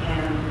Jewish,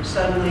 and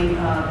suddenly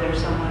there's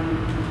someone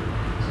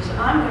who says,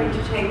 I'm going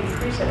to take the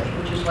precepts,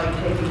 which is like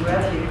taking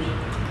refuge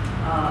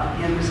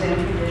in the Zen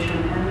tradition,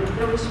 and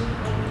there was a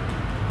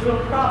real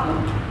problem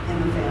in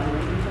the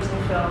family because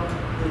they felt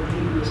that he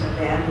was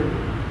abandoned,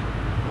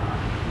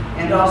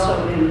 and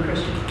also in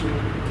Christian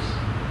communities.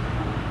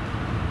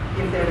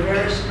 If they're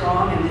very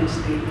strong and it's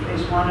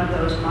one of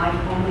those,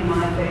 only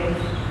my faith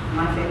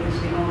is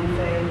the only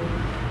faith,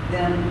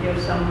 then if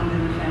someone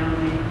in the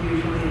family,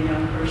 usually a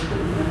young person,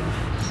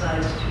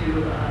 decides to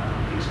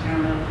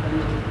experiment with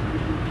religion,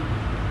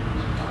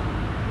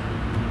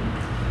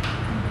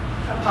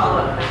 A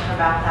follow-up question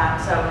about that.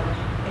 So,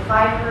 if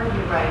I heard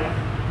you right,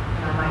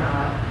 and I might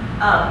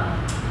not,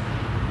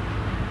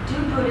 do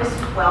Buddhists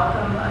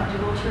welcome a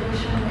dual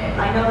tradition?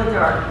 I know that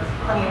there are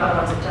plenty of other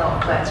ones that don't,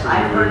 but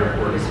I've heard of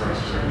Buddhist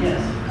Christians.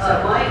 Yes.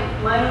 So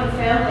My own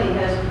family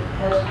has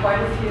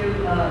quite a few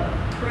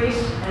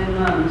priests and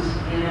nuns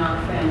in our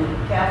family,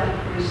 Catholic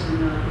priests and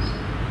nuns,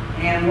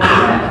 and one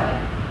rabbi.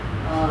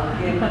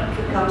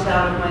 It comes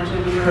out of my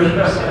Jewish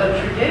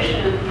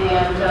tradition,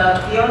 and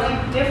the only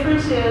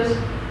difference is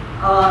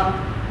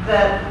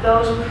that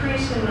those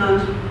priests and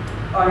nuns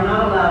are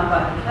not allowed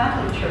by the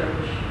Catholic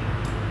Church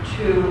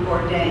to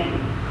ordain,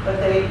 but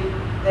they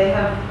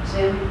have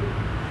Zen.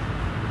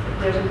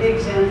 There's a big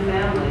Zen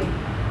family,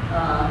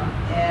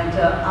 and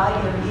I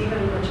have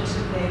even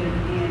participated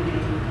in a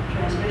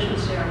transmission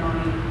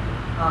ceremony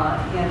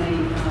in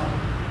a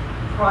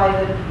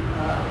private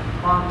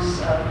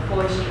monk's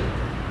cloister.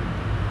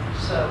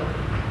 So.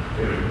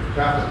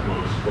 Catholic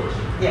monks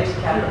cloister. Yes,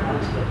 Catholic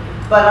monks.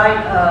 But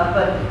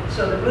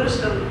so the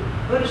Buddhists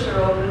are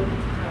open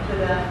to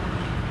that.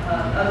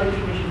 Other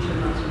traditions are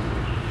not so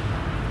much.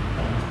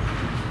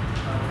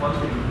 One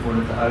thing I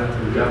wanted to add to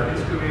the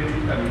Japanese community,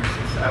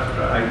 since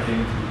after I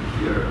came to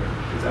here,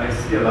 is I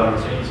see a lot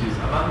of changes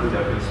among the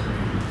Japanese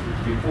community.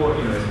 Before,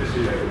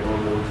 especially like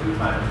World War II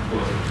time, of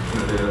course,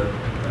 they're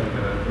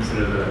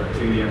considered the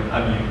alien,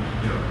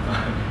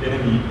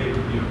 enemy,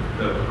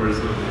 the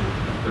person of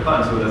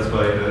Japan. So that's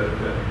why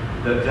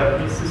the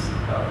Japanese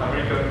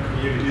American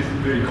community is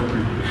very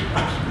complicated.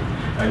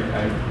 I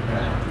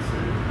have to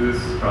say this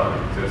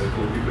probably just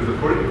because the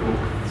political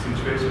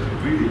situation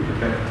really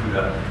affected to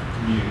that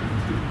community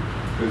too.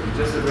 Because it's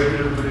just a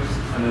regular Buddhist,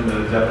 and then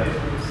the Japanese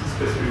Buddhist is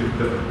especially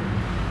different,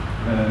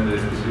 and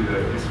especially the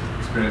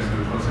experience of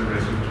the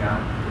concentration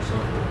camp or so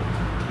forth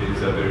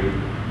is a very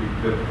big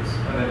difference.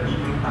 And then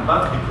even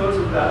because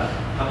of that,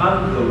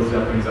 among those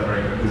Japanese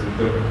Americans, there's a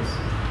difference.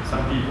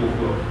 Some people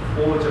who are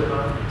for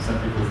Japan, some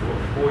people who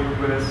are for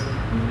US,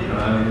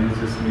 it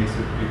just makes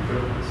a big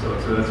difference. So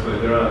that's why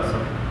there are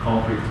some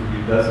conflicts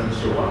it doesn't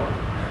show up.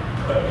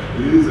 But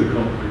it is a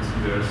conflict.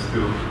 There's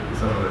still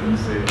some of the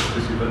insane,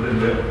 especially, but then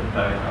they're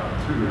dying out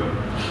too.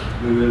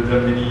 There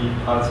are many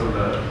parts of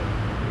the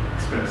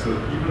experience. So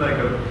even like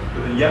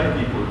with the young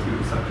people too,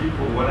 some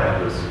people, when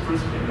I was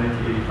first in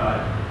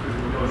 1985, because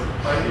we don't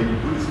find any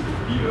Buddhist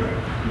book either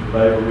in the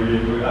library.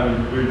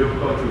 We're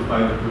difficult to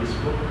find a Buddhist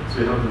book,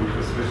 so you have to look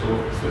for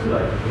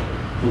specialized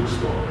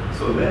bookstore.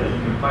 So then you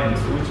can find it,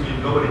 so which means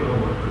nobody knows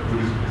what the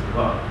Buddhism is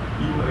about.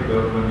 Even like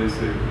when they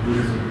say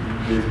Buddhism,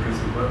 they can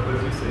say, what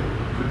do you say?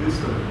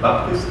 Buddhist or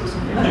Baptist or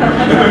something?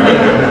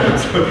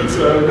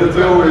 so that's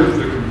always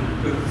the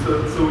confusion.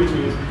 So which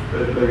means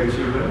that like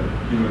children,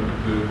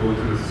 they go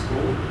to the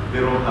school, they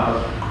don't have,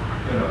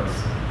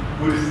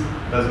 Buddhist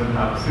doesn't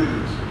have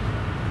citizenship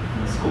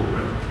in the school,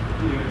 right?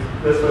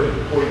 That's why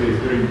holiday is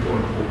very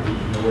important for me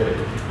in a way,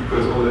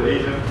 because all the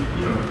Asian,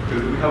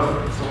 because we have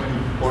so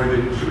many holiday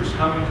Jewish.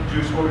 How many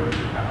Jewish holidays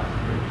do we have?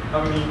 How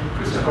many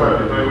Christian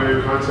holidays? By way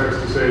of context,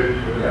 to say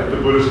the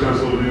Buddhist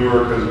Council of New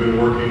York has been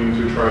working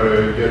to try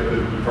to get the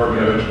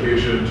Department of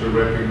Education to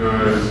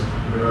recognize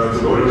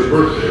the Buddha's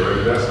birthday,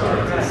 right? That's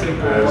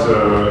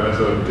as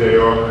a day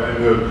off. And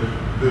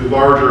the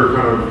larger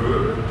kind of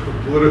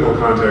political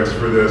context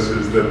for this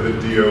is that the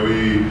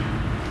DOE,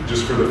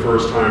 just for the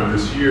first time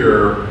this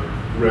year,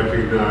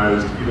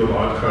 recognized Eid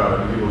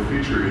al-Adha and Eid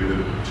al-Fitr,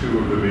 the two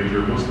of the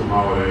major Muslim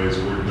holidays,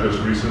 were just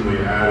recently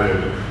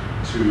added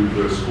to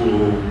the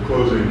school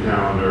closing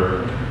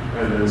calendar.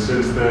 And then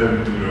since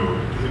then,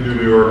 Hindu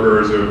New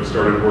Yorkers have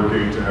started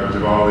working to have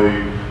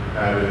Diwali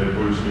added,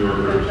 Buddhist New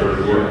Yorkers have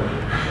started working.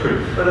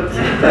 But at the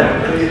same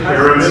time,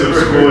 parents of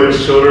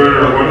school-aged children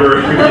are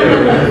wondering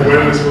when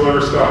this will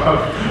ever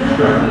stop.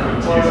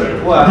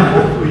 Well,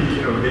 hopefully,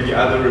 maybe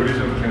other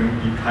revision can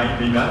be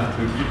kind enough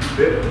to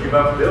give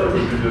up their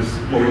religious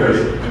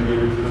holidays and give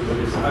it to the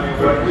police.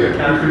 What we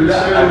can't do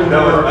that.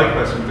 That was my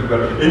question too, but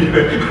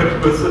anyway.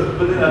 but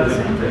then at the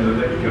same time,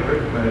 that you can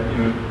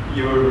recognize,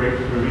 your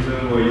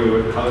religion or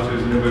your culture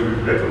is never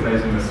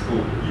recognized in the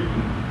school,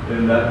 even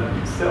then that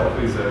itself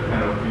is a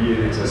kind of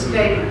creative. It's a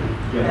statement.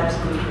 Yeah.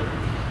 Absolutely.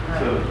 Right.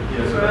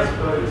 So that's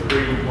why it's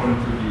very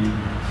important to be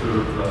sort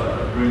of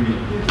bringing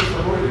into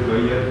the holiday, but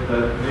yet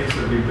that makes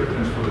a big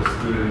difference for the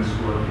students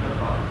who are in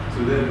Nepal. So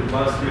then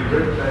once we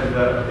recognize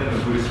that, then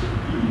the Buddhist will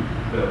be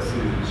the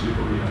citizenship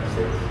of the United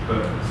States.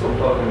 But so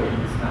far for me,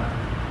 it's not.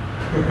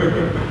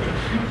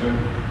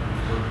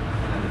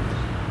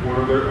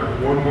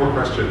 One more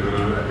question,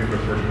 and I think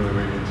unfortunately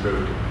we need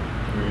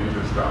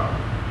to stop.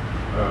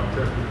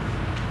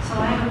 So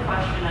I have a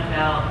question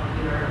about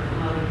your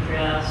mode of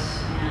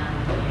dress and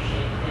your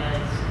shaved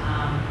heads.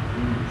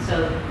 So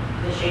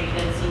the shaved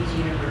head seems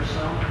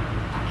universal.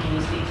 Can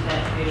you speak to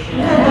that tradition?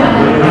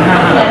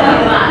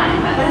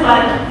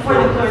 But for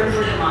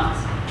the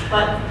monks.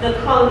 But the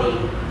clothing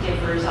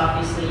differs,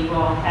 obviously. You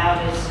all have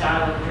a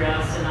style of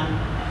dress, and I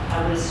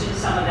would assume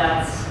some of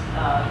that's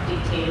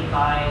dictated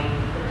by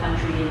the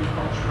country and the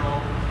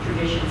cultural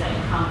traditions that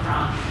you come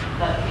from.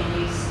 But can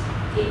you,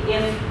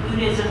 if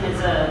Buddhism is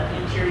an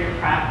interior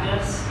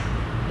practice,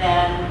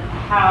 then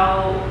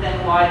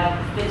why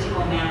the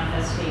physical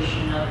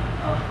manifestation of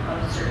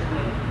a certain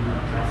way of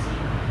dressing?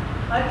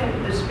 I can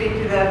speak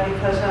to that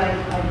because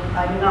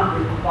I'm not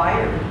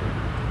required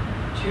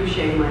to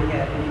shave my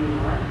head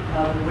anymore.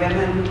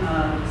 Women,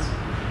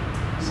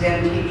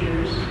 Zen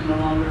teachers, no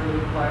longer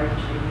required to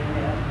shave their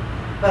head.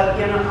 But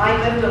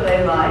I lived a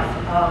lay life.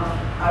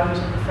 I was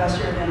a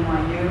professor at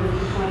NYU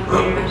for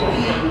 20 years. I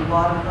did a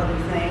lot of other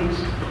things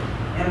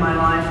in my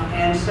life.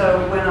 And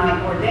so when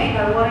I ordained,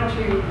 I wanted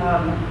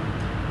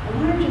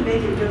to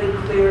make it really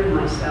clear to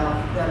myself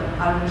that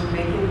I was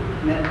making a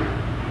commitment.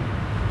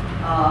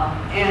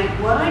 And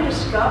what I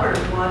discovered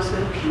was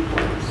that people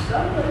would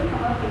suddenly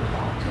come up and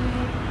talk to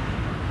me.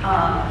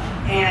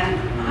 And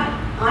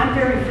I'm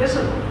very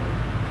visible.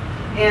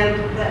 And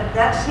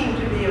that seemed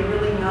to be a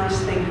really nice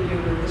thing to do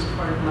with this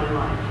part of my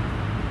life,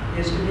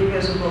 is to be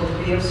visible,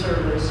 to be of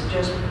service,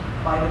 just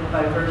by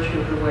virtue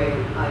of the way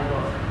I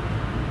look.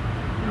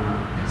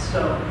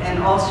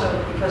 And also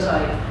because I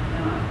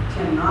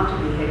tend not to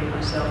behave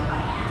myself, I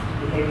have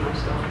to behave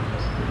myself.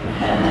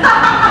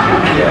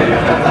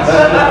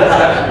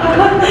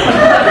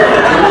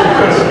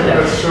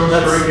 That's so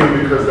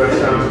striking because that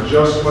sounds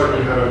just like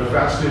we had a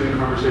fascinating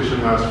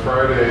conversation last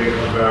Friday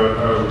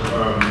about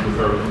with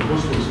our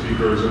Muslim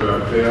speakers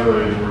about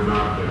veiling or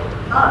not veiling.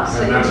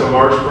 And that's a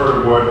large part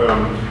of what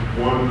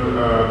one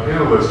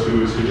panelist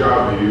who is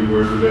hijabi, who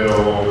wears a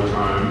veil all the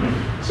time,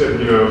 said,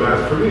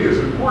 that for me is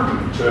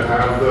important to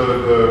have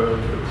the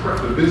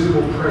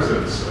visible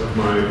presence of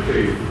my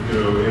faith,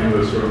 in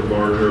the sort of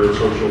larger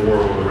social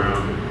world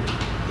around me.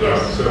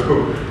 Yes. So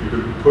you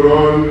could put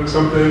on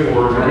something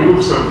or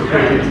remove something.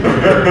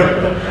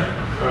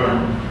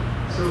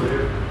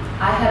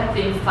 I have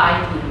been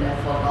fighting that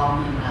for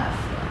long enough.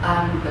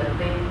 I'm the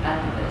big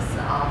advocate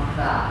of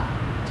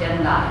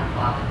gender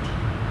equality.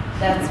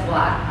 That's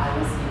why I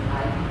was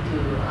invited to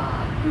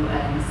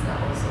UN's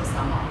also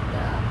some of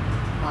the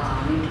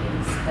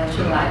meetings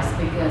specialized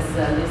because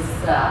this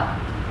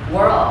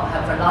world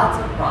have lots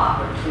of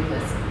problems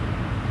because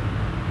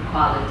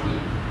equality,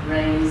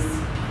 race,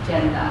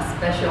 gender,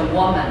 special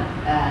women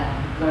and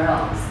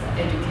girls,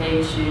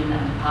 education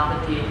and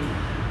poverty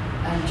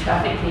and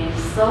trafficking,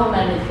 so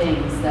many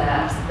things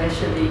that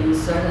especially in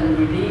certain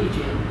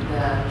religion,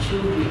 the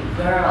children,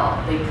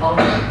 girl, they call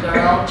it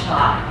girl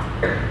child,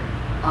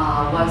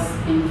 was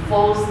being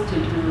forced to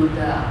do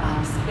the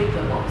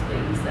unspeakable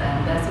things,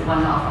 and that's one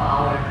of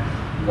our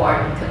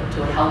work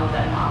to help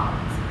them out.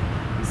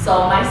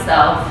 So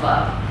myself,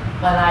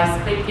 when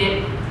I speak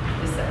it,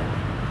 is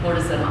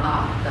Buddhism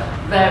are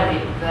very,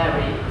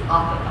 very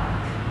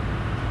orthodox.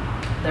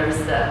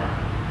 There's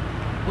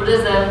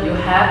Buddhism, you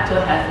have to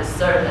have a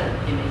certain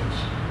image.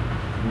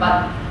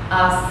 But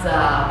as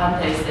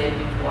Bhante said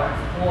before,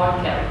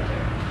 4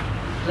 characters,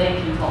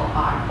 lay people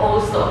are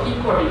also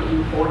equally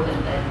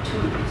important than 2.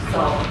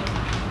 So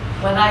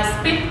when I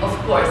speak, of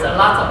course, a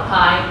lot of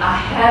time I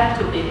have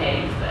to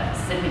behave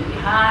sitting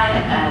behind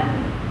and,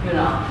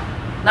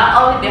 not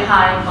only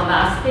behind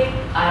monastic,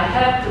 I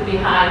have to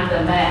behind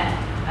the man.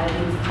 I've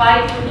been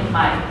fighting in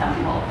my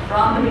temple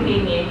from the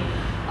beginning.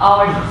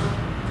 Our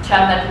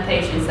Chan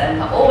meditation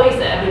center, always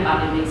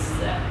everybody meets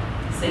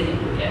sitting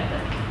together.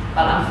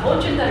 But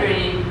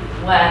unfortunately,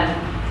 when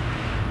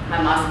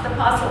my master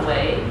passed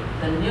away,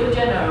 the new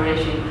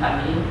generation come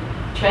in,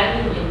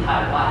 training in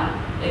Taiwan.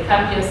 They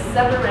come here,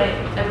 separate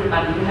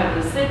everybody. You have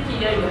to sit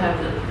here, you have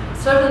the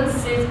certain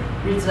seats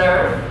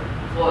reserved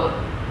for,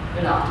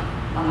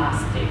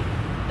 monastic.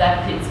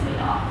 That pisses me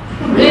off.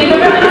 Really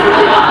pisses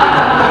me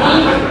off. Me,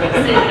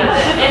 sitting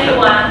than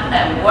anyone,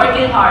 and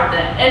working hard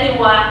than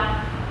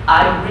anyone.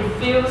 I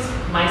refuse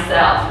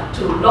myself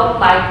to look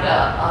like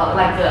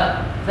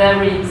a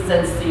very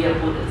sincere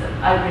Buddhism.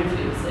 I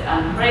refuse it.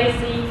 I'm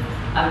crazy,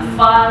 I'm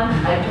fun,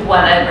 I do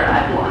whatever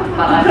I want.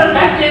 But I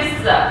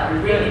practice a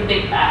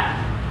really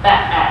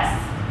badass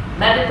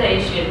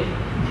meditation.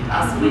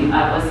 Last week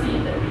I was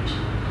in the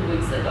retreat, 2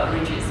 weeks ago,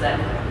 retreat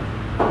center.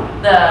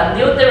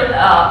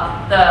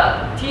 The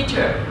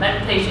teacher,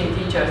 meditation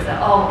teacher said,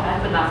 "Oh, I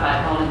could not find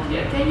a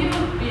volunteer. Can you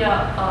be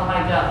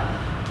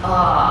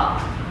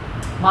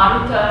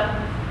monitor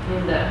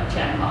in the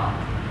channel?"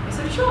 I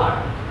said, "Sure."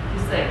 He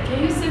said,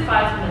 "Can you sit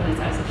 5 minutes?"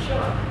 I said,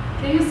 "Sure."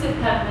 "Can you sit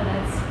 10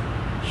 minutes?"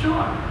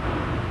 "Sure."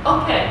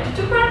 "Okay, did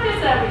you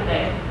practice every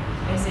day?"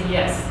 I said,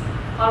 "Yes."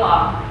 "How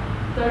long?"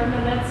 30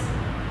 minutes?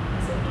 I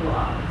said, 2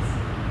 hours.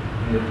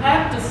 You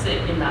have to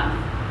sit enough.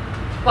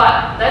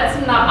 But that's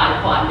not my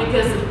point,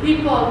 because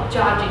people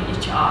judging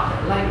each other,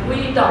 like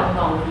we don't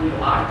know who you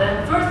are.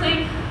 Then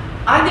firstly,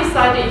 I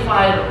decided if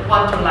I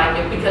want to like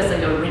you because of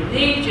your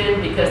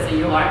religion, because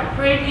you are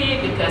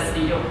pretty, because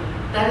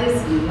that is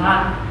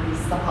not really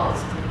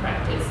supposed to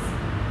practice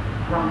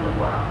around the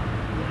world.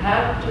 You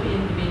have to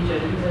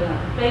individually, even a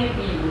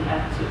baby, you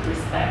have to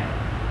respect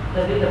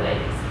the little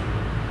babies.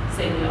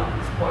 Senior,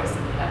 of course,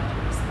 we have to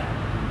respect.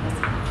 That's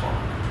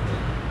important.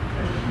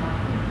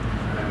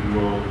 And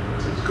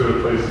it's as good a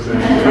place as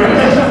any